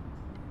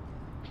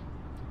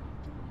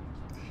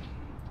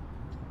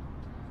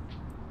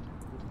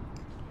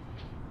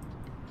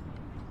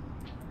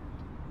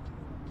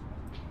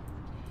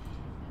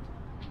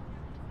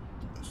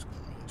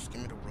 Just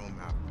give me the road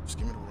map. Just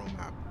give me the road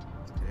map.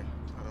 Okay,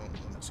 I don't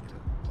want to see the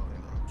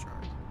loading road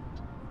chart.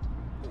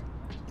 Cool.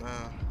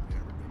 Yeah,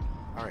 we're good.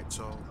 All right,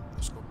 so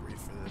let's go brief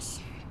for this.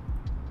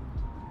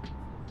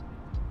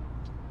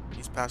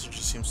 These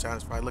passengers seem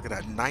satisfied. Look at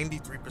that,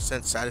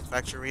 93%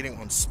 satisfaction rating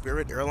on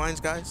Spirit Airlines,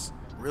 guys.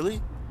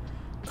 Really?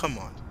 Come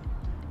on.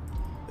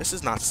 This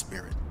is not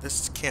Spirit.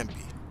 This can't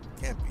be.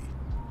 Can't be.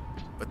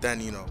 But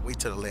then, you know, wait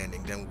till the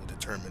landing, then we'll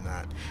determine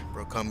that.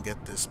 Bro, come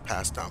get this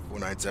pass down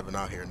 497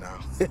 out here now.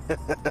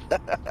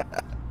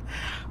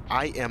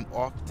 I am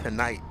off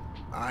tonight.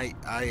 I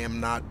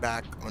am not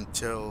back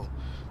until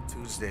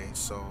Tuesday,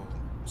 so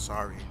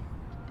sorry.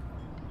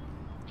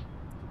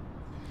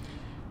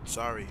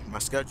 Sorry, my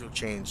schedule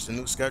changed. The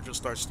new schedule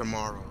starts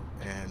tomorrow,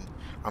 and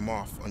I'm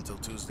off until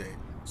Tuesday,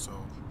 so.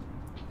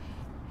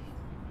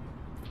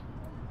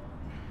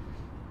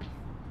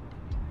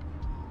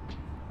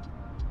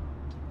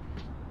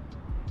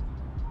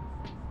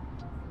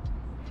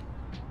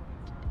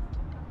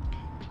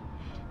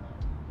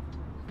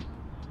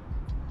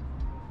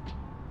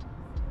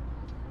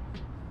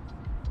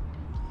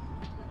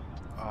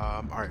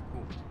 All right,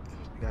 cool.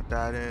 We got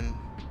that in.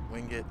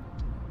 Wing it,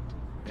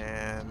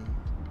 and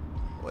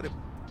what if?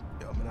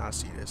 Yo, I'm gonna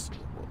see this.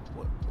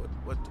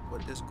 What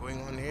is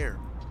going on here?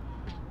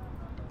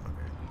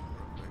 Okay,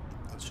 real quick.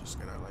 Let's just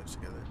get our lives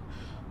together.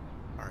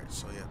 All right,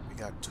 so yeah, we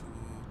got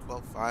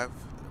 12.5.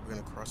 We're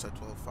gonna cross at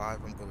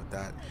 12.5. I'm good with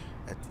that.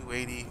 At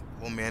 280,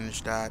 we'll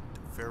manage that.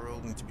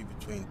 Ferrule needs to be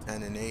between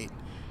 10 and 8.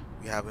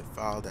 We have it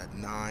filed at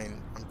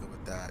 9. I'm good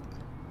with that.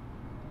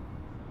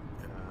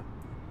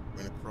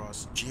 We're gonna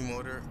cross G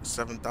motor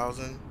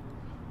 7,000.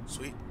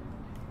 Sweet.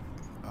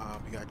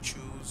 We got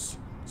choose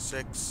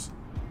 6,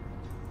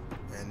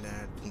 and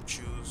then from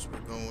choose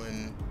we're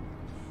going.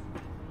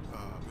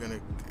 We're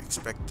gonna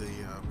expect the.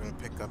 We're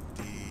gonna pick up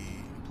the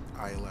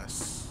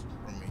ILS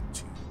from a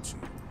 2-2.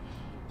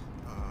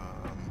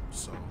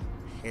 So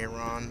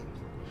Heron.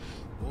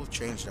 We'll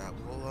change that.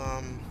 We'll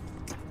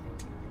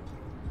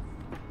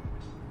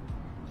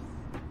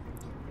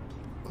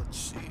Let's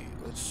see.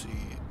 Let's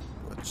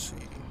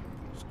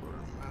go to the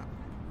map.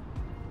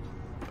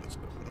 Let's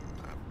go to the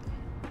map.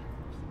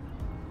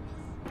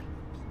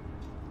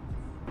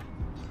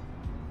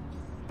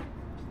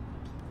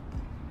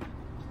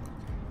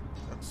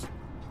 Okay,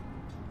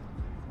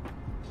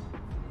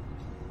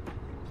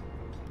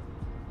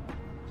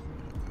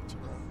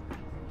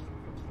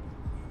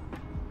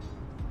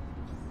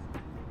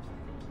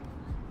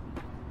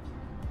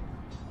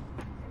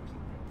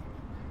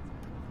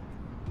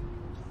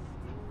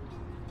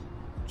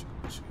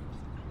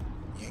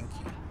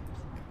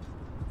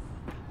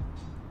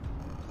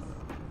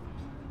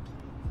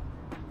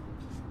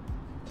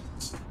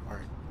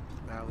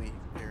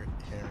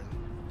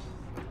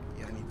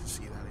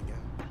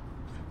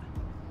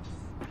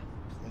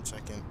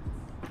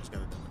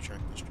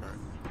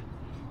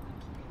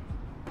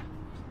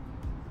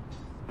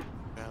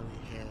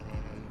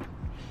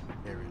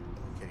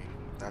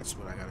 That's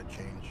what I gotta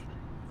change.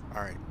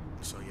 All right.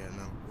 So yeah,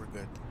 no, we're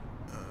good.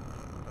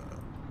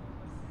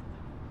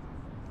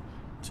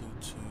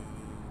 22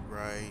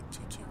 right,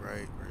 22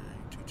 right, where are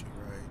you? 22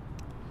 right,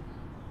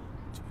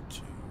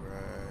 22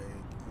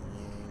 right,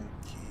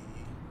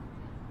 Yankee,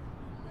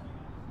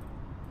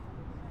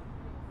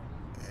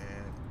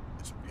 and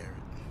it's a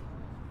parrot.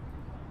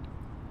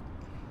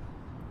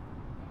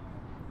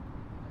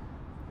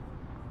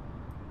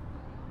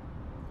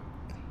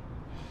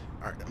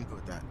 All right, I'm good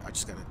with that. I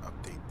just gotta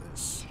update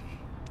this.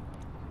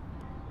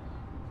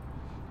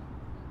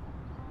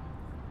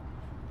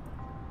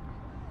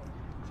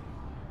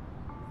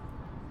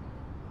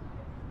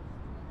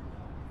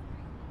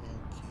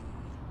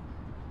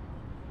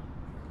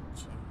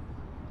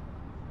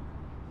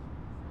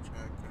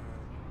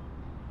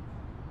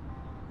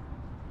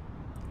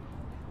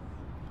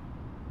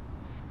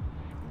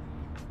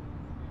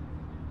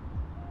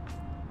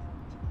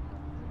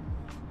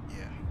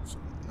 So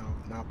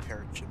now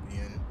parrot should be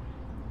in.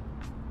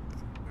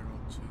 Barrel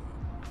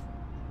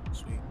 2.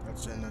 Sweet.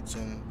 That's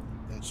in.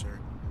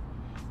 Insert.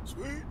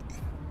 Sweet.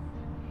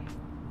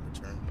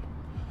 Return.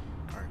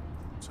 Alright.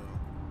 So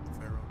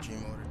Pharaoh G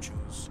motor,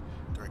 choose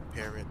direct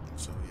parrot.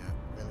 So yeah,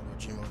 we're gonna go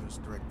G motor is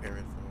direct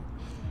parrot.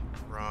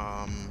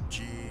 From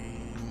G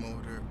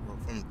motor, or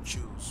from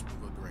choose,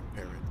 we go direct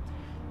parrot.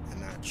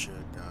 And that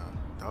should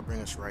that'll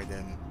bring us right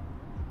in.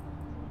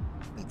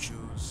 From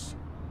choose,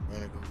 we're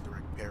gonna go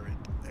direct parrot,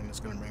 and it's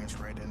gonna bring us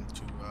right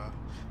into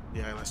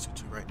the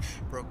ILS-22, right?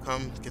 Bro,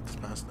 come get this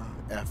pass down.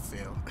 F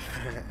fail.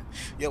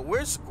 Yo,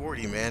 where's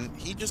Gordy, man?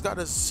 He just got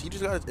his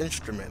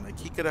instrument. Like,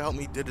 he could have helped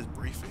me did his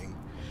briefing.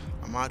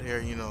 I'm out here,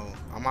 you know,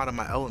 I'm out of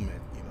my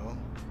element, you know.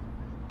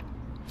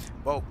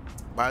 Well,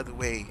 by the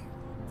way,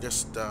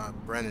 just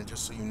Brandon,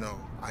 just so you know,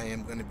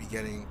 I'm gonna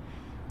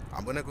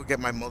go get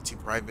my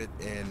multi-private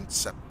in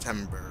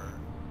September.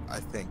 I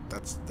think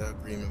that's the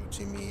agreement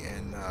between me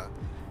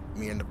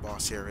and the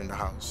boss here in the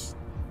house.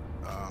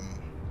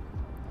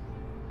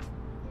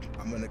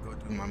 I'm gonna go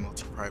do my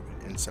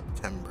multi-private in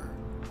September.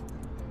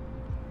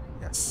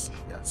 Yes.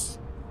 That's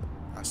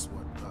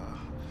what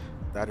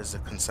that is the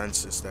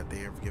consensus that they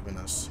have given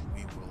us.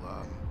 We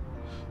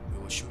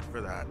will shoot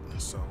for that.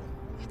 So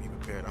be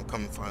prepared. I'm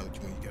coming fine with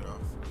you when you get off.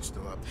 You're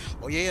still up.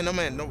 Oh yeah, no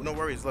man, no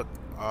worries. Look,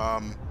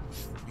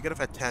 you get off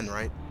at 10,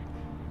 right?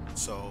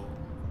 So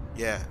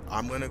yeah,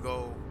 I'm gonna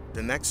go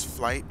the next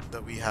flight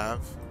that we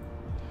have.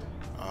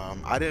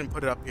 I didn't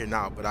put it up here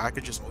now, but I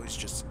could just always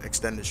just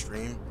extend the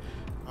stream.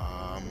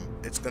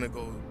 It's gonna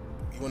go.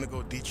 You wanna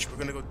go Detroit? We're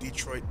gonna go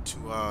Detroit to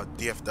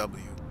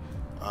DFW.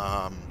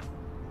 I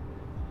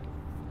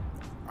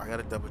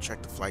gotta double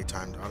check the flight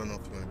time. I don't know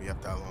if you're gonna be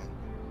up that long.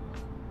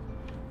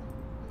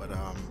 But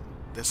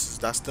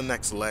that's the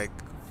next leg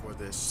for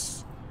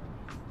this.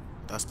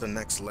 That's the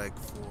next leg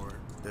for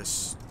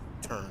this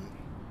turn.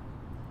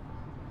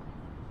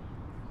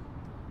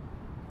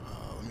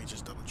 Let me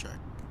just double check.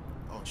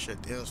 Oh shit,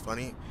 you know what's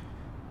funny?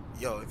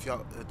 Yo, if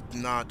y'all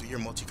do your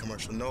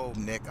multi-commercial. No,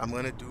 Nick, I'm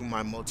gonna do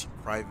my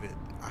multi-private.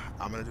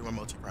 I'm gonna do my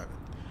multi-private.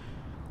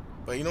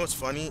 But you know what's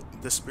funny?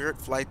 The Spirit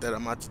flight that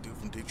I'm about to do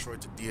from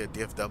Detroit to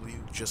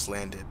DFW just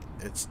landed.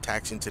 It's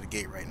taxiing to the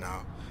gate right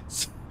now.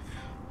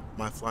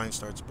 My flying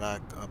starts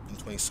back up in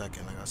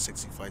 22nd. I got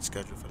 60 flights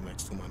scheduled for the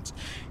next 2 months.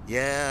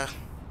 Yeah.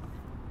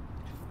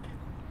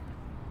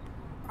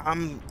 I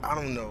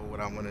don't know what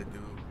I want to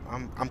do.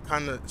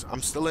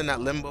 I'm still in that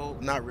limbo.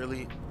 Not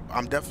really.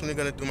 I'm definitely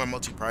gonna do my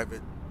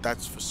multi-private.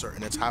 That's for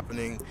certain. It's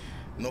happening.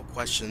 No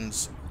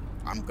questions.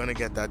 I'm gonna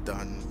get that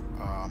done.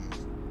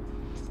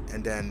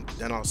 And then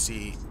I'll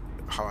see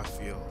how I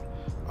feel.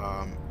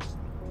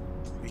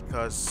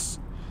 Because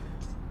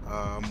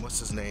what's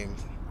his name?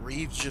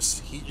 Reeves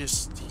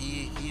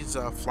he's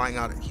flying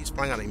out. He's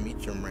flying out of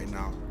Meacham right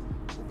now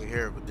over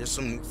here. But there's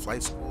some new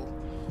flight school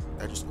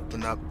that just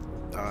opened up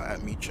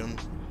at Meacham.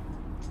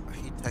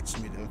 He texted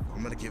me the info.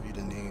 I'm gonna give you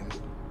the name.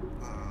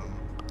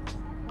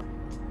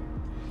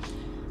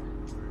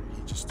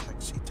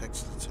 He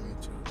texted it to me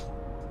too.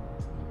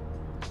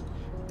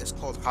 It's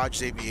called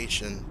Hodge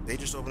Aviation. They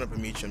just opened up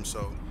in Meacham,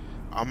 so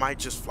I might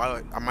just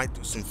fly. I might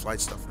do some flight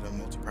stuff for them,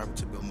 multi-private,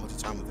 to build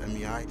multi-time with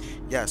MEI.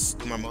 Yes,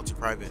 do my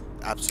multi-private.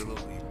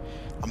 Absolutely.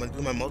 I'm gonna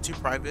do my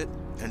multi-private,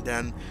 and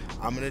then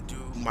I'm gonna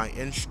do my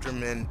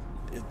instrument.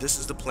 This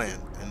is the plan,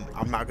 and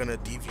I'm not gonna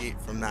deviate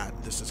from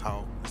that. This is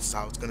how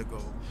it's gonna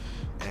go,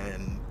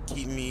 and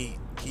keep me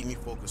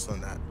focused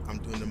on that. I'm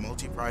doing the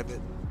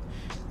multi-private,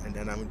 and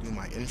then I'm gonna do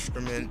my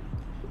instrument.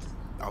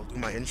 I'll do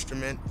my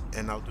instrument,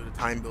 and I'll do the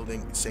time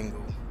building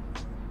single.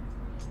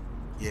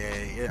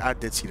 Yeah, I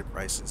did see the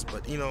prices,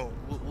 but you know,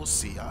 we'll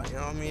see. You know what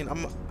I mean?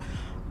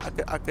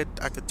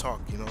 I could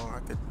talk. You know, I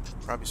could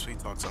probably sweet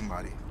talk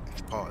somebody.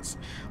 Pause.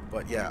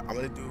 But yeah, I'm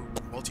gonna do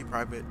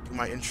multi-private, do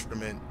my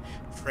instrument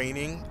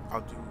training.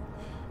 I'll do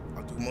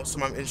most of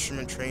my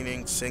instrument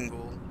training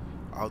single.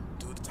 I'll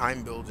do the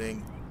time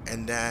building,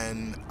 and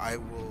then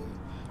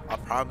I'll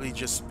probably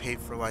just pay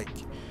for like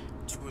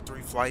 2 or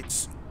 3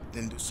 flights,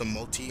 then do some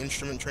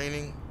multi-instrument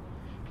training.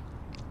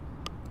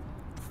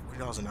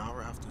 $40 an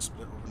hour after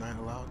split overnight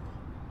allowed.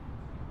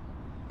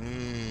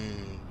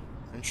 Hmm.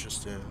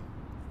 Interesting.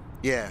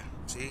 Yeah.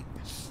 See,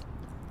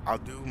 I'll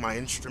do my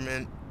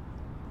instrument,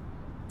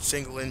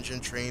 single engine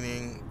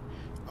training.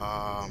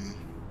 Um,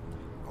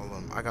 hold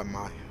on. I got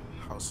my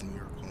house in New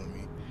York calling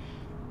me.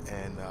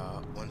 And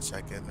 1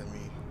 second. Let me.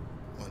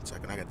 1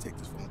 second. I gotta take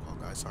this phone call,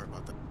 guys. Sorry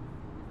about that.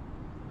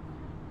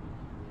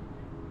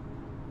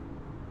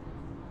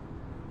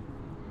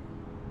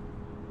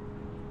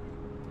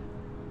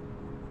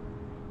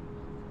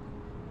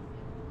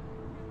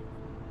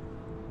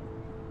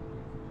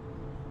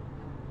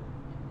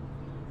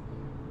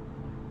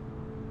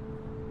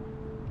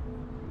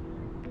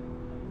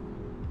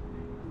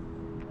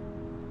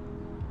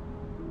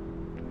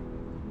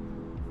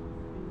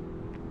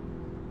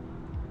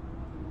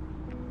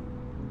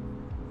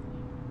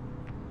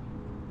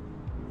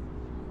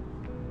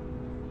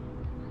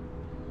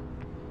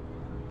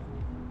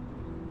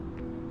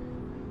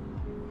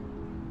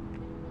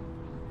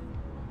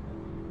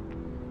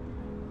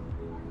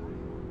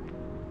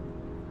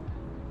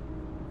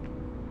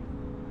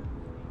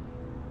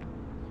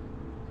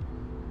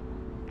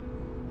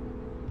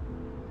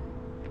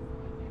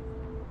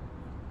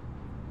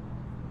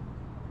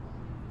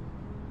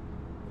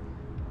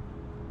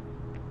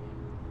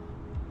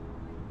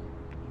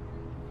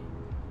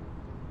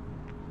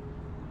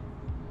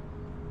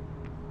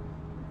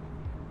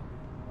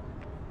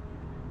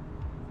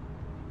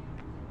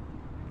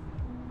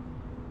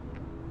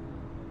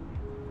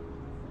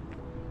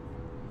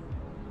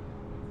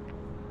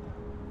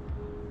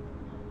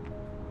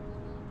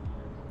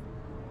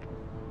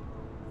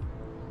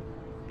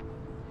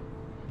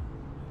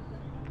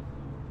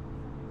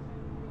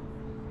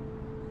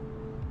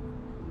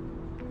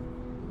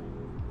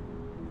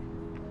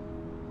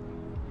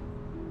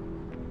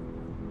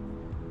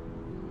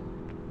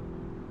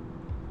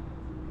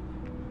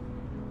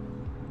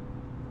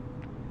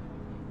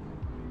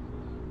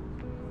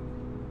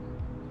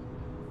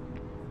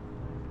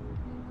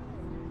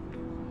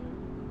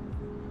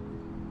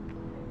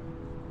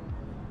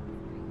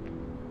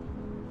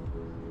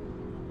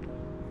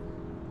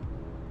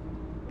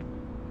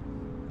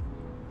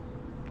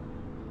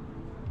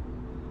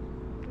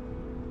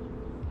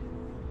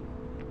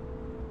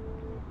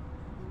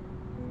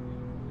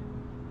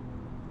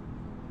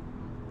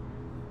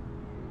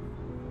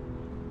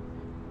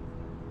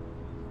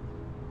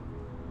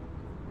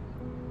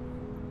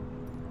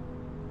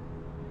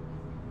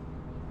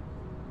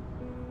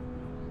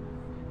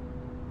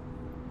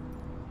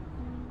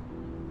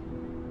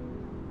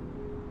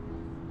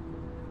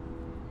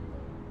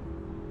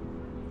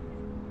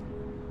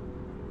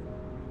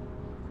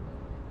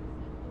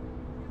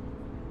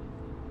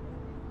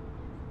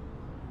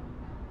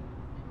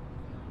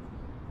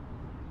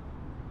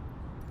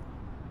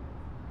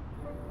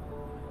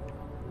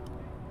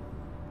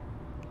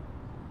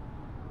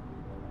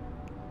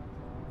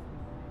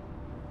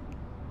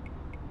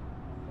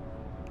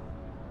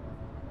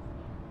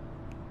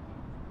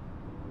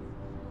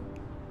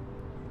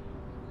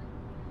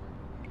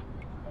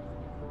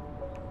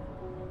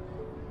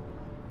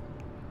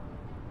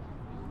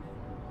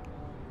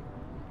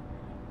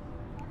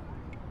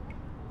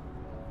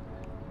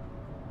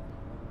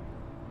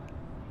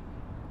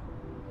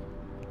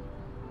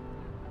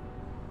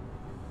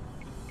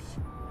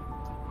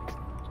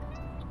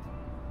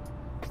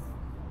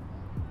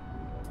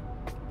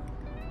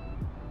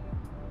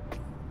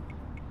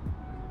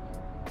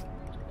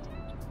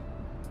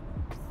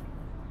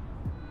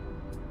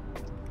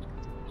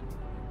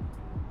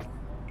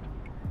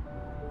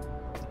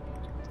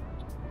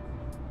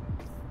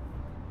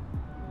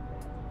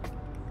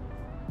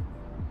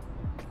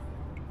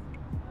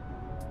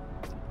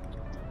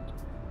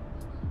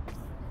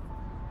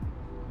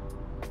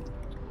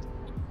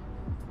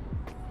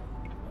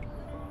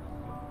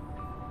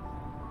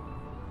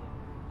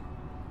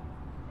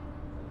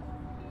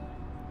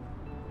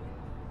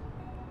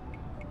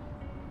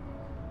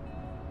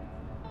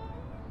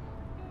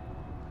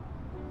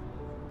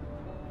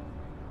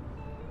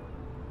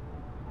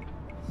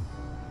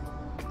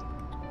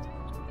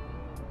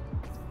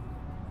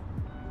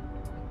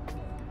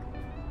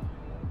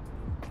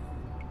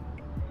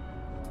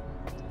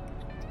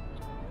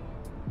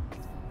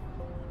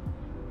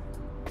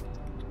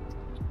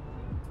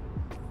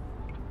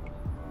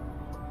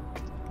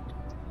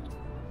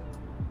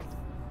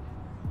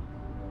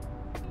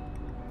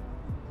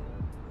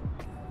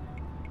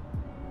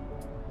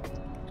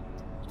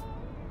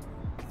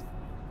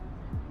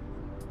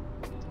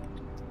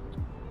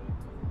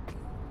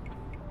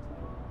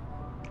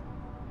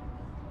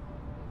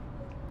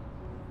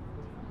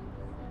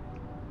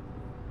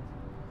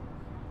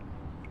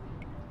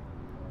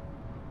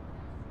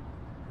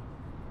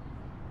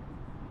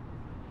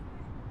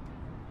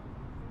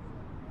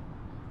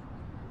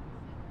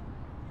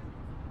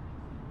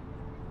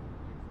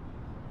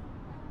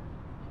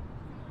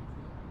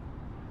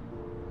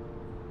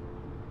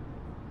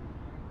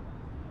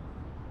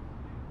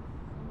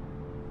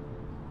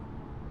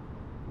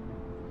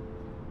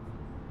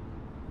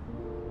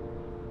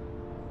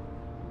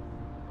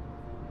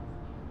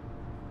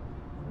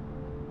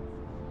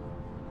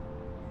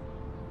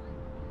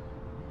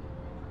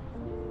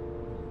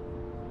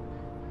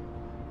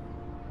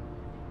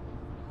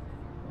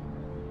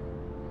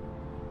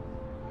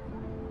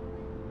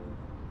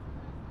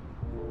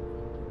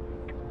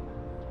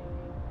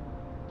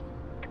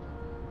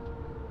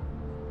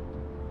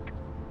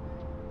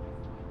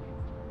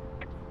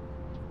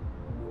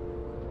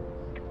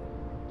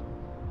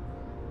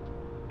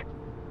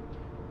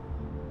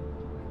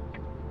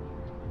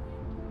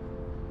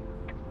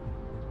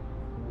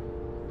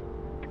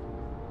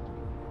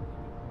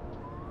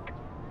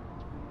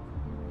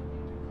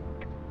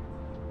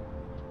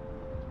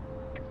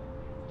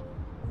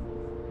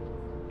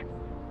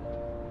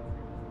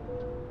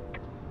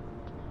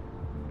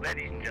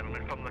 ladies and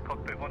gentlemen from the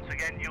cockpit, once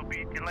again, you'll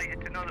be delighted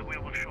to know that we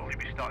will shortly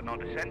be starting our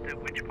descent, at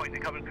which point the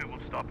cabin crew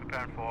will start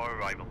preparing for our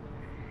arrival.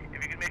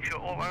 If you can make sure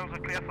all aisles are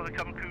clear for the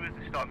cabin crew as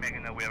they start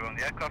making their way around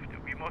the aircraft, it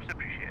would be most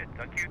appreciated.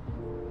 Thank you.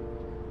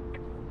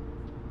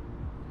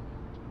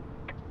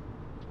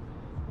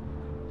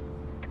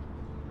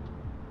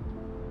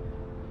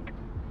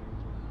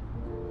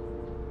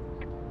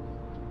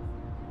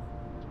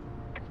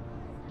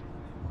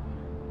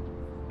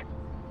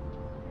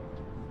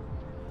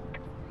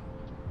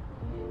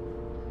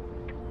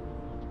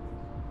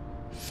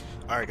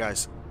 Alright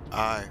guys,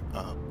 I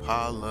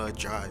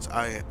apologize.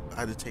 I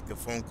had to take a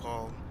phone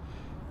call.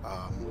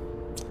 I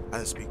had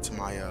to speak to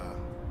my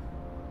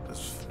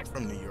it's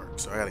from New York,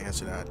 so I gotta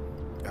answer that.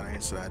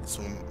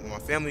 So when my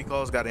family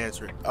calls, gotta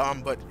answer it.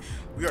 But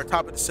we are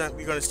top of descent.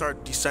 We're gonna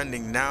start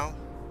descending now.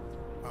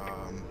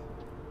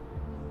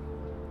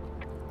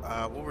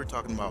 What we're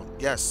talking about?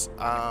 Yes.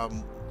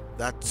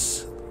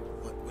 That's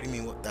what do you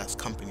mean? What that's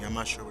company? I'm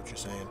not sure what you're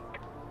saying.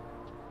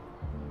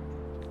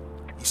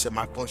 He said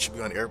my phone should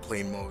be on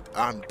airplane mode.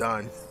 I'm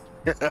done.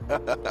 But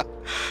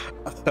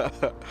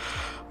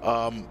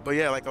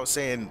yeah, like I was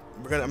saying,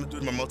 I'm gonna do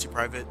my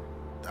multi-private.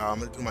 I'm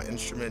gonna do my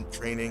instrument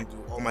training,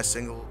 do all my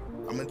single.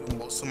 I'm gonna do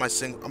most of my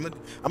single. I'm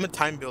gonna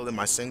time build in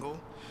my single,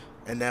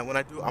 and then when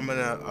I do, I'm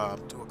gonna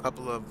do a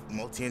couple of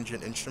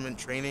multi-engine instrument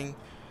training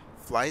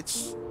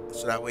flights,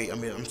 so that way,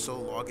 I'm still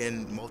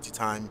logging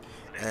multi-time,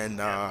 and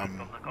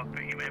then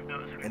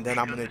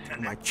I'm gonna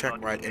do my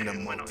check ride in the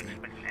multi,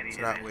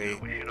 so that way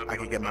I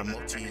can get my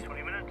multi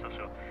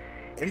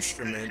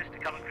instrument,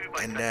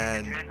 and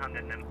then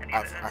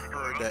I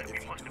heard that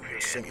if you do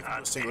a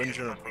single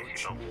engine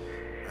approach,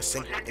 a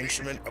single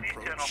instrument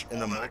approach in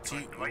the multi,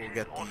 you will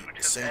get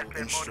the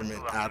single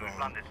instrument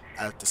add-on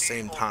at the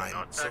same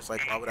time. So it's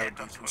like, why would I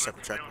do two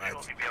separate check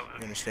rides?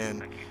 You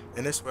understand?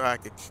 And this way I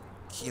could,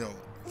 you know,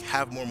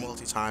 have more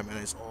multi-time, and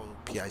it's all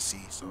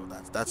PIC. So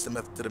that's the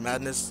method to the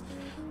madness.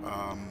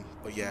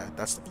 But yeah,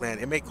 that's the plan.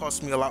 It may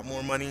cost me a lot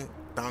more money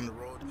down the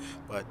road,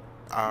 but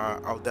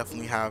I'll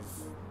definitely have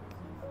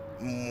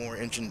more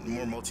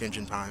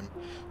multi-engine time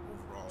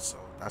overall. So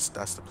that's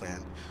the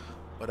plan.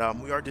 But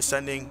we are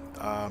descending.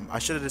 I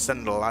should have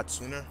descended a lot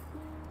sooner,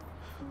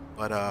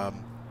 but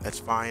that's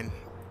fine.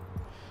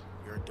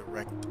 We're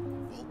direct.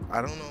 Well,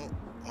 I don't know.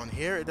 On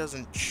here it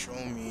doesn't show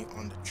me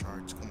on the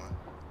charts. Come on,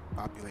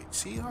 populate.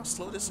 See how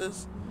slow this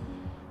is?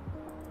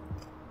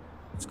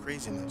 It's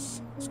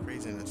craziness. It's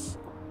craziness.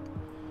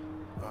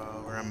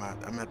 Where I'm at?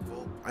 I'm at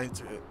Volt. I need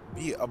to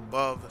be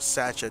above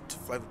Satch at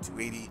flight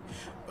 280,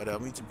 but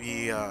we need to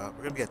be. We're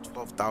gonna be at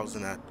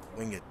 12,000 at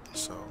Wing It.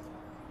 So.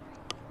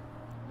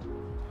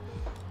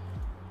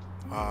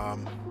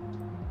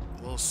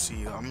 We'll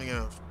see. I'm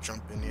gonna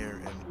jump in here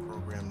and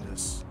program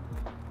this.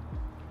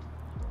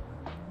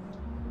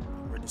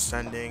 We're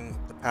descending.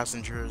 The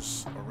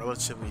passengers are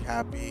relatively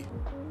happy.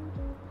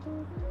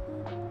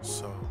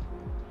 So,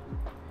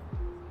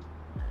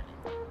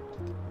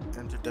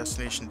 enter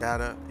destination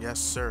data. Yes,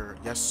 sir.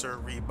 Yes, sir.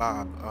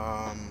 Bob.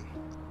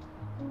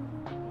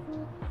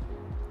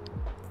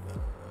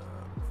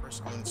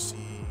 First, I'm gonna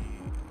see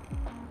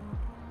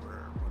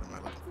what am I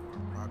looking for?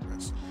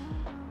 Progress.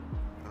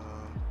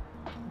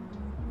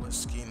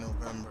 Whiskey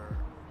November,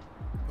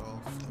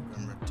 Golf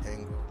November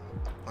Tango.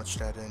 Punch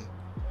that in.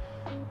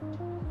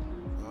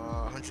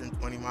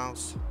 120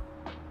 miles.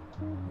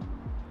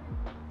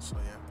 So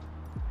yeah,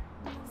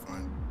 we're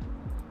fine.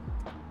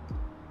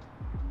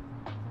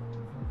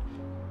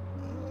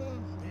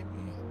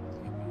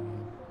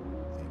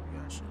 Maybe I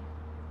should.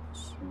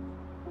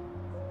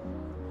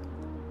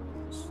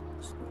 Let's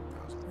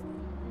 1,000 feet.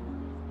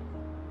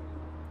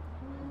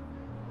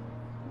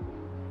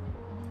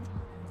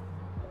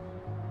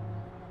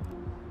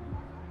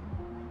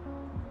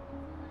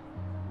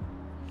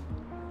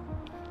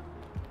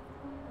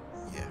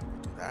 Yeah,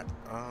 we'll do that.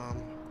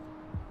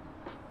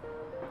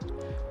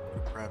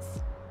 Pref.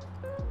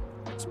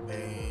 Next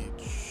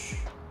page.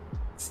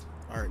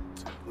 Alright,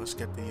 let's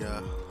get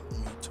the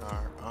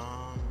METAR.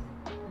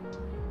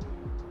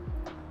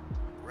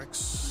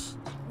 Rex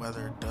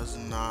weather does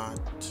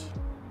not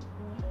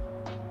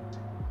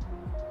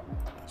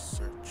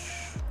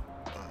search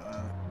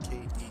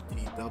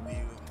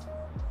Kdtw.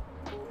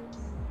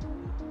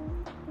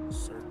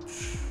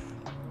 Search.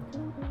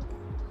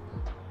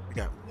 We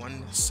got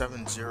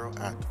 170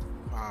 at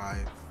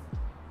 5.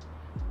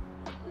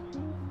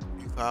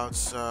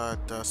 Clouds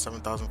at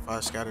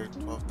 7,005 scattered,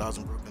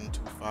 12,000 broken,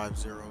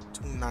 250,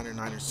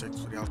 2996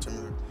 for the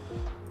altimeter,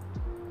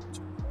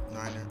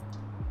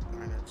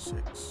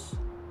 2996.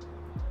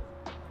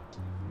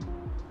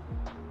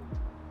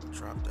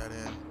 Drop that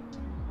in.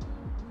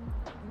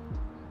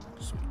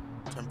 Sweet.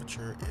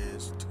 Temperature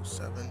is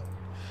 27.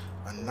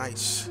 A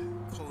nice,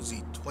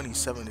 cozy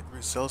 27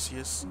 degrees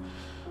Celsius.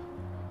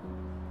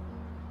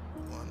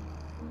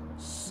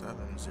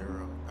 170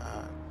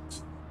 at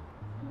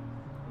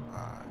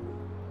 5.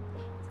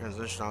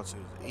 Transition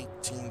altitude is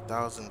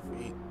 18,000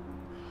 feet.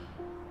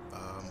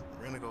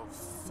 We're gonna go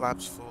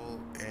flaps full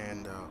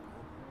and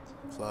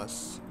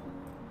plus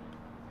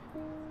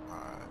 5.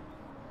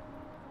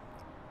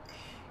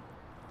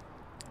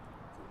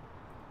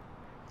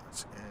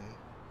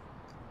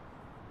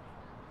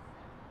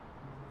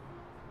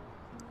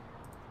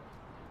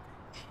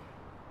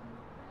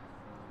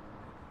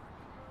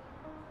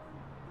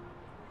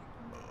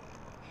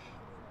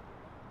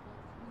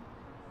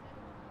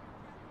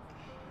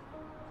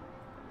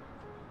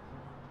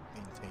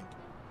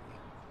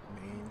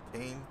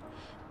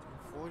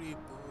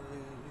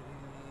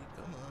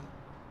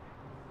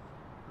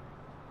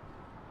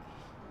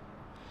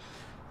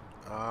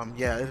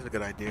 Yeah, it is a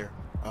good idea.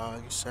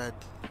 You said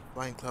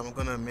flying club. I'm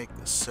gonna make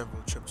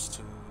several trips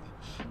to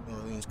New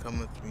Orleans. Come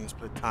with me and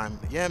split time.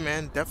 Yeah,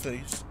 man,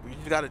 definitely. We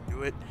just gotta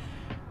do it.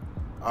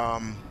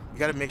 We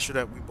gotta make sure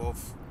that we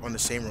both on the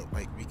same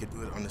like we could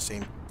do it on the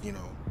same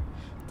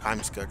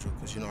time schedule.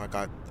 Cause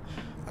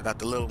I got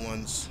the little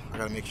ones. I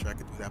gotta make sure I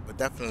could do that. But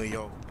definitely,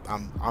 yo,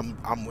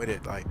 I'm with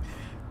it. Like,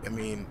 I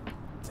mean,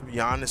 to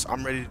be honest,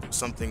 I'm ready to do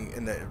something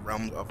in the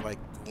realm of like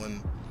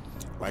doing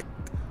like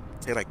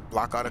say like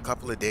block out a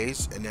couple of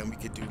days and then we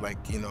could do like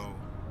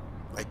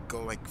like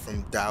go like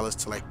from Dallas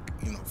to like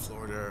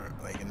Florida,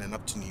 like, and then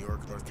up to New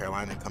York, North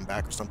Carolina, and come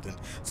back or something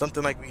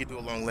like we could do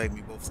a long leg.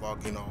 We both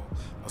log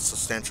a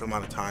substantial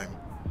amount of time.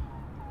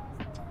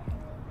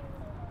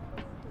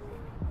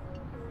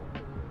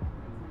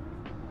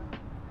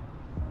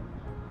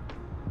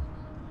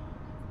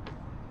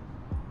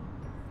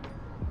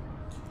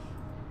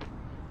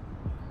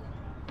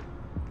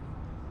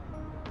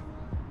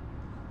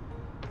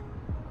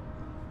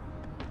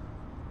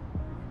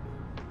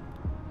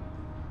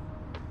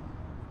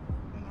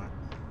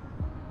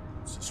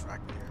 It's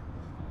distracted here.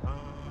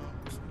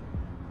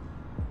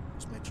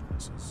 Let's make sure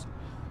this is.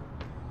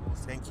 Well,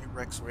 thank you,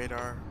 Rex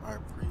Radar. I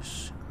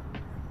appreciate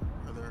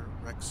other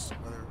Rex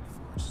Weather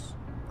Force.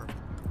 Perfect.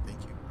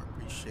 Thank you. I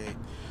appreciate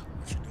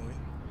what you're doing.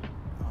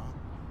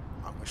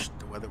 I wish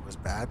the weather was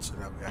bad so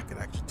that way I could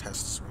actually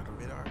test this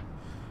radar,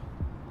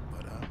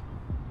 but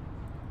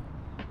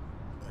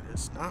it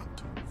is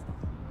not.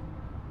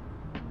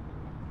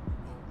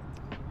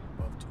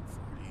 Above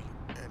 240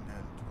 and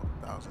then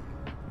 12,000.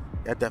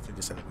 Yeah, I definitely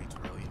just said it way too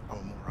early. I'm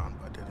a moron,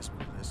 but it is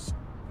what it is.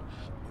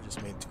 We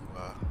just made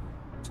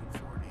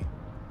 240.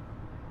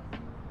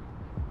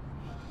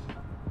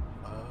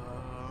 I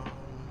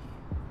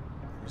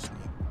just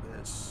need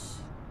this.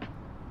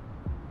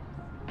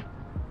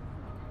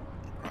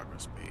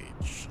 Progress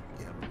page.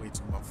 Yeah, we'll wait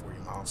till about 40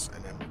 miles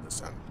and then we'll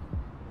descend.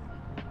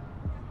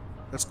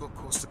 Let's go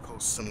coast to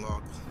coast and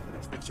log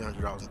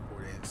 $1,500 in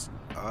 4 days.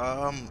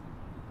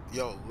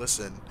 Yo,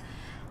 listen.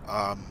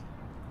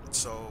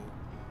 So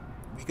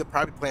we could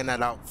probably plan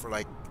that out for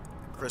like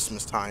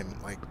Christmas time,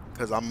 like,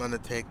 cause I'm gonna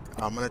take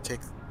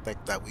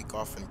like that week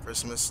off in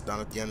Christmas down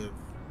at the end of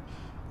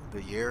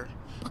the year,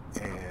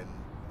 and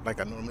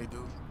like I normally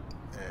do,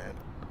 and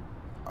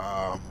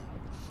I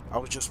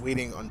was just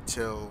waiting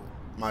until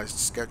my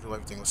schedule,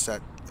 everything was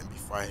set, and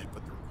before I had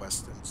put the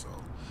request in. So,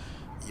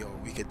 yo,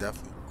 we could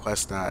definitely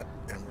request that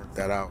and work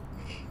that out.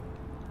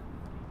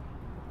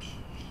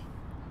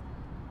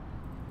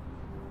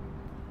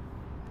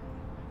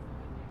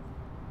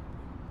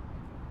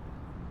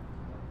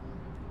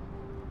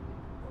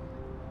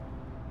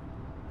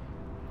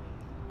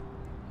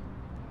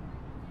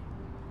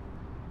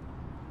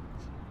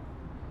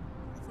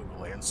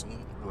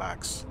 Soon.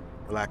 Relax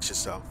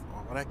yourself.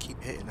 Oh, why do I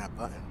keep hitting that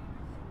button?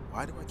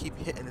 Why do I keep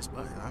hitting this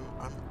button?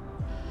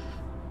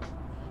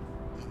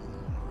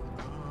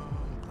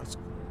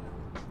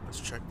 Let's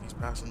check these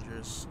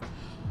passengers.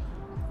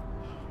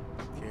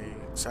 Okay,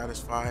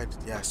 satisfied.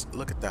 Yes,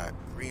 look at that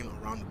green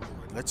around the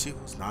board. Let's see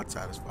who's not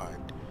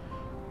satisfied.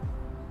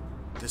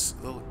 This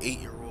little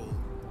 8-year-old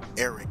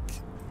Eric,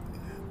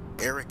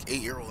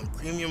 8-year-old in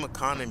premium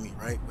economy,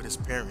 right, with his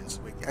parents.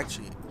 Wait,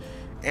 actually,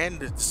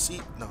 and the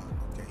seat. No.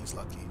 Okay, he's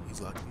lucky.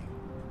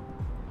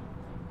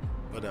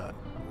 But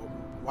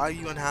why are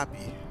you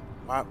unhappy?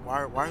 Why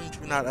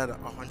aren't you not at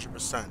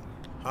 100%?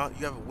 Huh?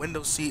 You have a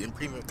window seat in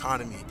premium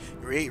economy.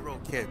 You're an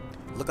 8-year-old kid.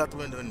 Look out the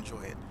window and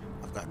enjoy it.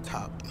 I've got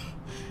top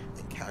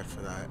and cash for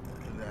that.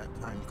 And that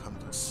time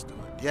comes, let's do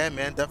it. Yeah,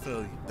 man,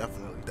 definitely. Look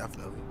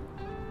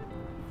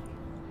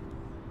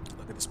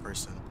at this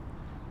person.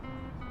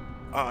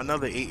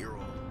 Another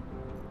 8-year-old.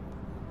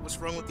 What's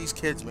wrong with these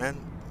kids, man?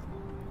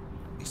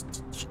 He's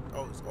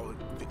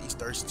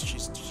thirsty.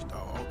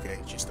 Okay,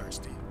 she's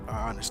thirsty.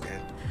 I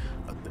understand.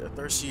 A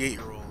thirsty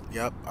 8-year-old.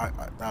 Yep,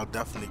 I'll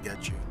definitely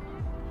get you.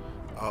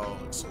 Oh,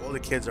 so all the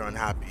kids are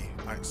unhappy.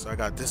 All right, so I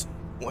got this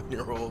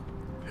 1-year-old.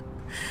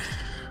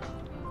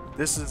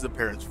 This is the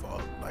parents'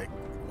 fault. Like,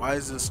 why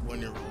is this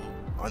 1-year-old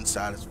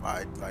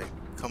unsatisfied? Like,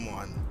 come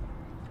on.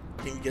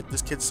 Can you get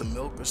this kid some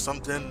milk or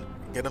something?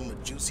 Get him a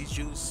juicy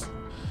juice?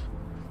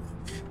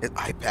 His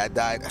iPad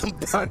died. I'm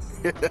done.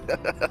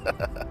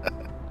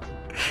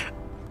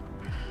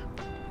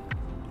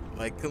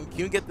 Like, can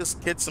we get this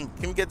kid son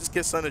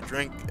a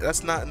drink?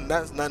 That's nothing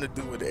to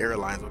do with the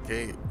airlines,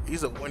 okay?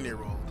 He's a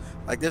 1-year-old.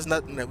 Like, there's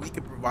nothing that we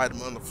can provide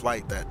him on the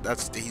flight that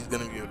he's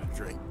gonna be able to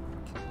drink.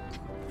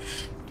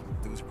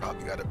 Dude's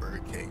probably got a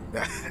Burger King.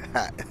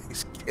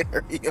 He's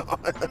carry on.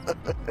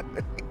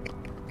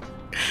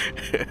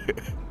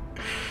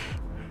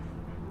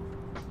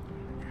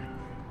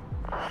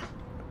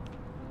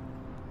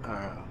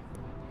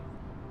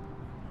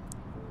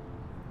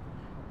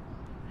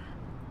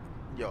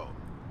 Yo,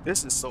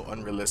 this is so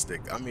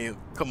unrealistic. I mean,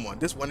 come on,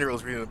 this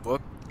 1-year-old's reading a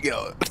book.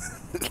 Yo,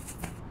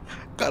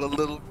 got a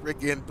little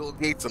freaking Bill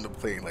Gates on the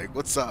plane. Like,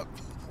 what's up?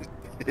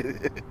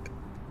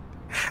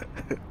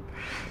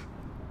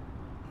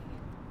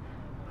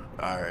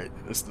 All right,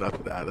 that's enough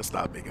of that. Let's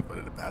not make it fun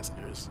of the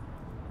passengers.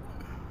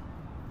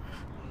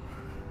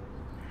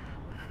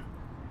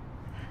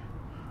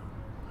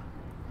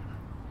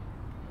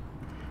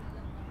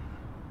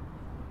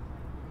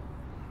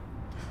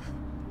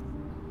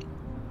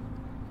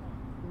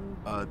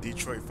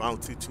 Detroit final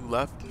 2-2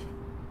 left.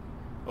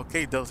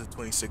 Okay, Delta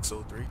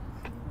 2603.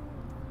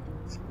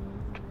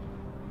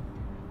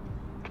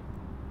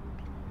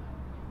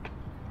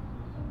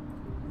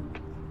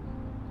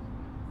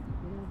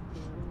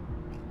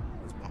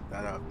 Let's bump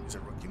that up. These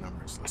are rookie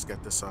numbers. Let's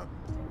get this up.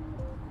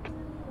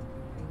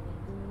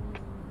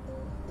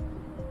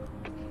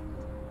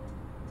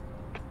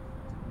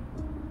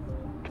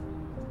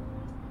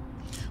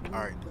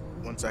 Alright,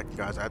 1 second,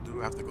 guys. I do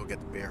have to go get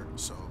the beer,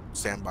 so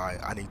stand by.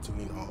 I need to,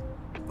 you know,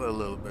 put a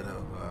little bit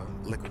of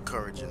liquid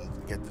courage and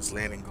get this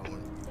landing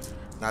going.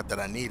 Not that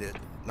I need it.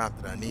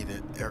 Not that I need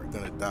it. Eric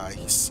gonna die.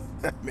 He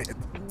sent that man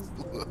through the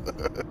floor.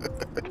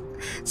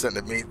 Sent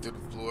the man through the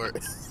floor.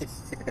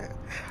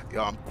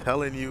 Yo, I'm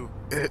telling you.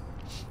 If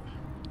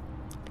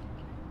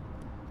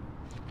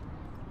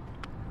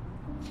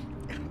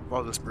I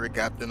was a spirit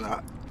captain,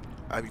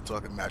 I'd be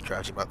talking mad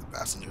trash about the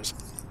passengers.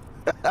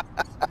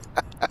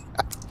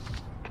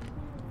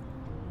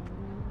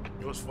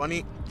 It was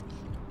funny.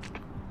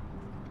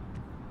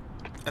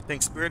 I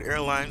think Spirit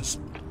Airlines,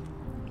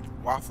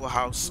 Waffle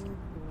House,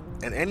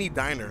 and any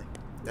diner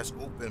that's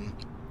open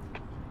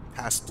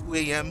past 2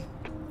 a.m.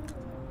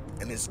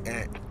 and it's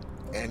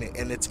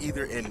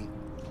either in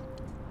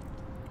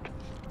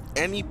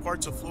any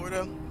parts of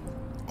Florida.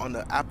 On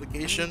the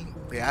application,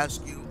 they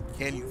ask you,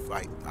 can you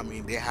fight? I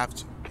mean, they have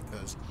to,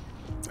 because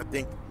I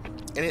think,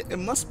 and it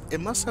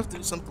must have to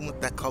do something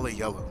with that color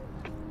yellow,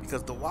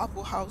 because the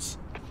Waffle House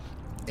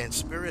and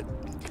Spirit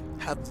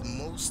have the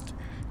most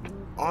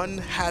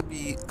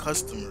unhappy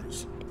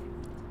customers,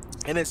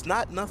 and it's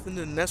not nothing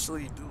to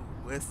necessarily do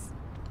with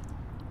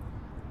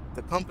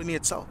the company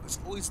itself. It's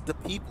always the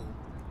people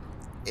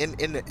in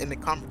the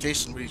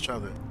conversation with each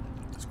other.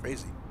 It's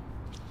crazy.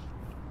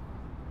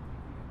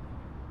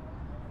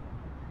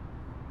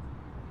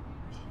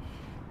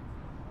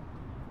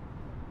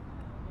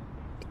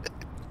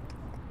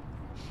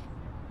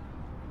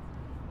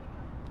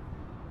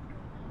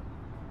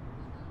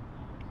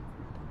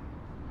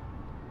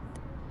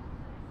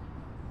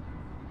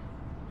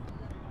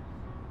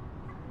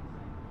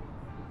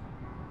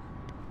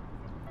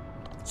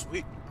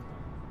 Sweet.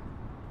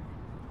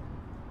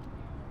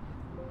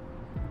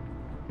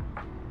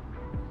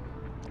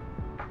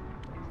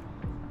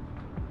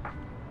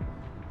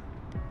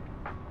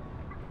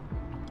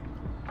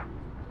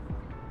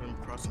 I'm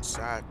crossing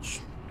Satch.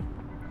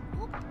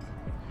 Whoop.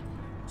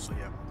 So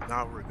yeah,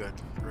 now we're good.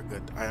 We're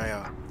good.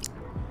 I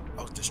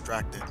was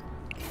distracted.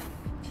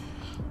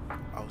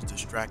 I was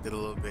distracted a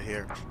little bit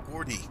here.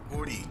 Gordy.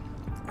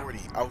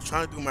 I was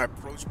trying to do my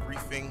approach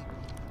briefing.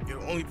 You're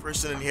the only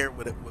person in here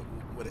with an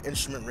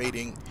instrument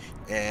rating,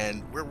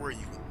 and where were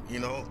you? You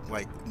know,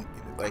 like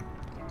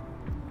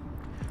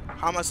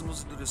how am I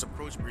supposed to do this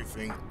approach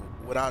briefing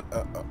without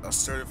a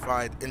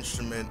certified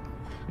instrument,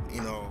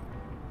 you know,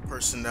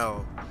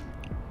 personnel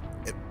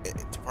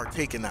to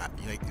partake in that?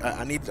 Like,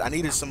 I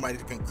needed somebody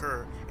to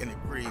concur and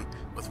agree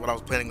with what I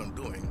was planning on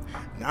doing.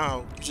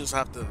 Now you just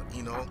have to,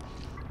 you know,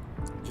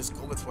 just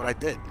go with what I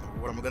did, or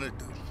what I'm gonna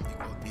do. You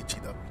go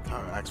DGW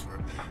power ask for.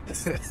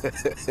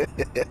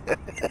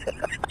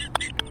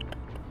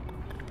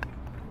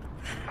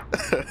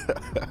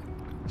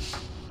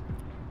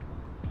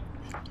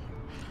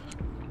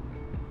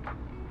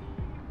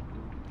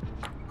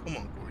 Come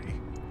on, Gordy.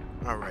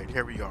 All right,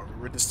 here we are.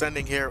 We're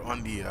descending here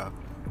on the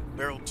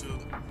barrel 2.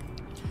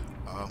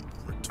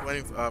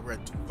 We're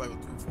at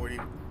 240.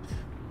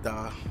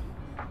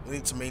 We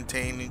need to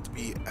maintain, need to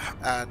be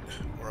at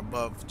or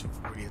above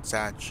 240 at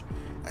Satch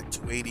at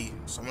 280.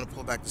 So I'm gonna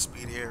pull back the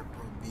speed here.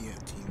 Probably a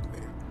team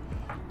player.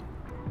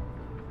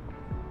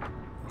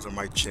 Those are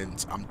my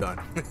chins. I'm done.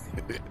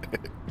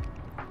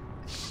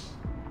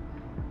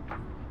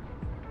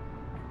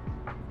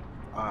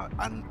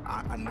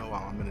 I know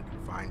I'm gonna do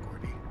fine,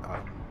 Gordy.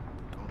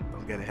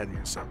 Don't get ahead of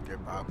yourself there,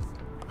 Bob.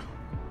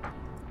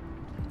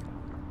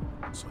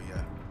 So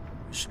yeah,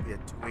 we should be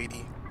at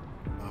 280.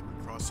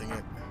 We're crossing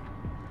it.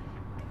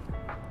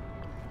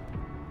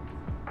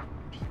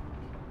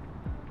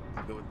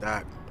 I'm good with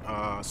that.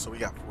 So we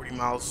got 40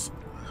 miles.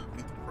 We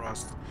need to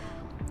cross.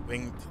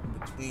 Winged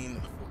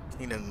between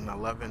 14 and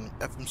 11.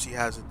 FMC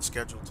has it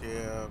scheduled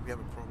here. We have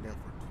a program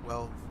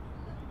for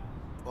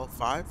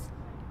 12.5.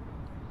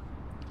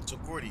 So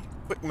Gordy,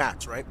 quick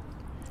maths, right?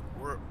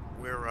 We're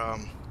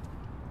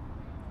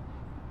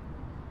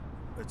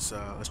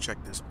let's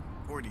check this.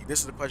 Gordy, this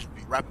is the question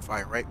be rapid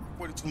fire, right?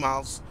 42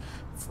 miles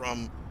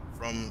from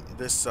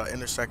this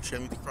intersection.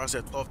 We need to cross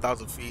at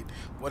 12,000 feet.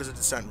 What is the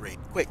descent rate?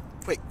 Quick.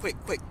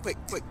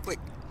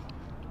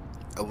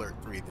 Alert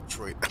 3,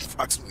 Detroit,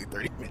 approximately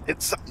 30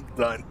 minutes. I'm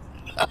done.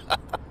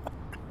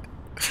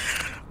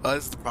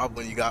 That's the problem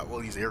when you got all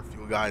these air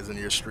fuel guys in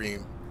your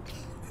stream.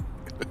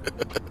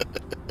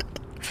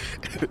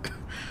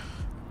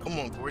 Come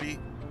on, Gordy.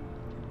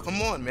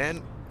 Come on,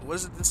 man. What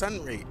is the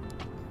descent rate?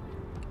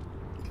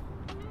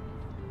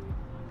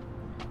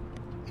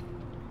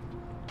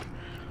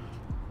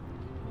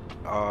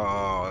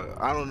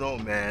 I don't know,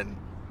 man.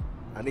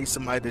 I need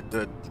somebody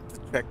to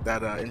check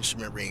that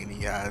instrument rating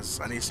he has.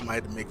 I need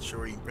somebody to make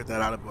sure he can print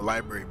that out of a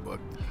library book.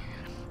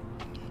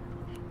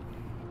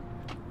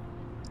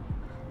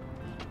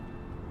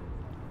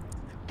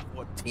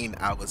 14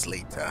 hours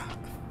later.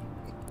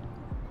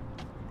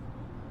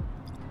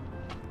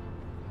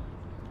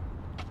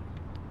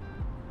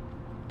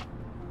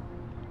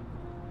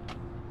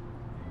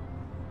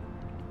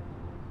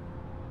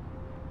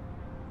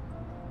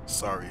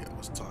 Sorry, I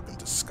was talking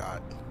to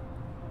Scott.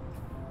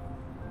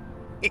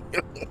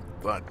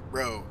 But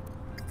bro,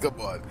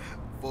 come on,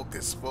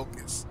 focus.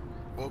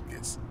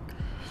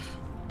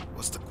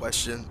 What's the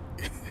question?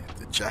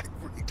 The jack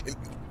reading,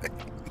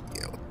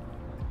 yo,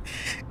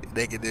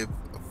 negative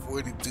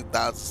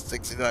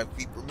 42,069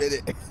 feet per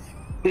minute.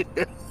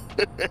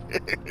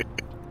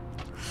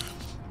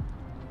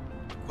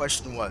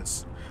 Question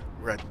was,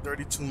 we're at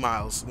 32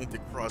 miles, we need to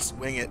cross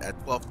wing it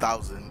at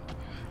 12,000,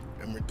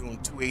 and we're doing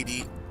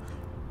 280.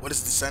 What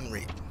is descent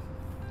rate?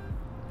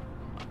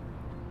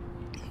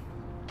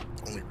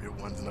 Only real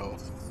ones know.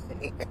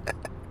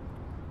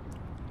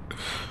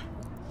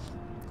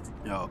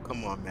 Yo,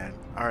 come on, man.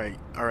 All right,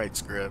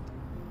 Scrib.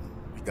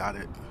 We got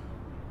it.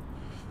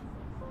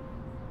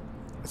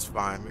 It's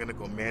fine. We're gonna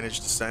go manage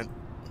descent.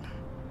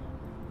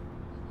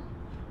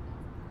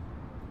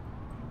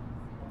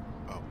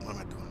 Oh, what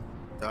am I doing?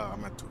 Duh,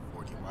 I'm at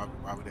 240.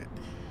 Why would it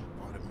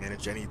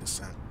manage any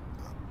descent?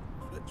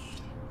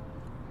 Switch.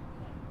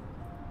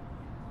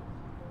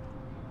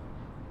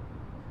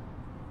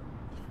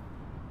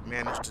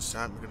 Manage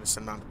descent. We're gonna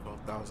send down to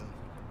 12,000.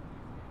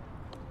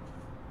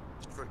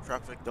 Detroit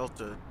traffic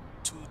Delta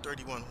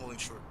 231 holding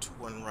short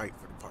 21 right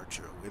for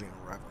departure. Awaiting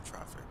arrival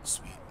traffic.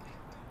 Sweet.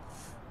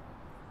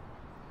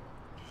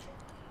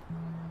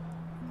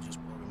 Just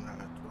programmed that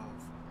at 12.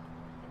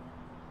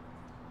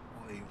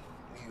 Boy,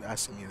 why are you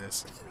asking me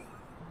this?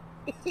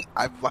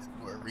 I fly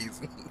for a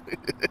reason.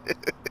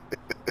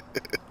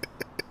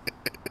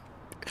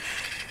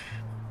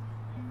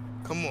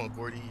 Come on,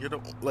 Gordy. You're the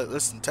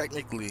listen.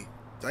 Technically,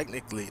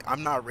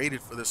 I'm not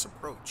rated for this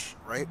approach,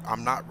 right?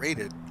 I'm not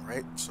rated,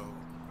 right? So,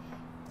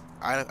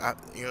 I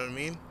you know what I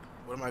mean?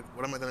 What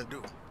am I gonna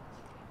do?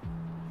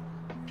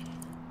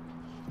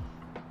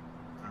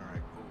 All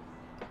right, cool.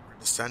 We're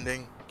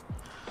descending.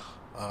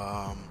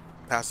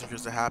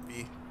 Passengers are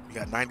happy. We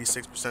got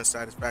 96%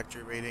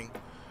 satisfactory rating.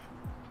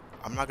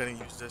 I'm not gonna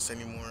use this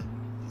anymore.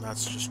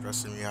 That's just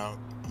stressing me out.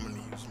 I'm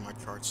gonna use my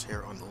charts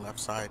here on the left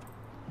side.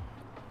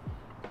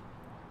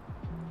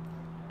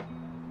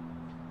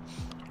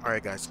 All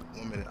right, guys.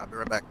 1 minute. I'll be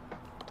right back.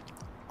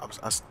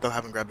 I still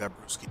haven't grabbed that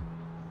brewski.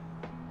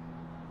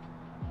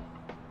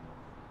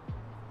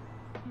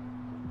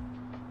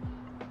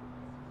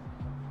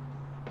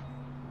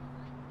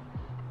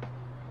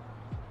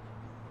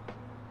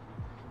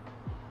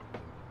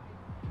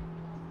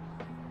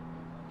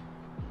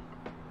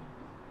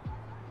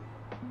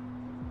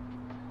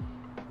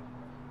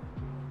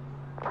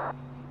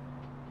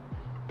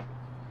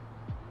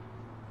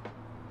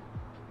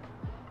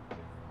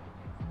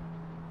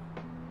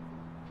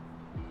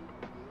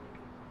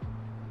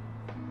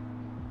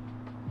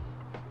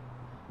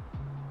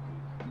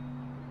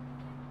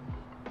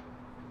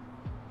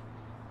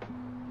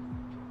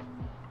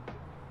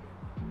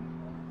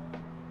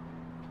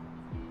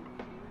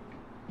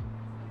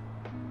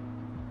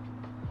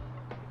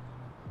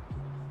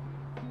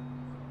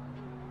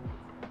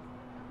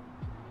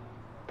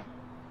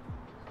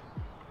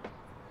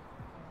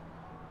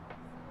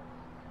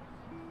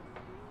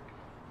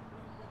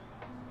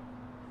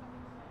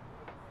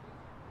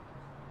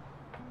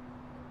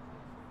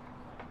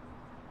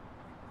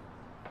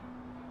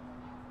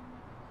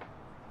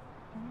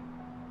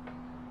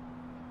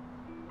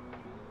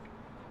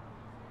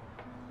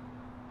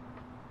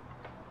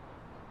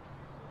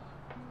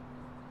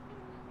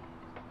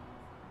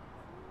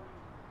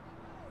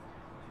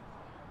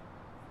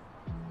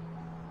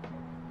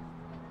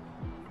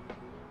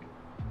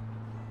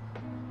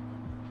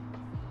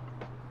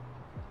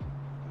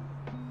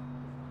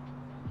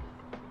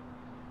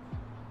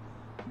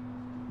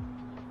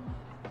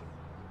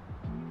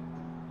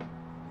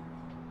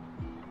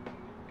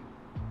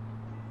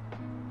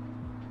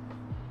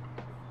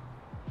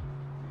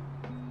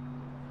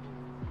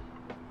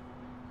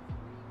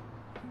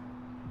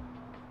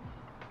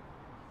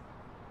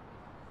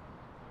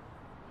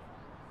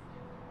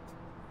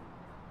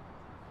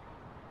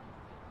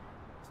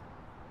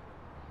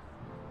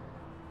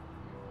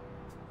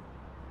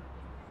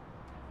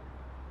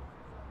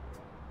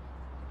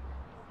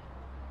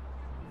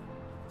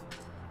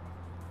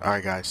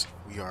 Alright guys,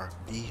 we are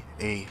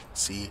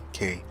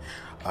BACK.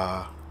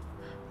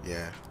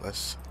 Yeah,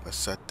 let's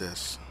set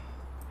this.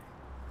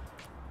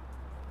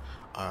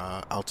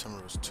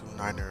 Altimeter was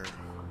 29er.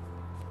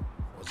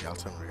 What was the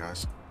altimeter,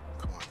 guys?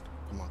 Come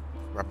on,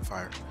 rapid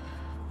fire.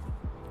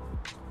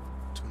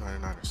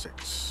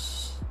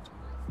 299.6.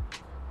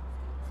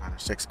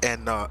 906.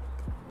 And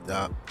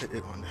put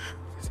it on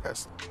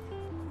test.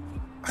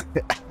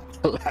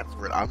 Last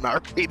word, I'm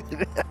not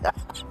reading it.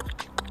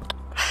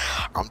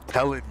 I'm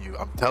telling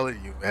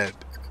you, man.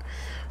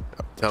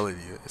 I'm telling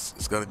you,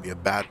 it's gonna be a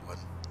bad one.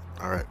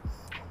 All right,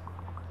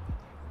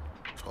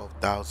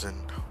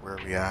 12,000. Where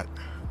are we at?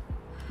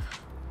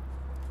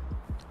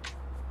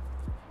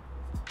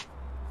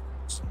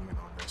 Zoom in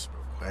on this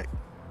real quick.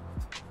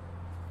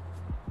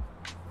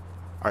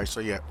 Alright,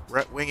 so yeah,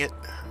 wing it.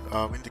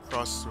 We need to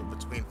cross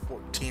between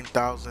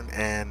 14,000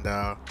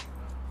 and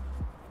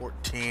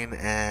 14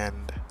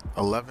 and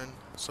 11.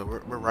 So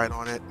we're right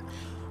on it.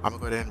 I'm gonna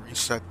go ahead and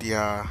reset the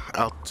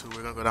altitude.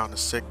 We're gonna go down to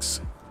 6.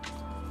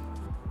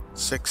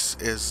 6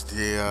 is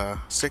the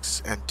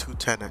 6 and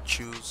 210 at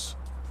choose.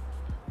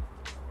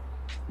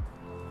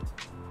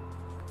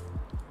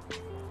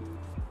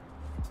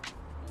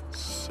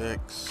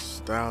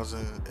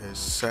 $6,000 is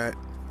set.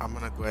 I'm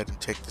gonna go ahead and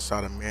take this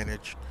out of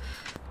manage.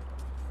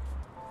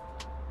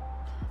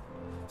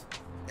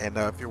 And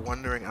if you're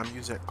wondering, I'm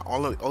using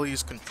all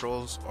these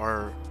controls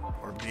are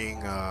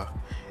being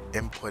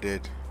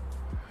inputted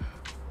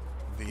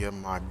via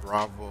my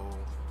Bravo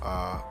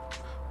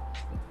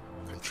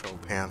control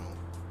panel.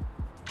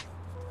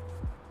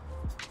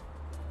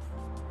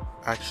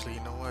 Actually, you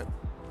know what?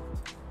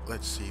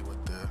 Let's see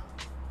what the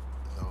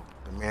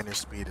manage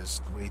speed is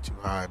way too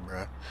high,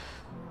 bruh.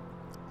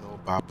 No,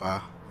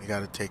 Papa. We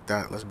gotta take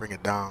that. Let's bring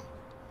it down.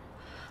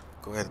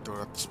 Go ahead and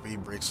throw out the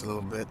speed brakes a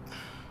little bit.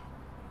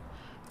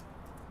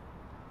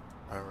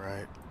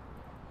 Alright.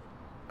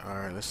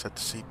 Alright, let's set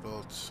the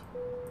seatbelts.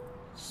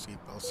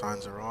 Seatbelt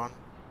signs are on.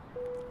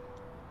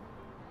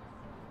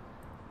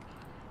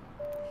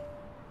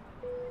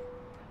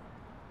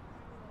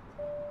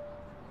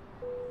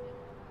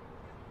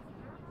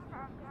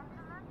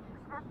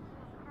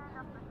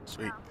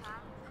 Sweet.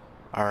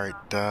 Alright,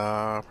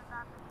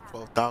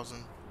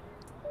 12,000.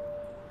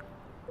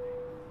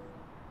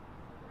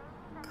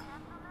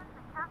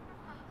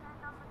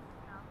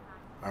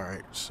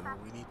 Alright, so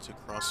we need to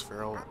cross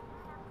Farrell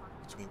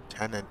between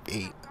 10 and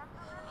 8.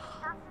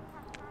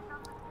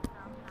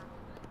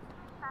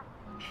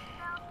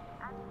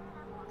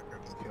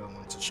 Kayla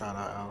wants to shout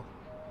out.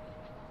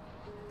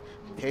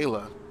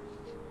 Kayla?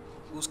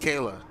 Who's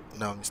Kayla?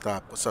 No, let me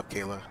stop. What's up,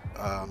 Kayla?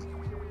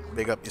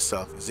 Big up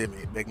yourself. Is it me?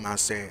 Big man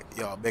say,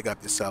 yo, big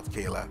up yourself,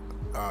 Kayla.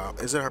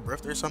 Is it her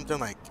birthday or something?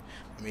 Like,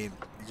 I mean,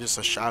 just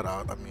a shout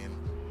out. I mean,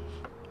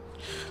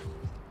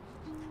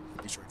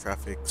 Detroit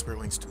traffic,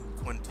 SPECTRIX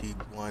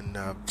 221,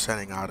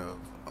 sending out of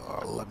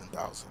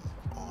 11,000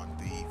 on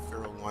the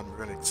Farrell 1. We're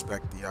going to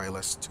expect the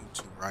ILS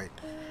 22 right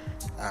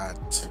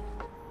at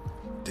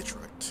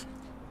Detroit.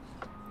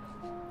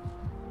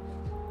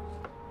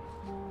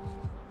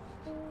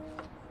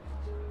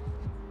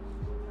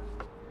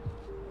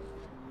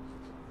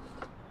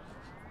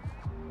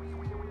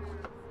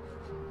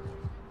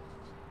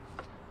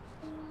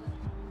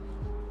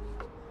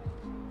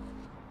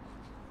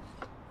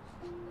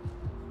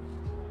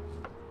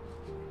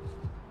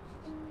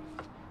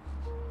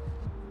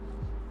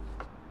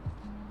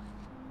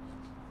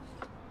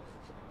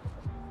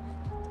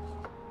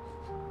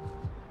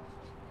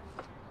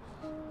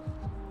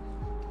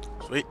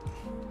 Sweet.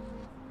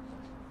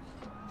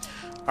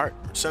 Alright,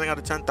 sending out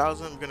of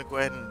 10,000. We're going to go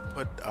ahead and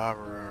put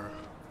our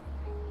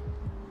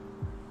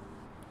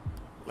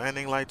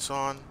landing lights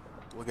on.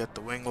 We'll get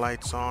the wing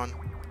lights on.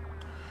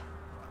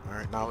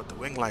 Alright, now with the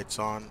wing lights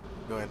on,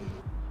 go ahead and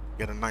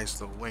get a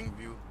nice little wing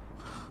view.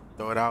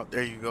 Throw it out.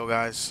 There you go,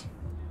 guys.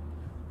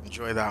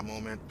 Enjoy that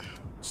moment.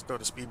 Let's throw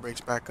the speed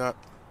brakes back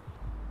up.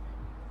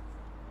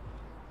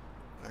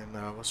 And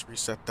let's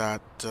reset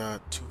that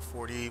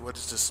 240. What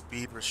is the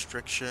speed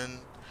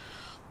restriction?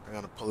 I'm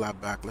gonna pull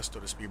that back. Let's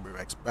throw the speed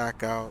brakes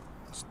back out.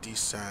 Let's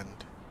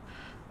descend.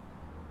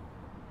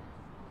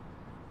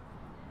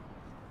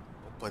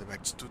 We'll put it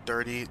back to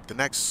 230. The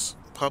next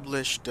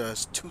published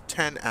is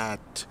 210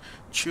 at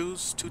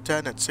choose.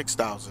 210 at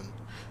 6,000.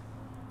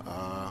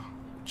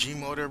 G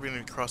motor, we're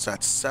gonna cross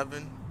at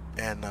 7,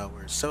 and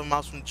we're 7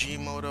 miles from G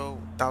motor,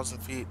 1,000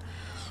 feet.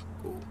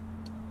 Cool.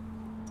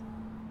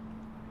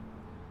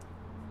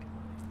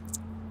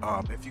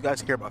 If you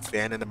guys hear about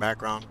fan in the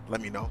background, let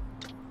me know,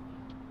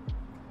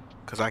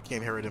 because I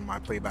can't hear it in my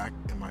playback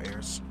in my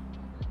ears.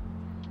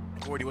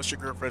 Gordy, what's your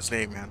girlfriend's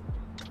name, man?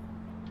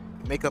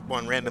 Make up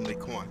one randomly,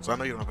 come on, so I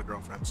know you don't have a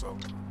girlfriend, so.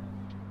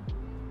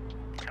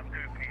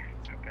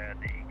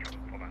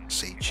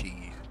 Say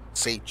chi.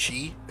 Say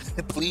chi,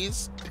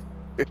 please.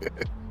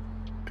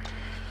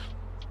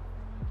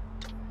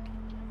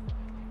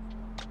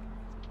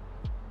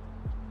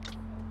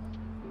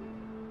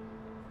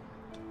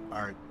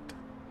 Alright.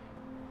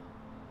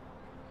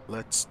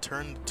 Let's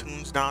turn the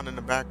tunes down in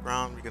the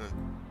background. We're gonna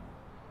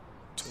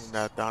tune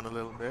that down a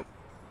little bit.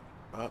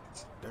 Up.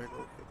 There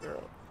goes the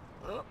girl.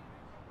 Up.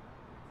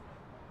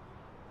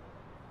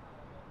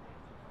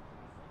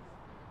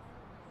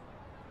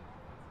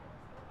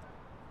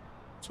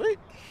 Sweet.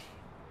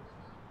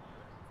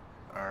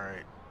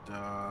 Alright.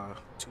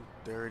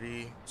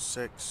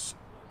 236.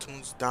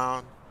 Tunes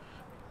down.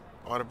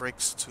 Auto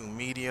brakes to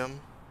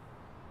medium.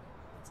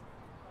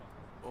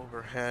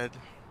 Overhead.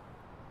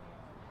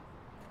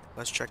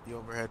 Let's check the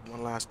overhead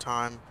one last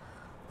time.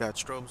 Got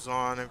strobes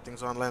on,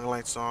 everything's on, landing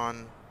lights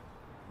on,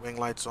 wing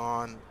lights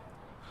on.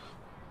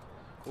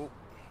 Cool.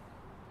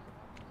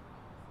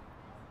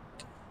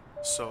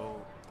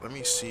 So let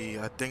me see.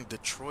 I think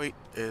Detroit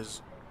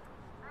is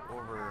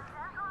over.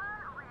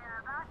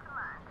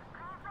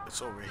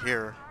 It's over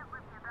here.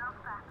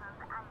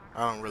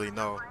 I don't really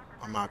know.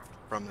 I'm not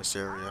from this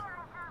area.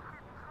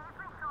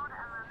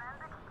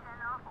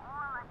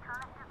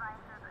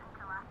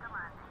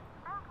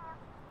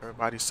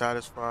 Everybody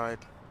satisfied?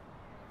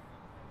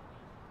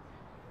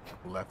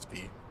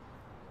 Lefty.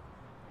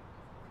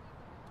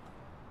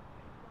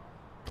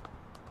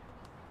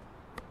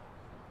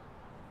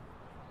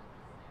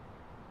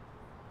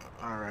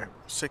 Alright,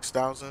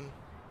 6,000.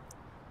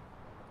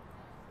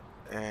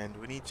 And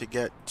we need to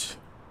get...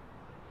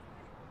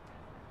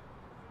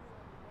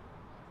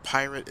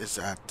 Pirate is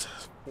at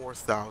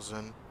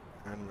 4,000.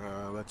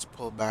 And let's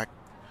pull back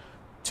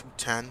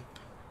 210.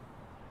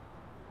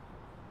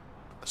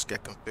 Let's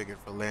get configured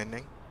for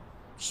landing.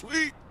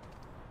 Sweet!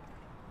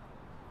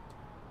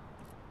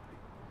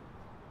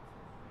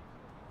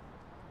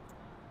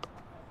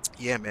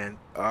 Yeah, man.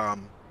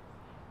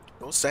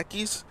 Those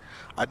Sekis,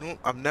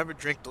 I've never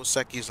drank those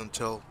Sekis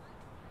until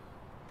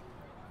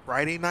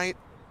Friday night,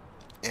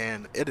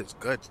 and it is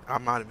good.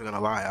 I'm not even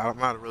gonna lie. I'm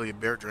not really a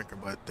beer drinker,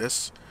 but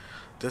this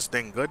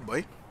thing good,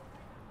 boy.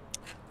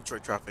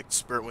 Detroit traffic,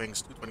 Spirit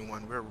Wings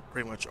 221. We're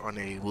pretty much on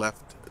a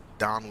left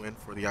downwind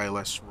for the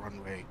ILS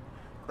runway.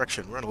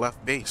 Correction, we're on a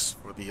left base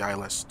for the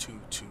ILS 2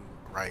 to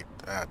right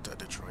at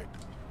Detroit.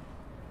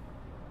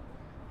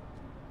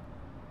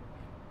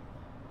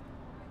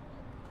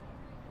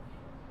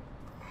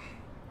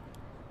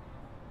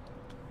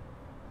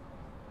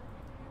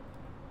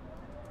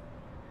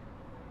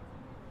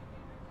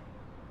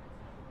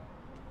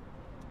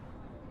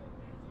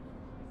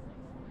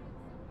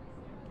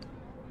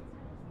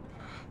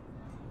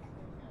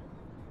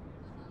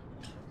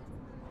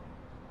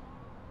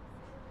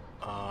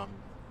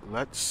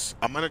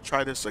 I'm gonna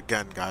try this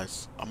again,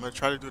 guys. I'm gonna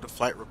try to do the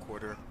flight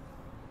recorder.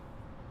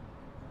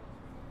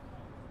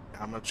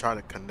 I'm gonna try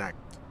to connect.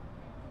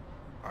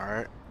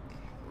 Alright,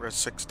 we're at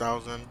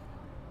 6,000.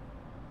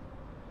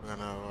 We're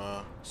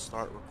gonna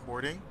start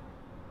recording.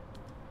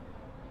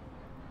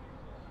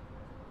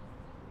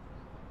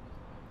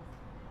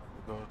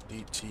 We'll go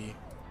DT,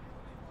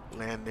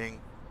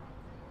 landing,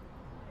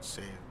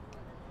 save.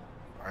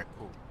 Alright,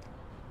 cool.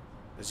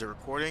 Is it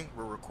recording?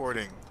 We're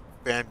recording.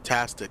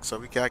 Fantastic. So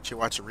we can actually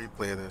watch a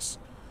replay of this.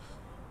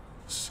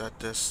 Set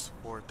this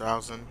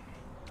 4,000.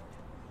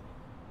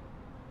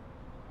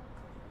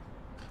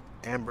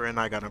 Amber and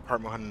I got an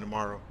apartment hunting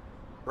tomorrow.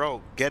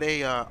 Bro, get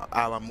a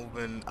I'm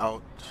moving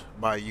out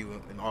by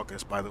you in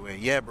August, by the way.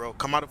 Yeah, bro,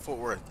 come out of Fort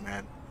Worth,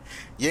 man.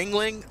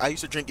 Yingling, I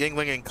used to drink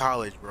Yingling in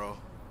college, bro.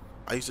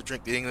 I used to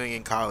drink Yingling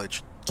in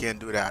college. Can't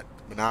do that.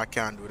 But now I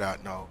can't do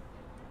that, no.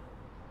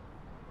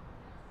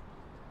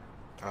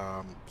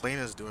 Plane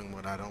is doing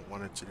what I don't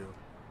want it to do.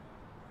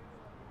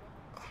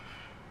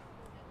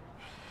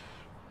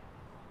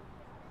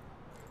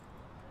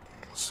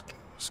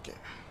 Let's get...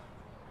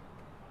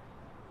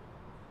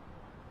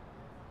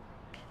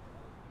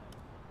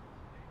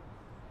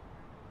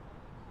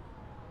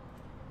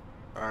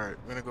 Alright,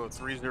 we're gonna go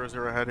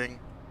 300 heading.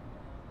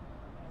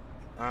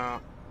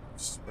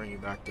 Let's bring you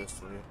back this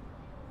way.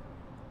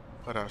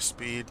 Put our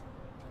speed.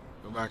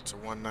 Go back to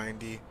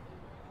 190.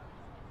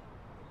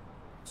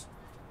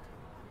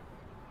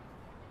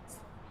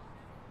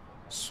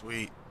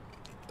 Sweet.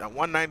 That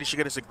 190 should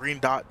get us a green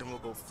dot, then we'll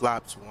go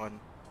flaps 1.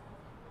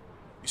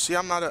 You see,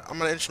 I'm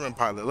an instrument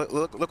pilot.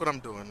 Look what I'm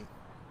doing.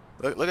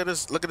 Look at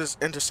this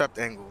intercept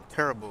angle.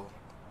 Terrible.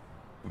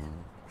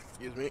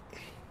 Excuse me.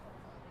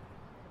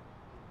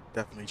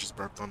 Definitely just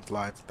burped on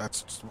live.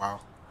 That's just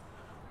wow.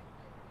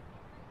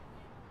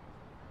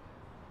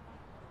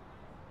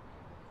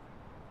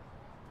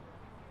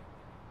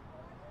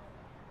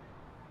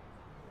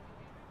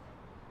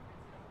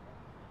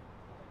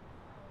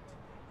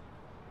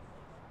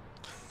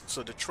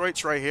 So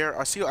Detroit's right here.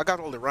 I got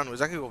all the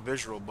runways. I can go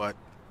visual, but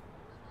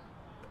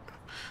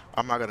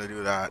I'm not gonna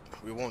do that.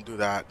 We won't do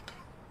that.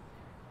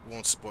 We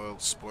won't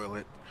spoil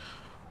it.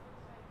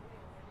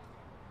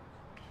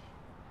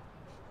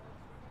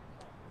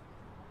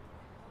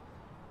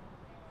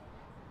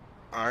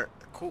 Alright,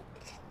 cool.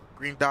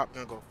 Green dot,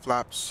 gonna go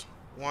flaps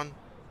 1.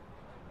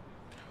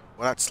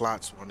 Well, that's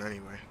slots 1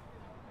 anyway.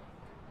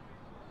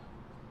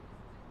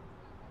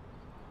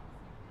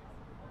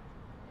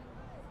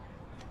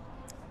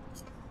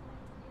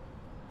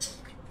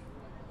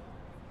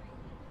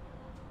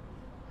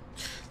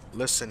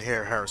 Listen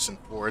here, Harrison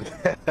Ford.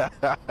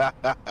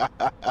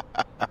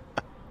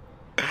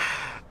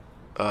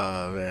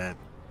 Oh, man.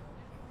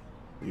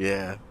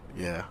 Yeah,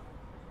 yeah.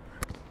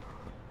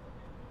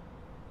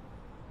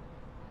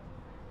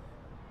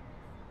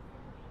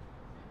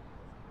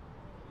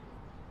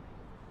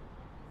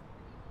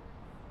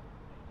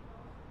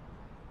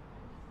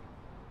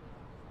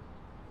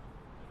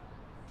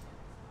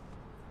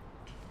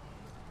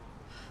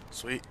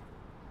 Sweet.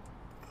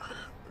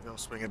 We're gonna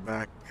swing it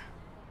back.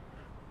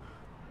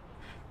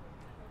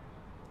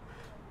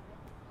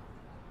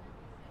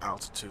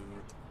 Altitude.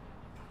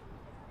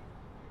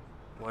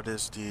 What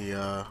is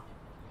the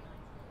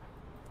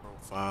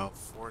profile?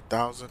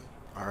 4,000.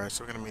 Alright,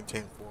 so we're gonna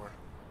maintain 4.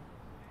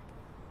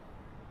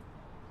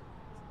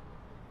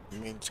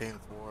 Maintain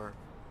 4.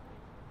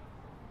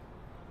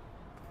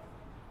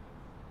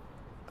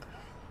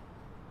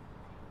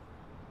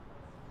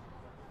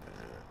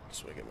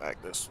 Swing it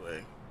back this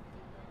way.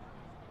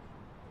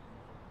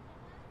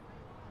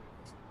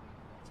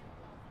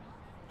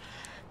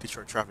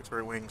 Detroit traffic,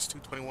 Spirit Wings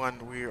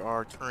 221. We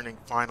are turning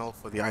final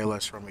for the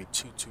ILS runway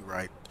 22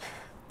 right,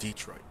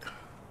 Detroit.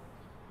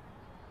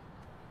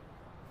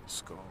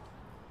 Let's go.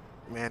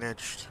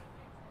 Managed.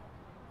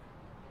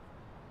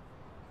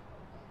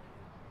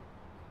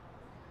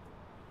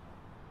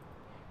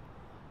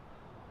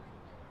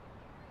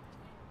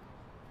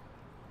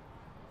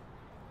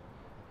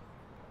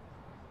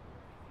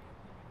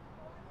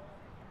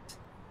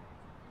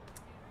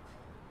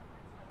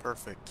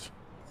 Perfect.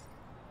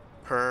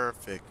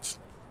 Perfect.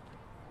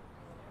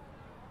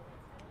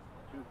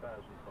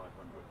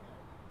 2,500.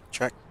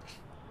 Check.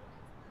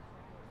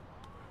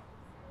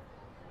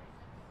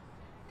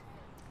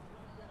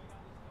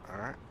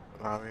 Alright.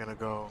 Now we're gonna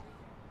go.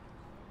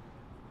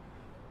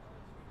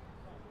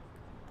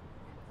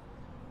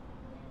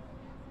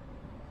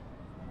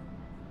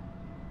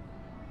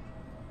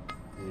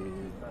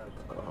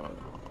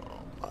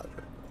 My goodness.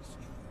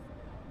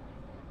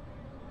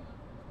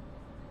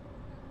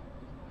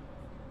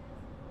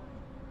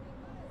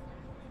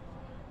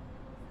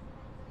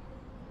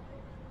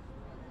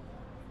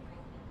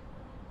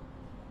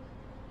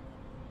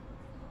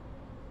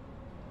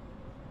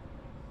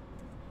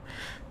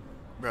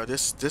 Bro,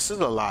 this is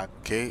a lot,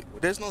 okay?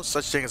 There's no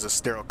such thing as a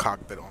sterile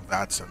cockpit on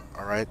Vatsim,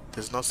 alright?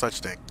 There's no such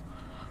thing.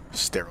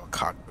 Sterile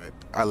cockpit.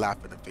 I laugh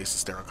in the face of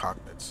sterile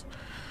cockpits.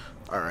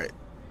 Alright.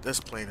 This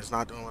plane is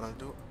not doing what I'm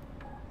doing.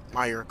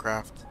 My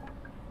aircraft.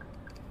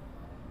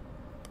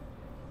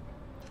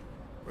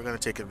 We're gonna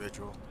take a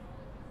visual.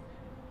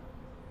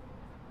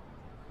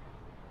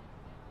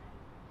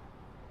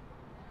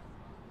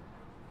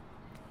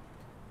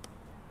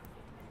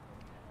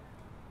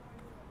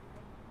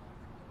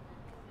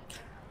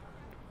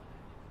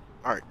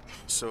 Alright,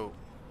 so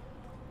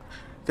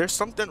there's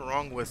something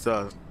wrong with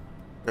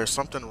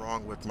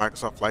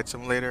Microsoft Flight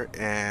Simulator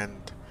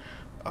and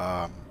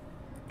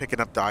picking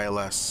up the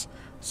ILS.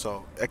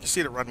 So I can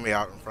see the runway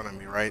out in front of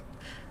me, right?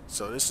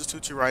 So this is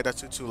 22 right,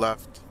 that's 22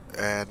 left,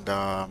 and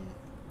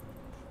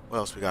what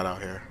else we got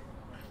out here?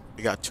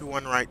 We got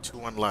 21 right,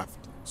 21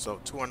 left. So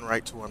 21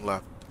 right, 21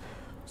 left.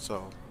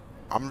 So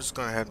I'm just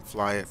going ahead and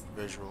fly it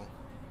visual,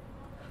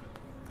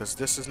 because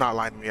this is not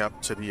lining me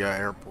up to the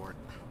airport.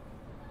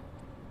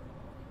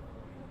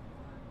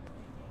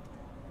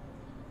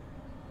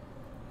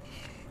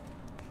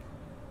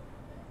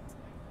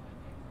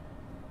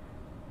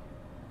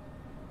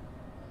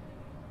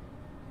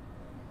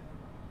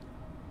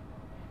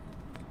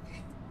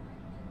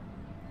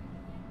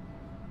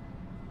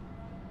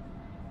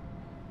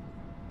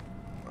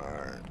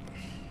 Alright.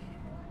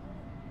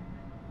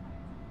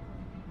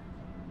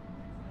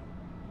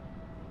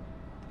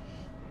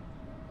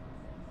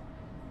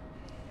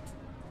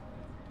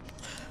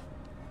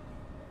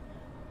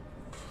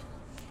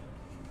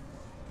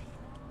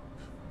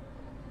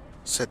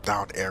 Sit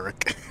down,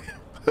 Eric.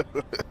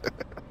 Cabin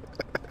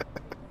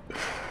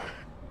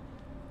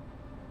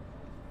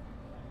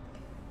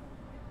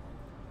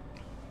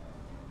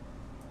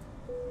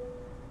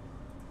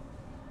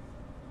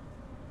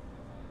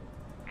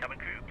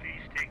crew,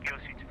 please take your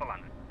seats for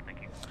landing.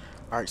 Thank you.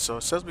 Alright, so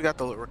it says we're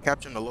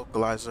capturing the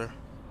localizer.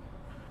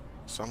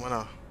 So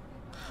I'm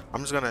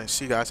just gonna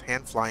see you guys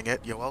hand flying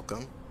it. You're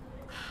welcome.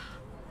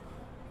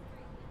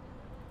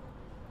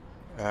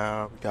 We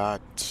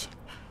got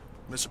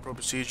Mr. Pro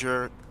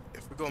Procedure.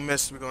 If we go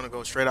miss, we're gonna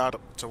go straight out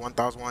to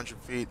 1,100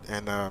 feet,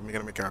 and we're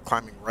gonna make a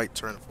climbing right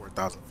turn at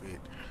 4,000 feet.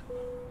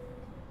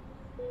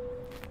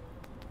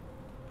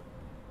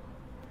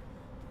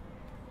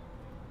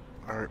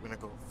 Alright, we're gonna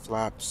go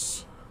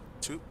flaps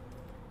 2.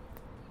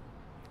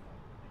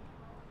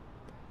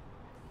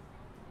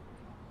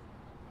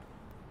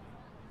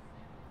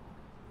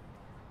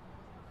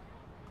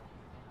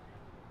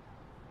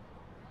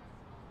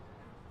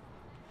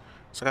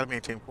 So I gotta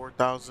maintain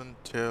 4,000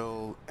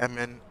 till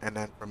MN, and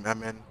then from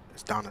MN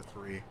it's down to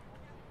 3.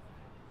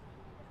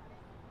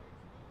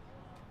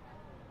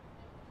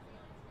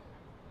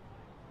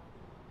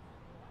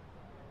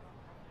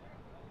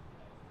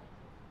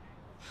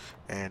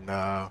 And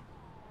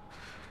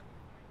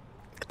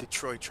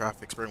Detroit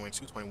traffic, Spirit Wings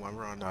 221.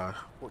 We're on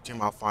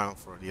 14-mile final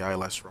for the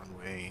ILS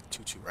runway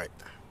 22 right.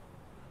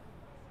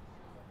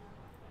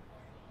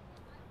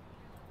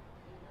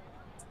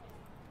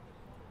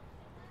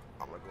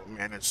 I'm gonna go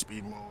manage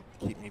speed mode,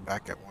 keep me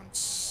back at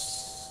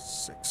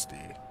 160.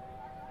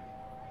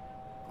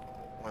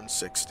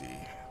 160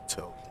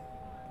 till.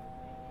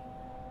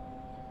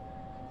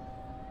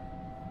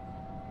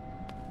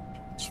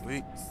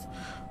 Sweet.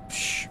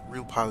 Psh,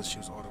 real pilots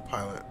use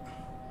autopilot.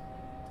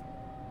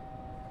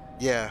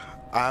 Yeah,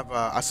 I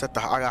got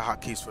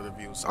hotkeys for the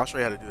views. I'll show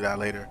you how to do that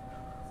later.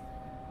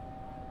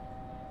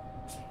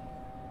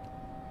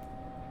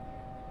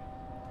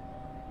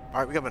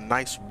 Alright, we have a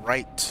nice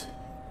right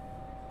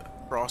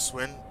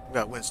crosswind. We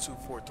got winds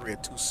 243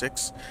 at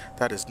 26.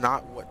 That is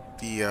not what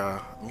the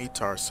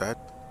METAR said.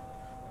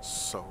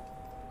 So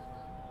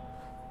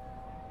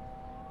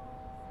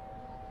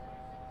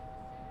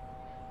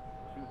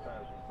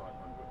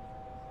 2,500.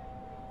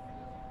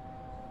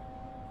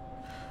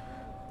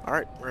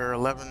 Alright, we're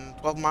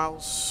 12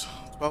 miles.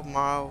 12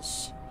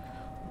 miles.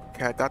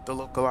 Okay, I got the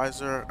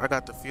localizer. I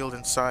got the field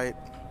in sight.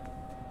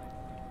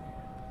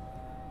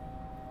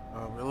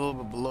 We're a little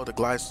bit below the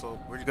glide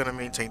slope. We're going to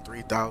maintain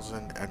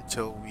 3,000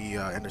 until we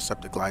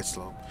intercept the glide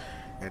slope.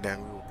 And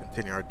then we will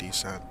continue our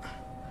descent.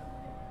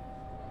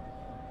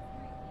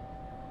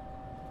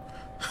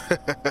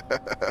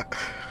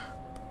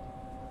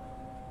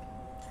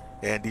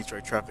 And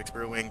Detroit traffic,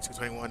 Spirit Wing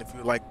 221. If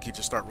you like, you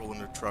just start rolling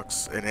the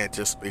trucks in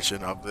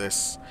anticipation of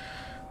this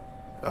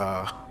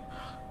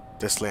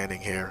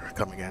landing here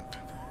coming in.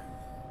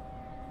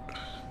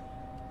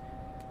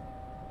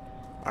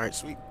 Alright,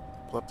 sweet.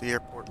 Pull up the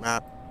airport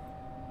map.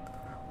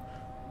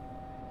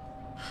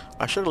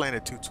 I should have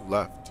landed 22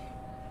 left,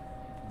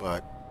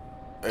 but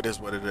it is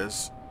what it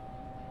is.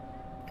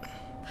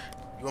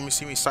 You want me to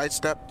see me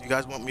sidestep? Do you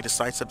guys want me to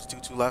sidestep to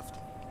 22 left?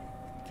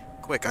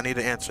 Quick, I need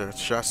an answer.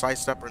 Should I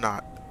sidestep or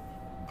not?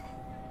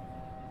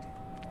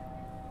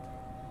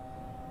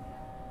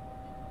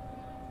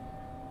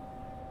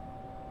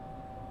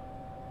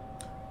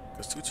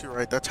 Because 22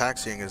 right, that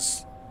taxi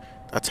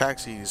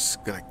is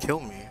gonna kill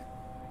me.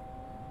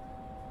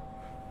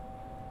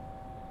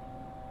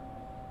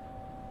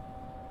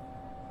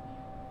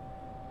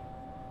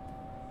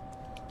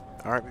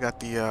 Alright, we got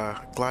the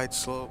glide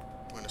slope.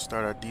 We're gonna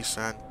start our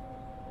descent.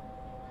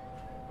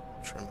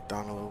 Trim it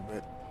down a little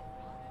bit.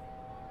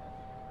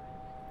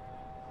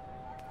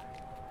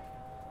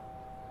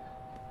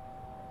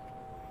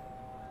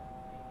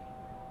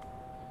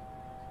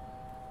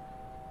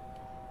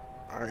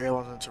 Our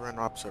ailerons into run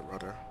opposite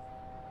rudder.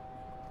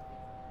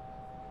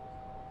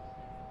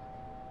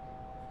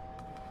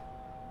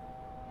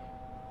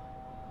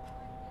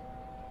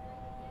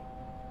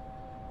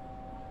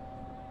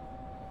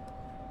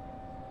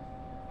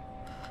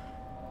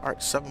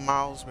 Alright, 7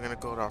 miles. We're gonna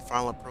go to our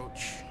final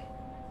approach.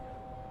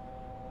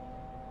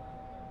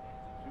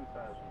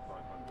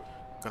 2,500.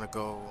 Gonna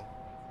go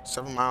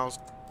 7 miles,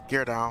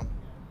 gear down,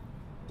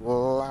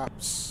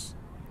 laps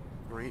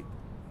 3.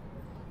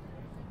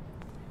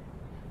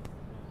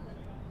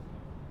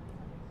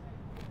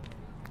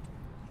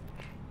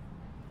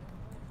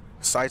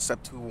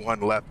 Sidestep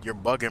 2-1 left. You're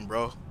bugging,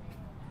 bro.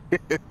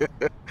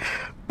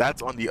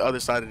 That's on the other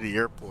side of the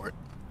airport.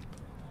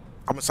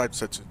 I'm gonna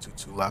sidestep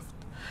 2-2 left.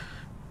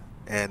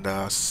 And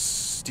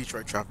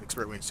Detroit traffic,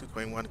 Spirit Wings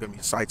 221, gonna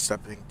be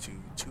sidestepping to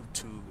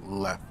 2-2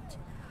 left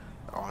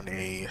on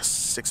a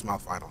 6-mile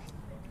final.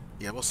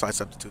 Yeah, we'll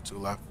sidestep to 2-2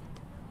 left.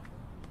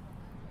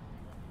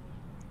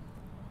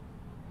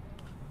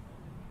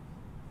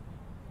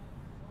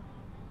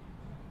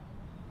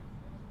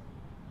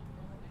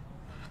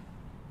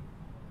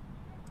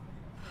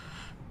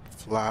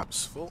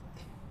 Flaps full.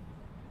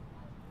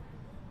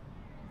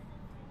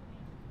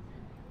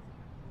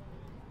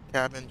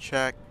 Cabin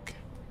check.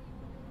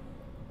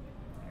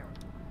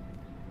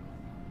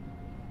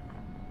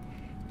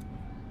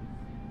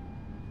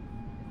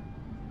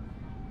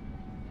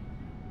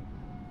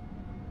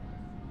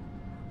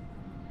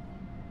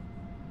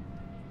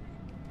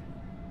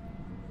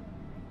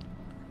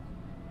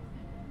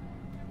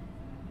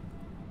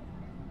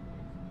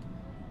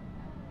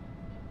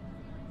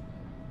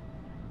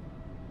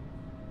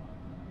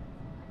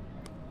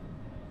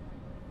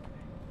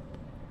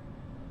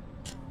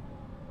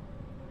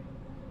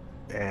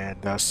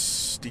 And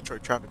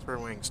Detroit traffic,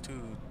 Spirit Wings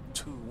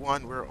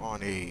 221. We're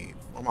on a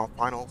 4-mile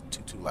final,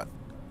 2-2 left.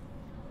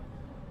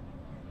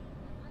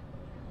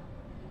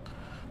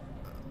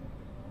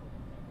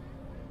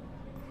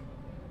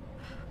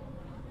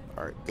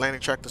 Alright,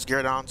 landing checklist,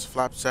 gear down,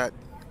 flap set,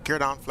 gear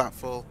down, flap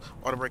full,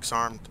 auto brakes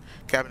armed,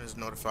 cabin is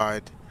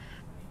notified.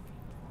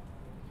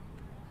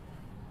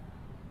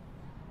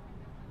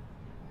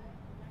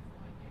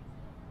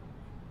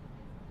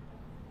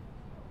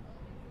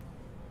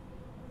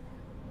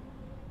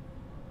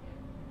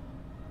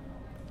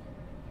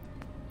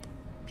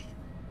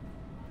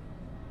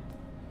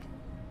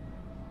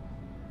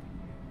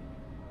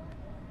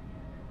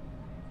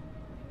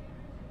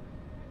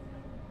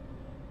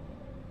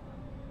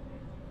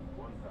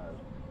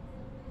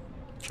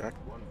 Check.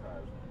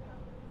 1,000.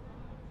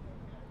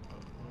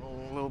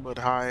 A little bit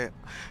high.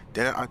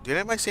 Did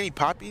anybody see any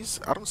poppies?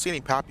 I don't see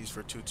any poppies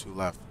for 2-2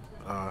 left.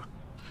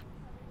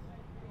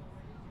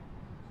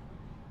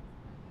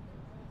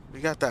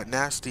 We got that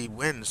nasty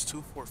winds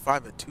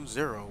 245 at 20.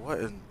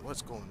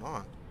 What's going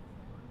on?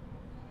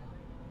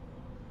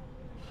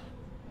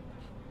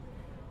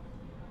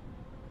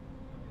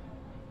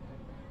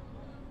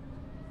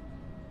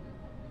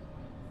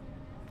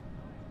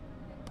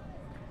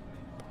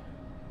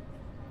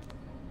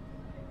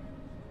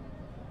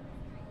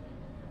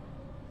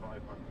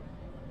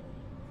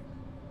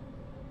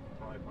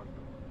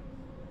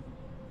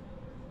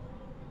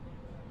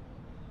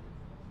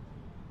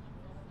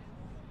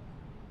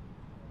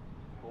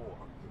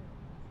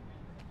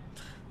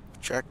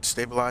 Checked,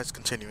 stabilized,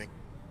 continuing.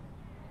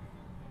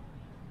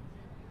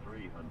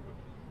 300.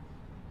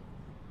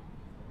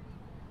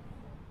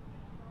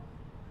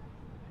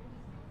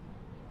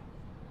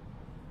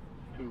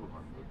 200.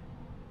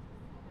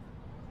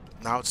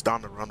 Now it's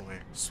down the runway.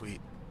 Sweet.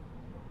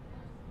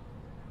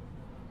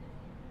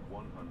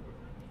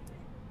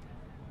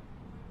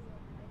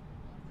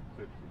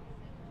 50,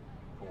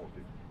 40,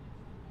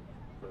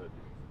 30,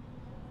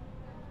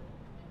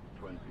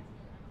 20,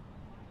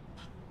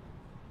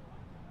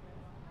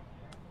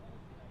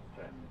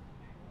 10,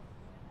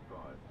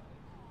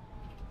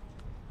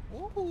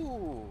 5.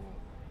 Ooh.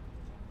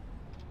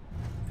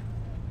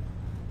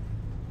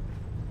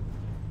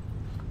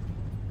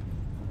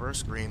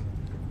 Reverse green.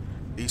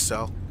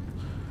 Decel.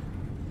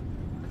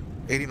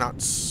 80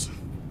 knots.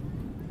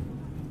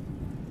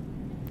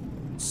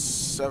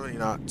 70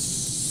 knots.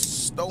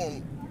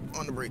 Stone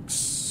on the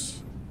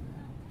brakes.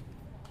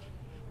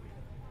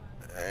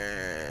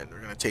 And we're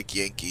gonna take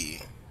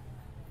Yankee.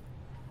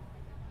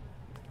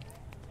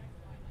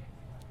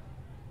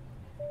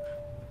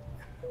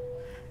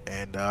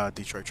 And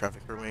Detroit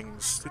traffic for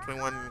wings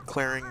 221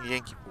 clearing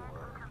Yankee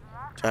 4.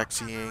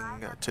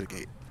 Taxiing to the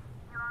gate.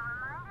 You are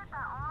reminded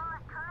that all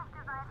electronic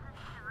devices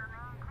should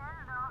remain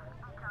turned off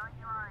until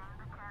you are in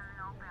the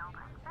terminal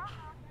building. Thank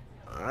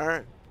you.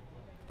 Alright.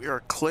 We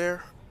are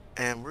clear.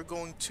 And we're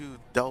going to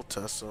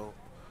Delta, so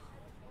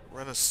we're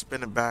gonna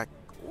spin it back.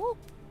 Whoop.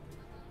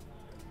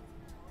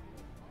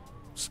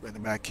 Spin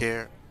it back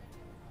here.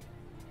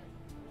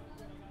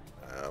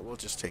 We'll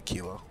just take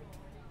Kilo.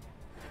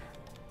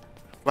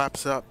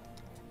 Flaps up.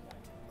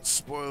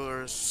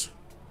 Spoilers.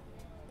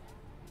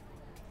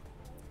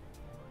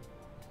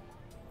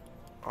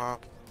 Off.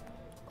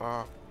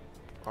 Off.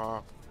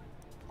 Off.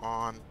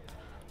 On.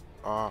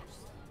 Off.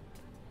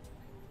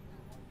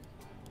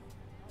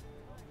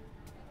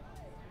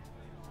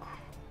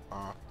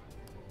 Off.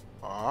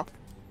 Off.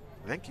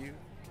 Thank you.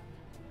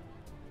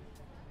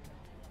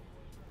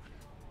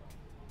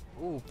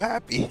 Ooh,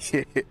 Pappy.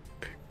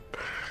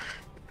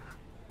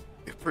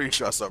 Pretty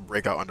sure I saw a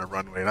breakout on the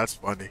runway. That's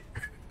funny.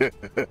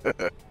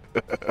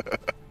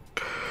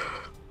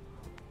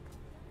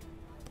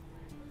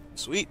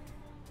 Sweet.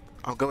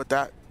 I'm good with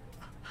that.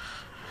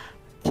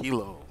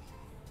 Kilo.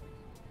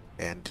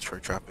 And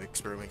Detroit traffic.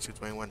 Spirit Wing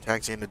 221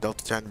 taxiing to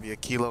Delta 10 via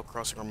Kilo.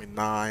 Crossing runway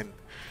 9.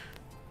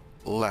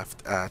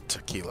 Left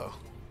at Kilo.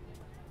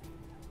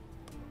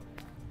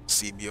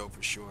 CBO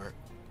for sure.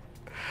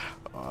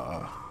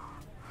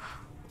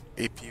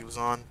 APU's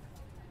on.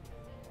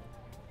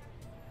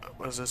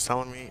 What is this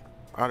telling me?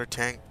 Outer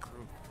tank,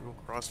 crew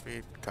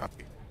crossfeed,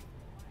 copy.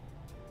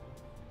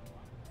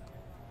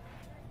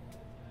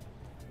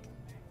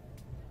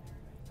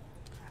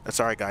 That's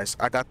alright, guys.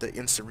 I got the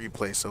instant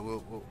replay,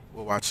 so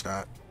we'll watch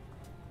that.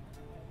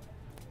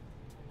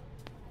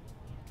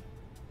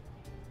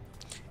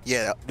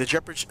 Yeah, the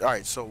Jeopardy. All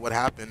right. So what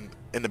happened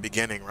in the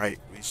beginning, right?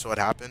 We saw it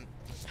happen.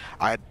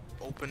 I had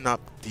opened up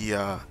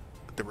the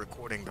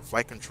recording, the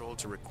flight control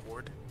to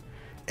record,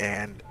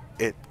 and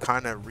it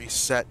kind of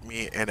reset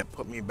me and it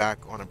put me back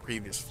on a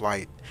previous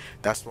flight.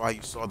 That's why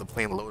you saw the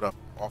plane load up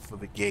off of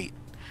the gate.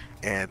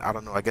 And I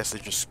don't know. I guess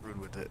it just screwed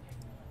with it.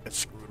 It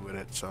screwed with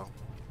it. So.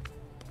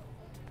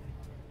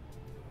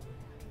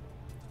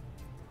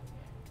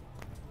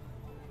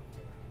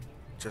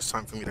 Just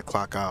time for me to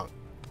clock out.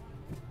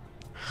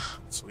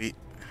 Sweet.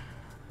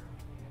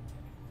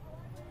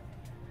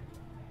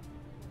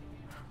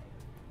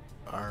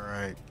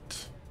 Alright.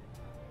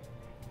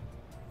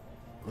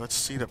 Let's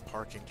see the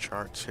parking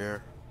charts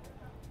here.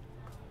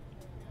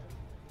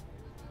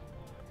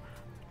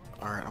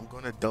 Alright, I'm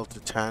going to Delta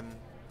 10.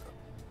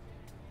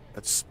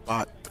 That's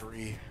spot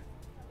 3.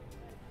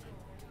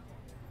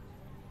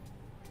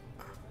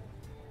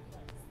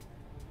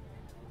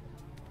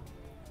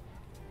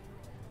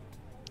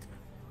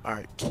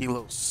 Alright,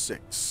 Kilo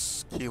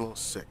 6. Kilo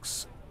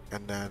 6.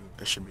 And then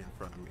it should be in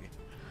front of me.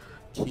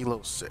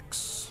 Kilo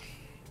 6.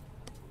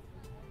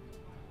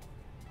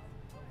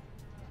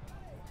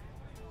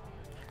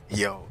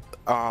 Yo,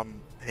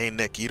 hey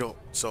Nick, you don't,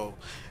 so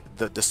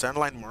the center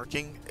line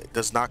marking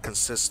does not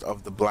consist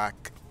of the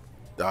black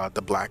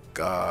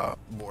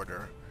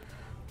border.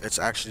 It's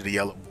actually the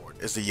yellow board.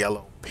 It's the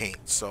yellow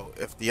paint. So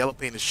if the yellow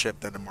paint is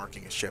chipped, then the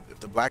marking is chipped. If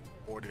the black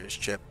border is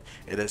chipped,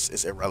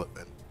 it's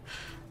irrelevant.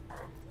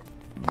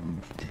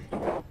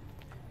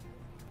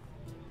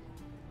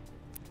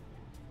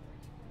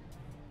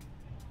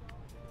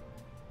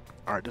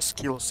 Alright, this is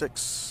Kilo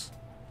 6.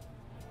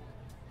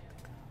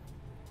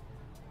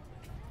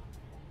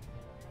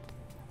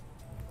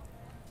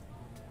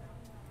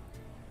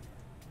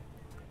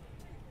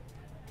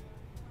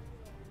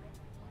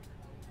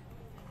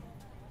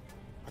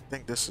 I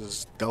think this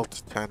is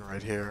Delta 10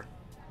 right here.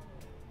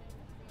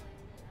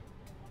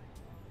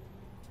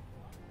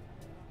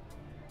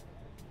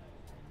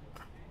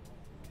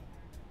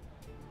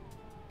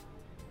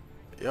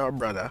 Yo,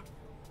 brother.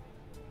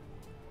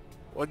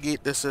 What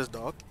gate this is,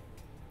 dog?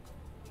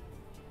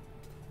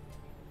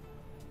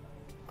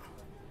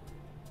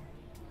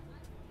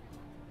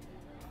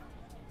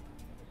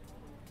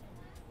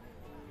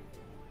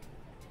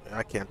 Yeah,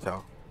 I can't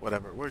tell.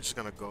 Whatever. We're just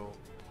gonna go.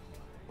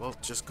 We'll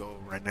just go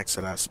right next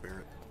to that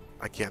Spirit.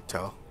 I can't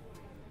tell.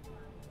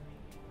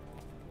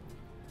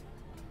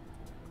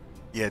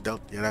 Yeah,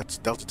 that's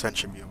Delta 10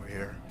 should be over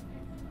here.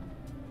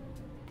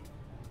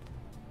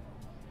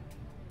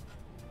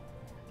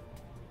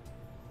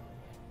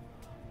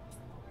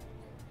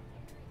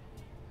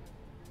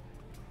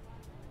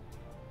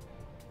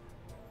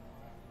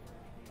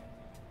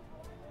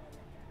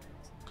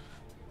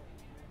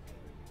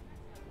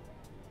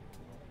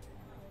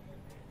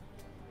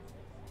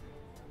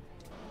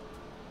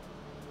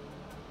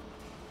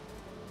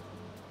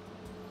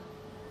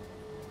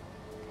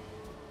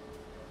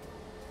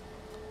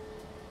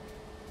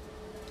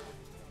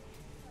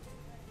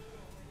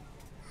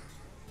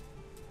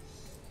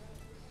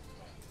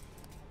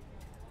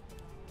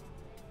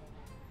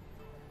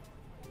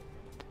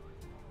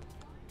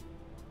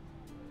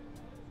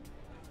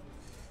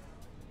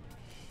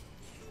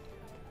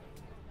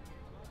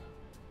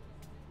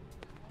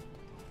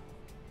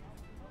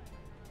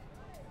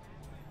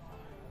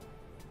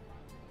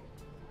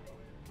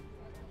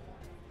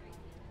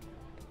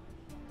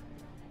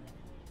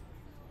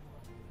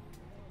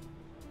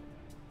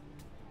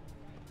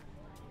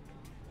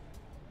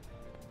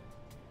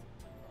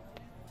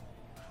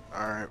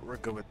 Alright, we're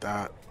good with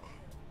that.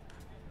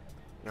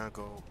 Gonna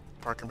go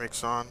parking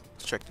brakes on.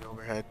 Let's check the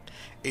overhead.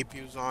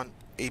 APU's on.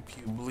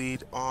 APU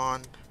bleed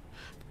on.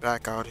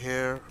 Back out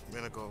here. I'm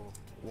gonna go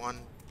 1,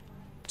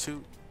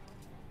 2.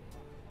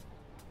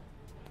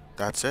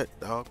 That's it,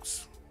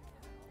 dogs.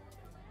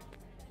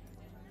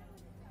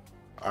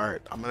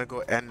 Alright, I'm gonna go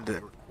end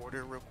the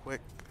recorder real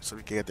quick so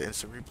we can get the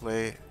instant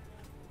replay.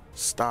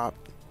 Stop.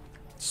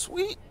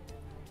 Sweet.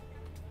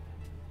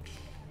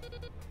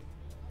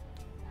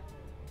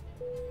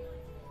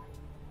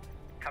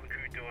 Cabin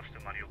crew doors to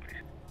manual,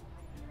 please.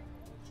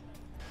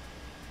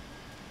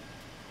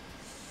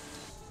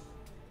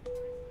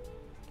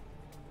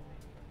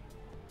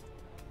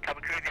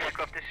 Cabin crew, the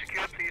aircraft is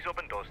secure. Please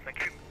open doors.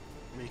 Thank you.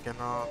 We can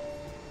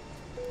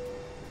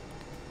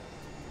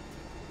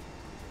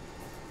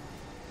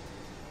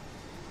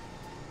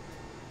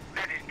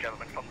Ladies and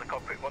gentlemen, from the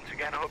cockpit once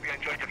again, I hope you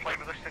enjoyed your flight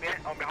with us today.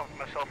 On behalf of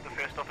myself, the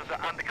first officer,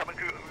 and the cabin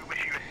crew, we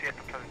wish you a safe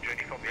and pleasant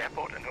journey from the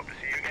airport and hope to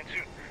see you again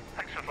soon.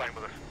 Thanks for flying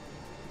with us.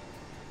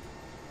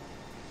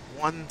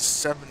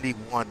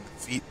 171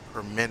 feet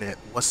per minute.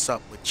 What's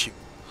up with you?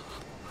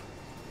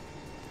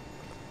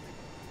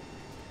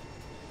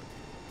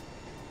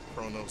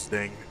 Chronos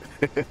thing.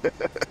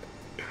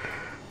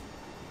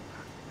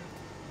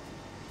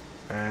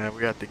 And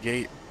we got the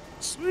gate.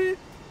 Sweet.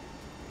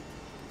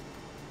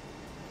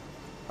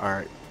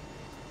 Alright.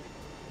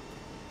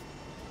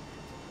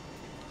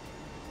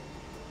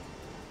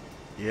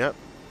 Yep.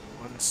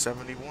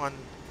 171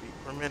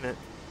 feet per minute.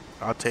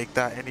 I'll take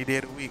that any day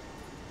of the week.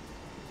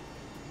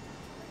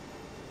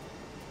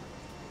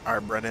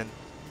 Alright, Brennan.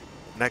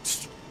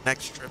 Next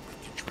trip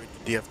is Detroit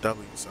to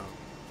DFW, so.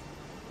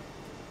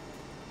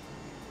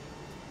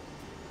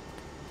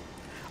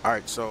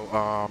 Alright,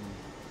 so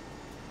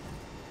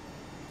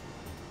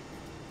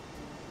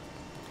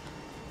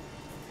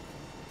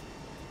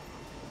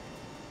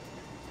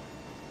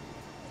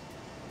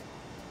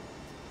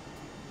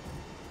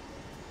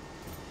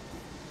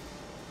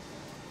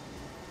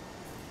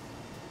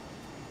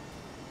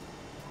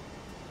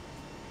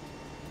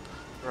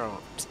bro,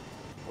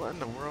 what in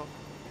the world?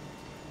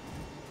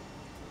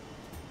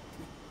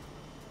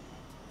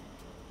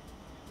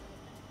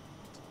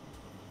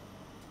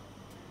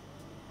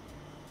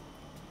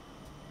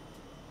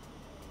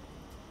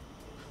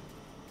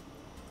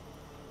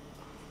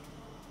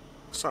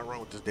 What's not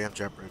wrong with this damn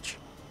jet bridge?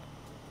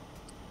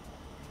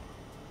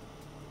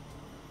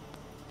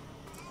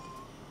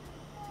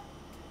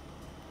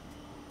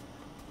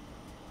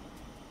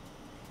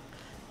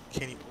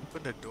 Can you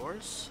open the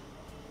doors?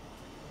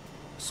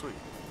 Sweet.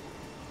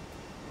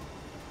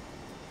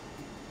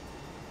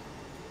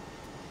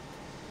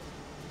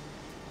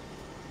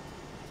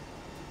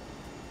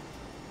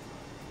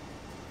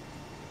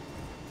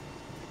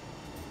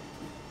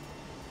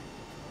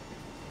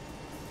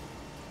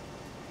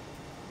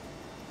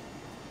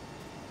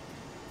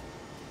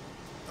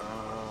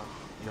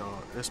 Yo,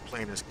 this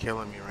plane is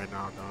killing me right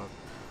now, dog.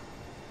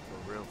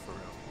 For real, for real.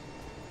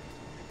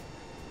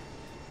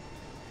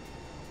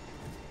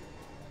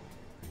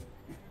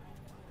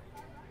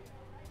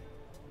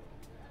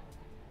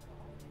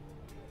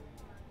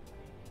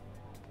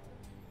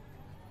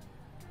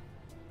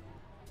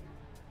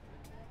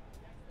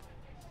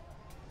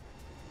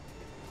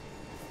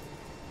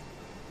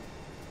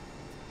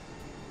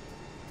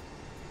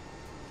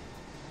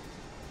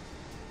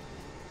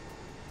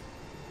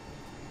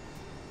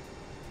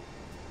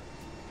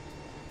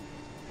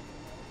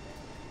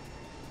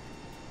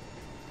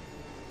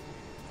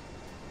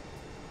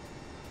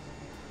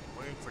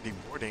 For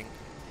deboarding,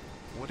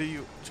 what do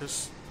you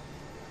just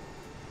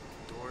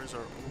doors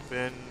are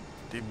open,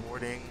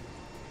 deboarding?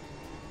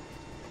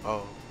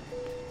 Oh,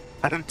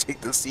 I didn't take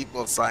the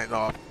seatbelt sign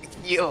off.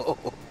 Yo,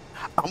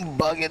 I'm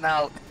bugging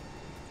out.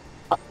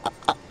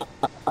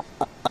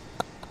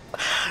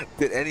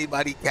 Did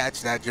anybody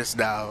catch that just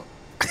now?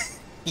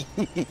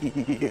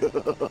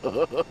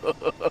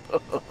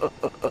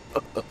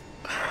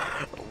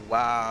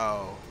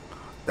 Wow,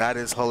 that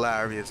is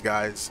hilarious,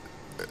 guys.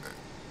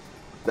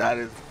 That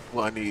is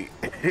funny.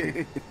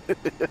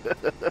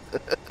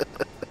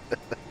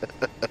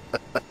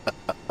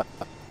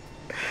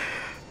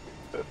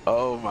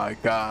 Oh my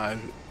god.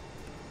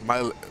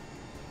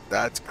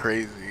 That's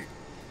crazy.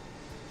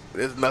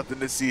 There's nothing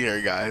to see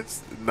here,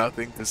 guys.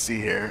 Nothing to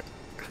see here.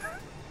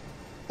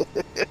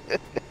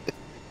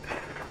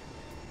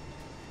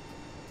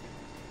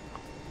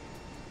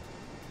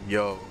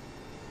 Yo.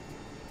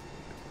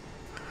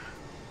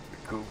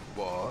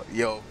 Goofball.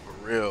 Yo, for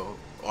real.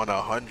 On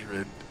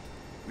 100.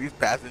 These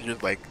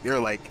passengers, like, they're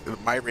like,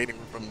 my rating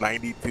went from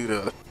 92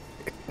 to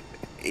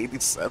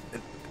 87.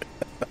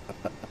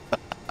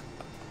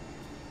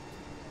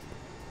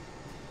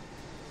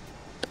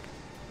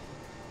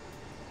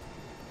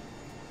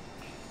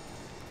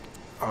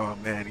 Oh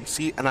man, you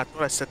see, and I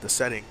thought I set the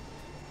setting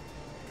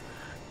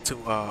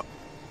to,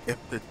 if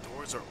the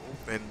doors are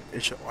open,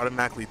 it should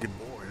automatically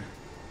deboard.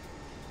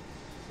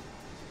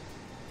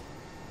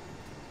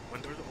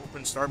 When doors are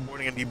open, start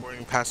boarding and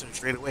deboarding passengers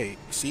straight away.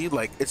 You see,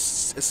 like, it's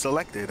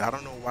selected. I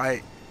don't know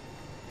why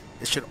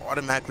It should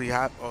automatically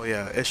have. Oh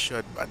yeah, it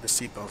should by the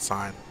seatbelt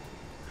sign.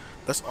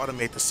 Let's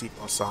automate the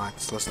seatbelt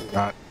signs. Let's do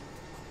that.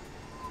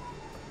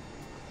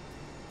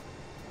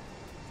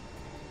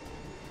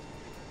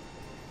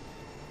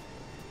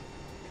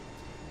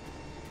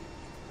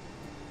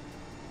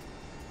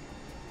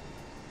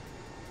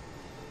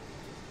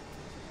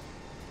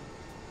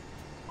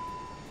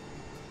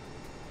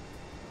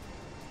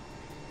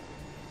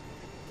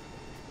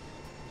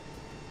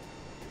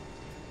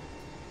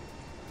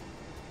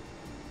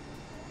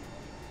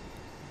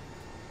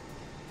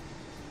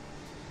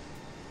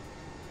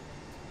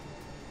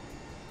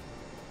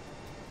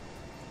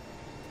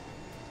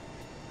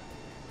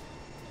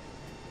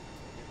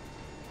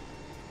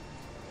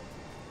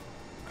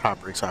 Hot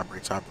brakes, hot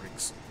brakes, hot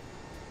brakes.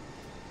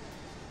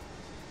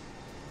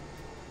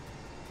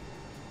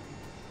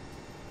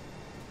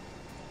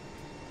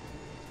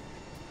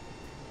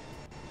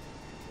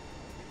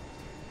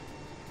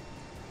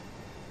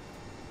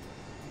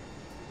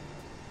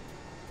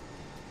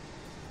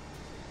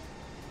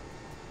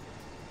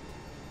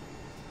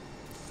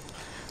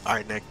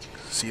 Alright, Nick.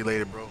 See you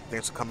later, bro.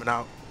 Thanks for coming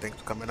out. Thanks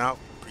for coming out.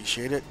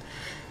 Appreciate it.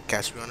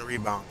 Catch me on the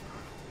rebound.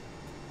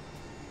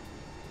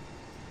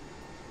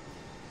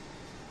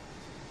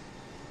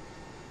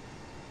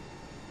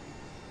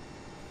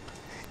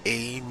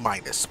 A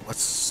minus.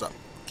 What's up?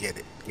 Get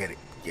it, get it,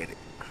 get it.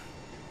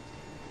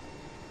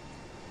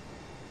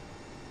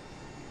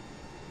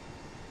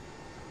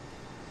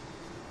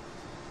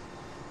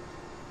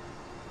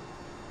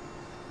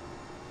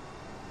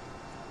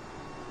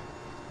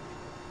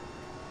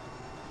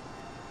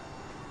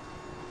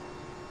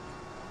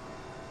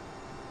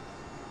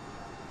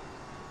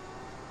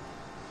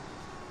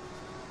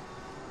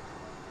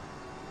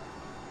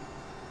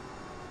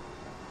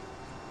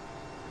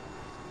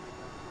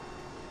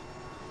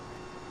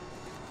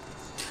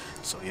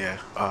 So yeah,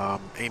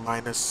 A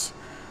minus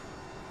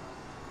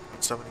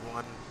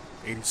 171,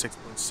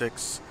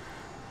 86.6.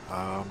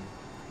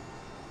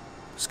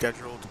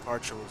 Scheduled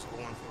departure was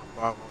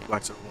 0145 on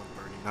blacks at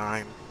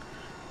 139.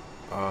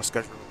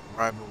 Scheduled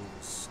arrival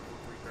was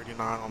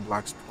 0339 on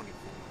blacks 24.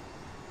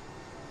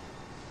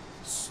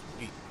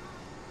 Sweet.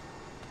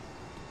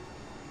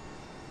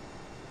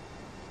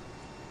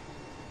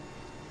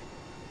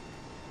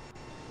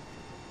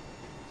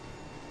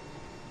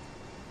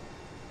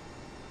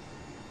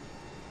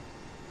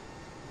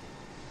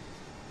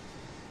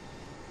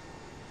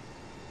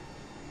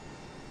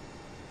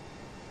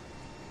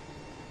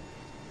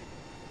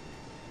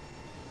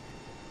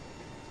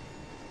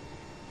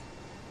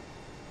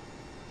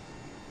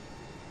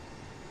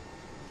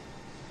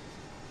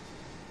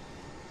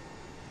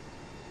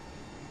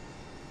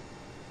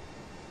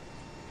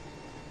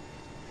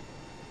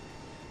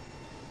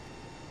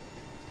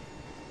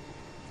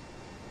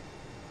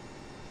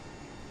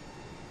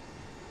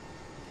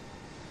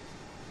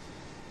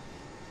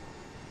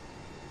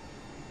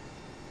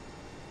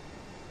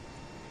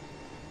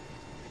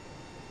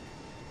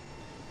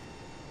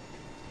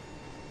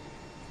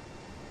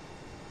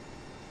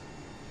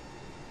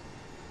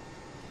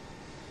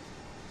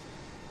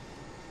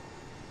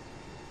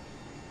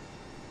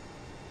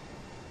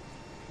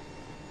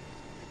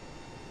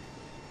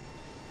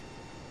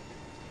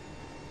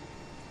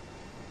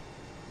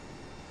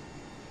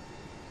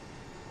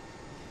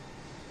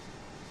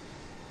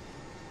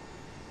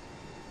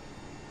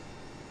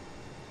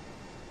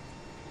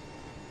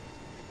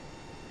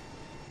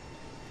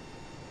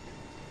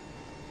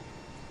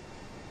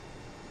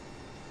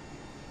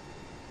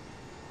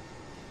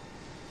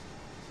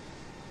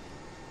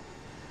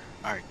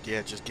 Alright,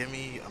 yeah, just give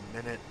me a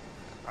minute.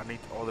 I need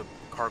all the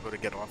cargo to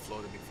get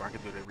offloaded before I can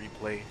do the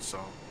replay.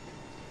 So,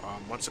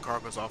 once the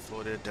cargo is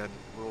offloaded, then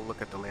we'll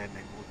look at the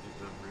landing. We'll do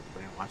the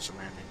replay and watch the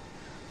landing.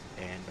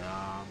 And,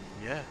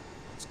 yeah,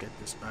 let's get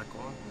this back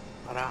on.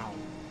 Ba-down.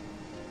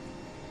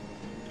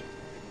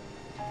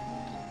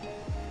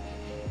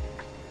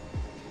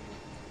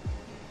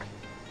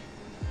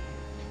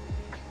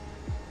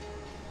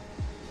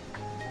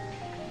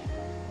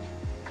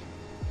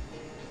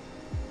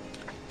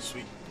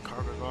 Sweet,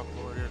 cargo's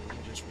offloaded. Let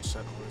me just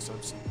reset all this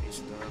MCP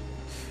stuff.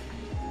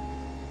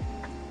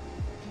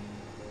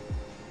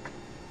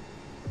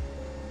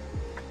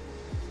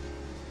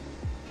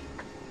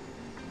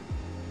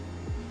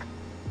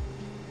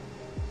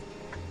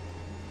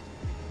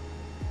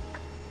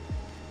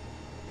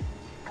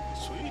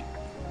 Sweet,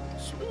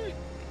 sweet.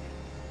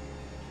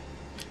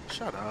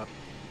 Shut up.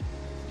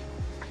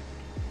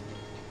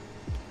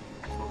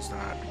 Close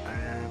that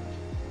and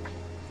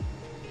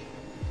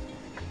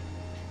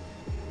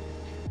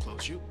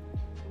close you.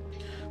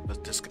 Let's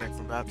disconnect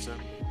from Vatsim.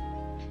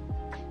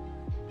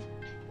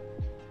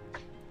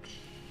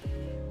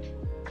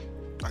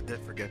 I did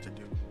forget to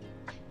do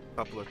a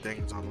couple of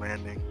things on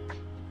landing.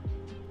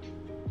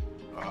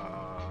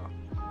 Off,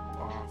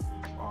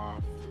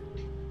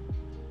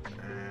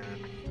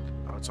 and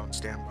it's on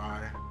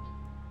standby,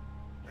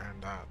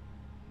 and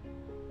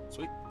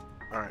sweet.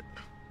 All right.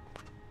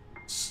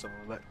 So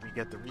let me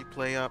get the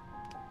replay up.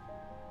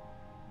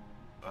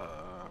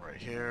 Right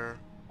here.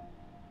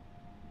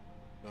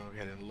 Go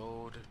ahead and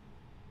load.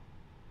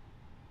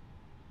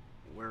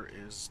 Where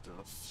is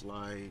the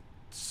flight?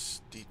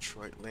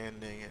 Detroit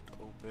landing at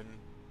open.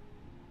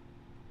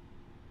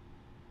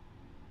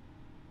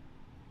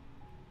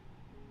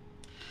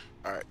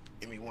 Alright,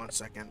 give me 1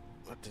 second.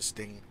 Let this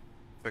thing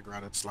figure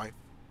out its life.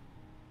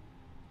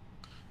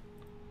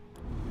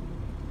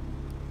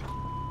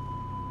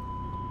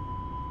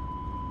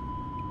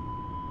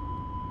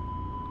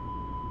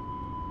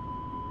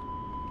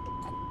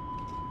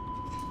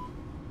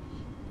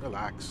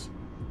 Relax.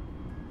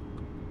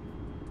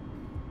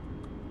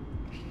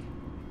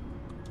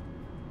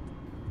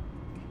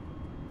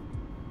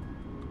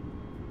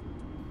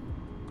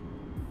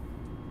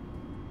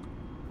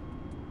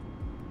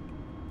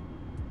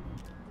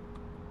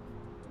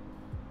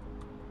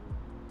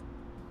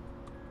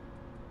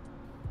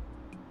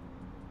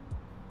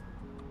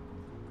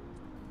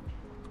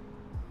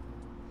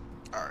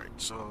 Alright,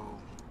 so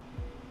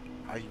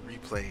how you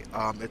replay?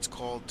 It's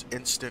called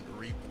instant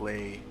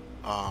replay.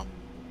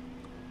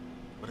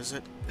 What is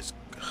it? It's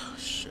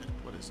shit.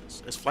 What is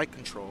this? It's flight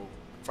control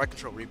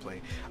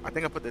replay. I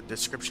think I put the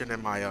description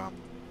in my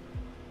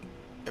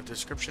If the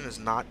description is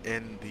not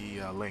in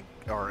the link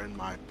or in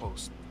my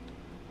post,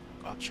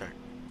 I'll check.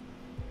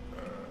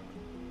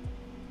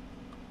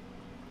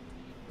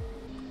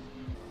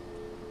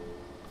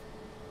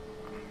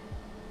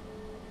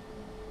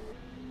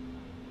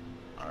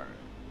 Alright.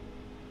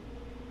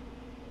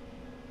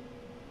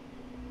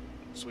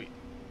 Sweet.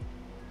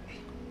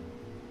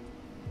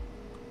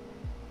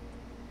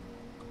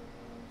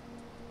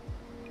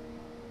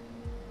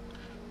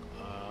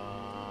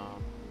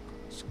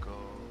 Let's go.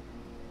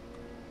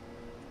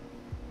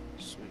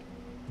 Sweet.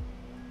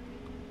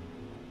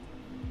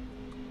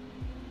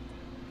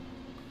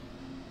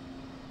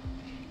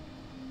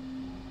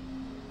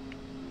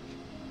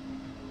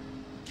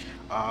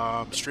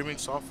 Streaming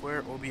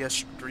software,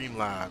 OBS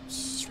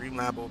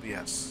Streamlab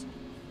OBS.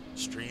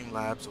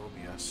 Streamlabs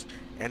OBS.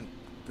 And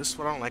this is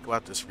what I don't like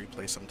about this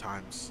replay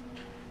sometimes.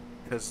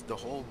 Because the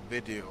whole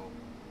video,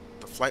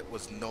 the flight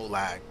was no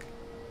lag,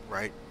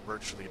 right?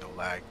 Virtually no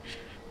lag.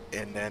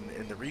 And then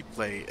in the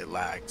replay, it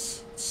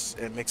lags.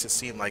 It makes it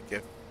seem like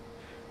if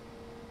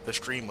the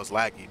stream was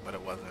laggy, but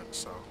it wasn't,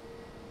 so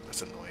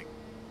that's annoying.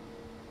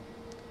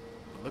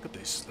 But look at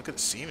this. Look at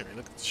the scenery.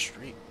 Look at the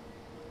street.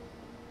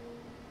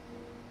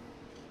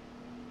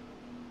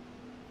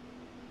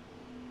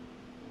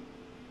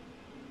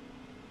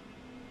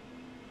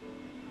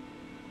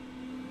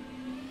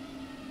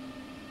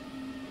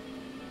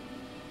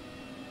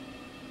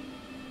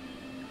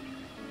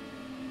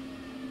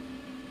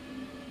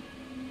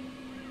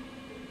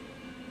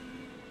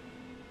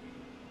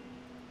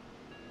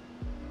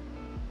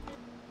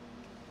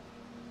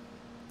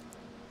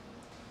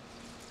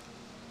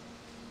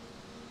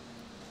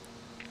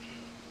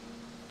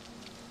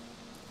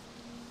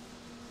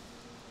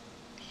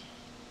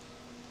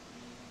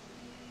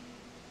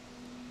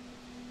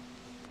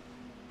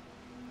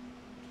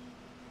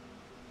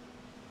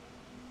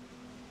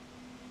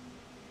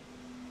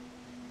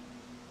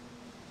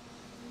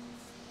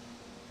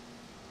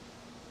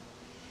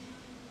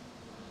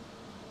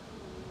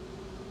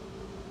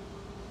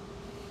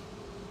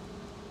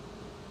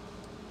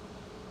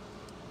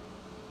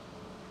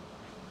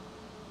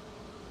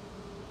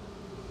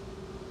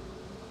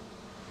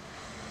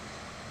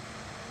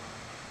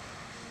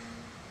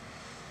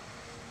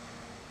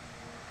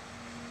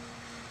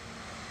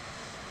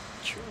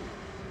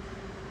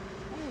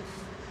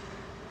 Oof.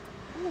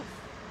 Oof.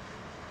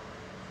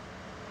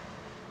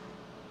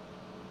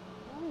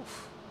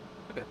 Oof.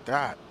 Look at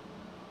that.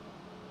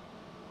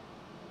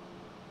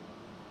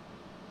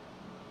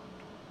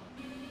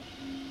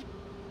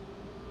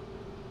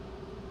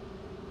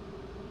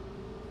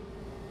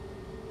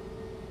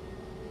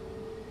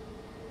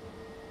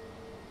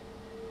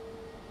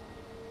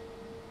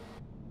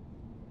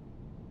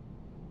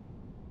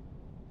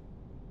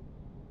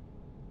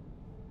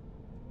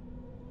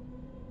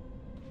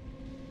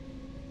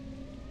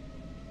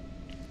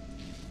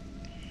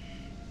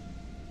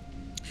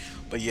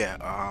 But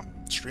yeah,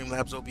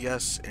 Streamlabs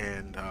OBS,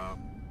 and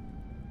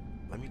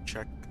let me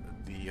check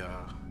the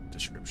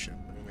description.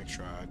 Let me make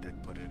sure I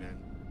did put it in.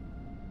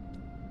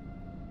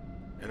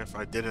 And if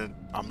I didn't,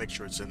 I'll make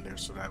sure it's in there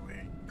so that way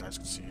you guys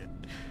can see it.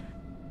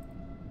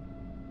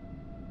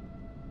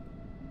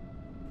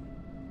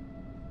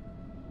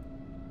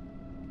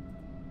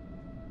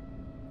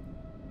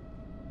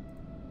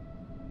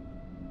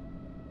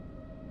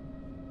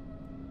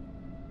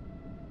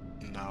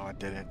 No, I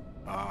didn't.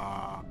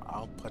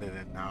 I'll put it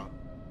in now.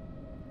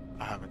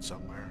 I have it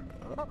somewhere.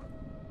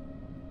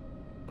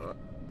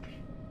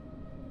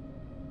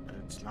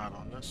 It's not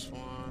on this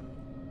one.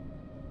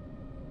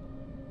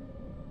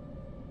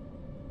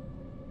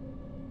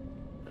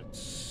 It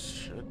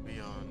should be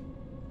on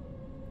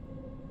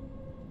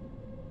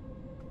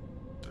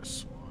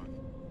this one.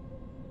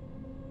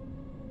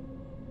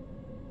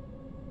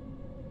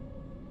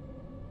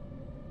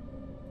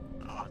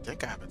 Oh, I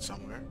think I have it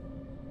somewhere.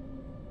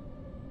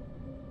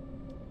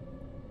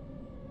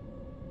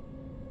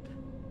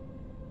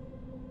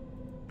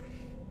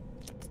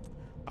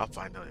 I'll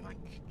find the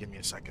link. Give me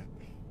a second.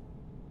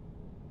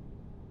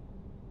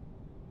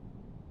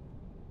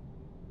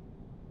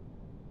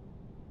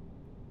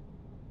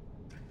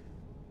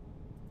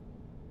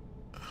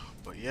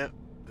 But yeah,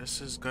 this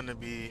is gonna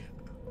be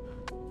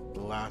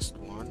the last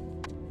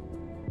one.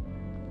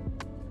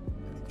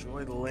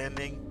 Enjoy the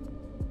landing.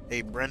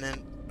 Hey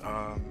Brennan,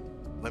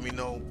 let me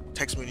know.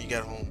 Text me when you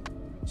get home.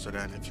 So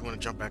then, if you want to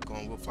jump back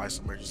on, we'll fly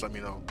somewhere. Just let me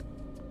know.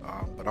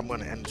 But I'm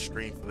gonna end the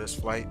stream for this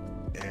flight,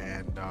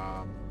 and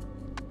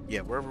yeah,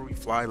 wherever we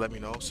fly, let me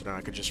know so then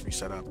I could just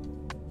reset up.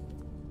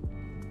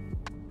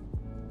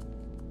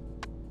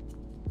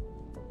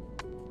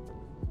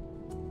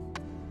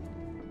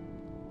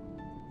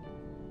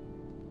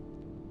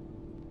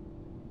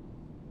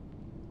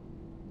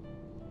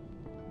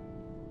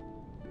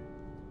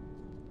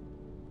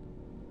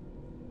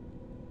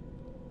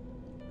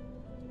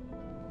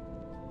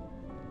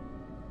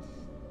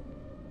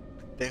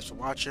 Thanks for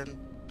watching.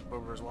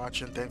 Whoever's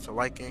watching, thanks for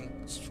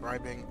liking,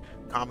 subscribing,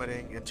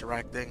 commenting,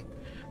 interacting.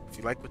 If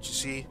you like what you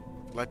see, if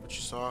you like what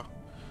you saw,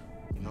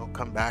 you know,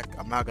 come back.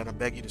 I'm not gonna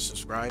beg you to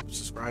subscribe.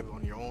 Subscribe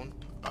on your own.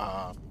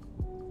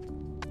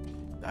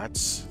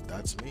 That's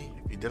me.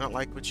 If you didn't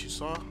like what you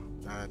saw,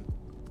 then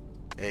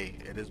hey,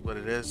 it is what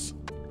it is.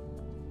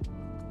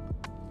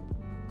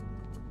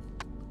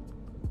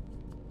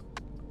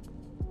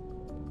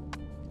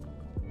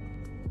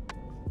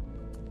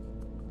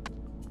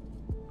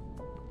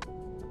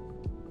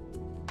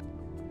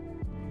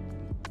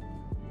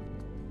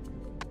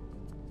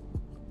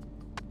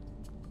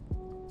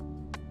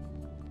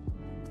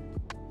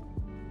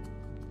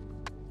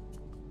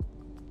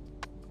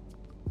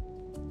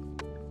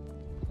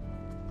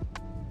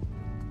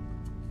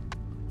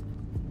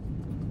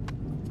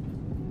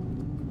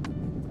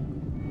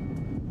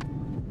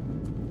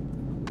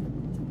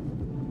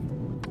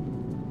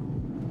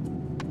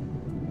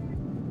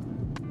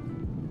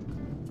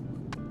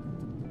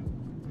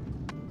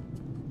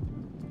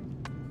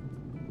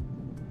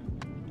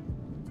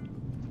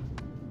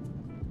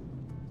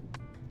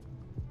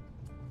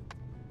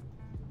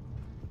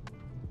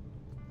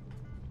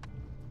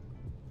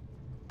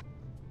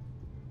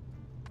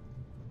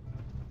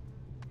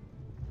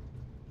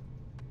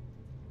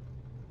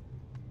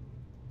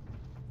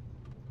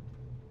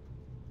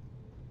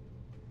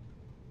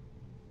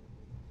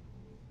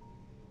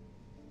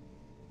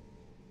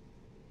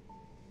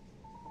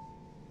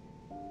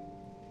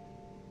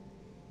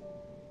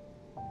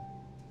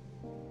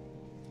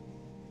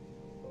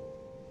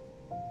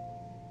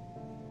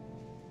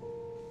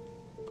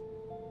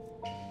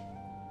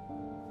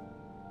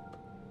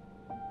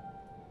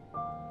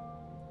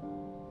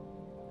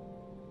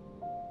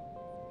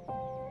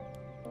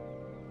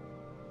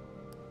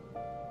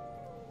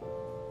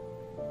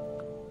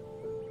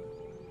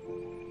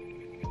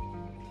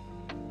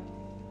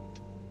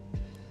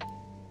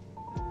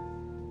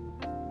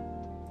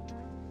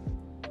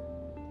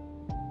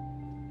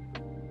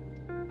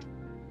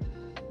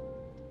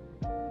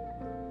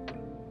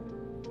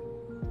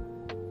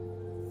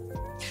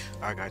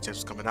 Alright guys,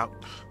 thanks for coming out.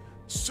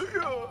 See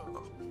ya!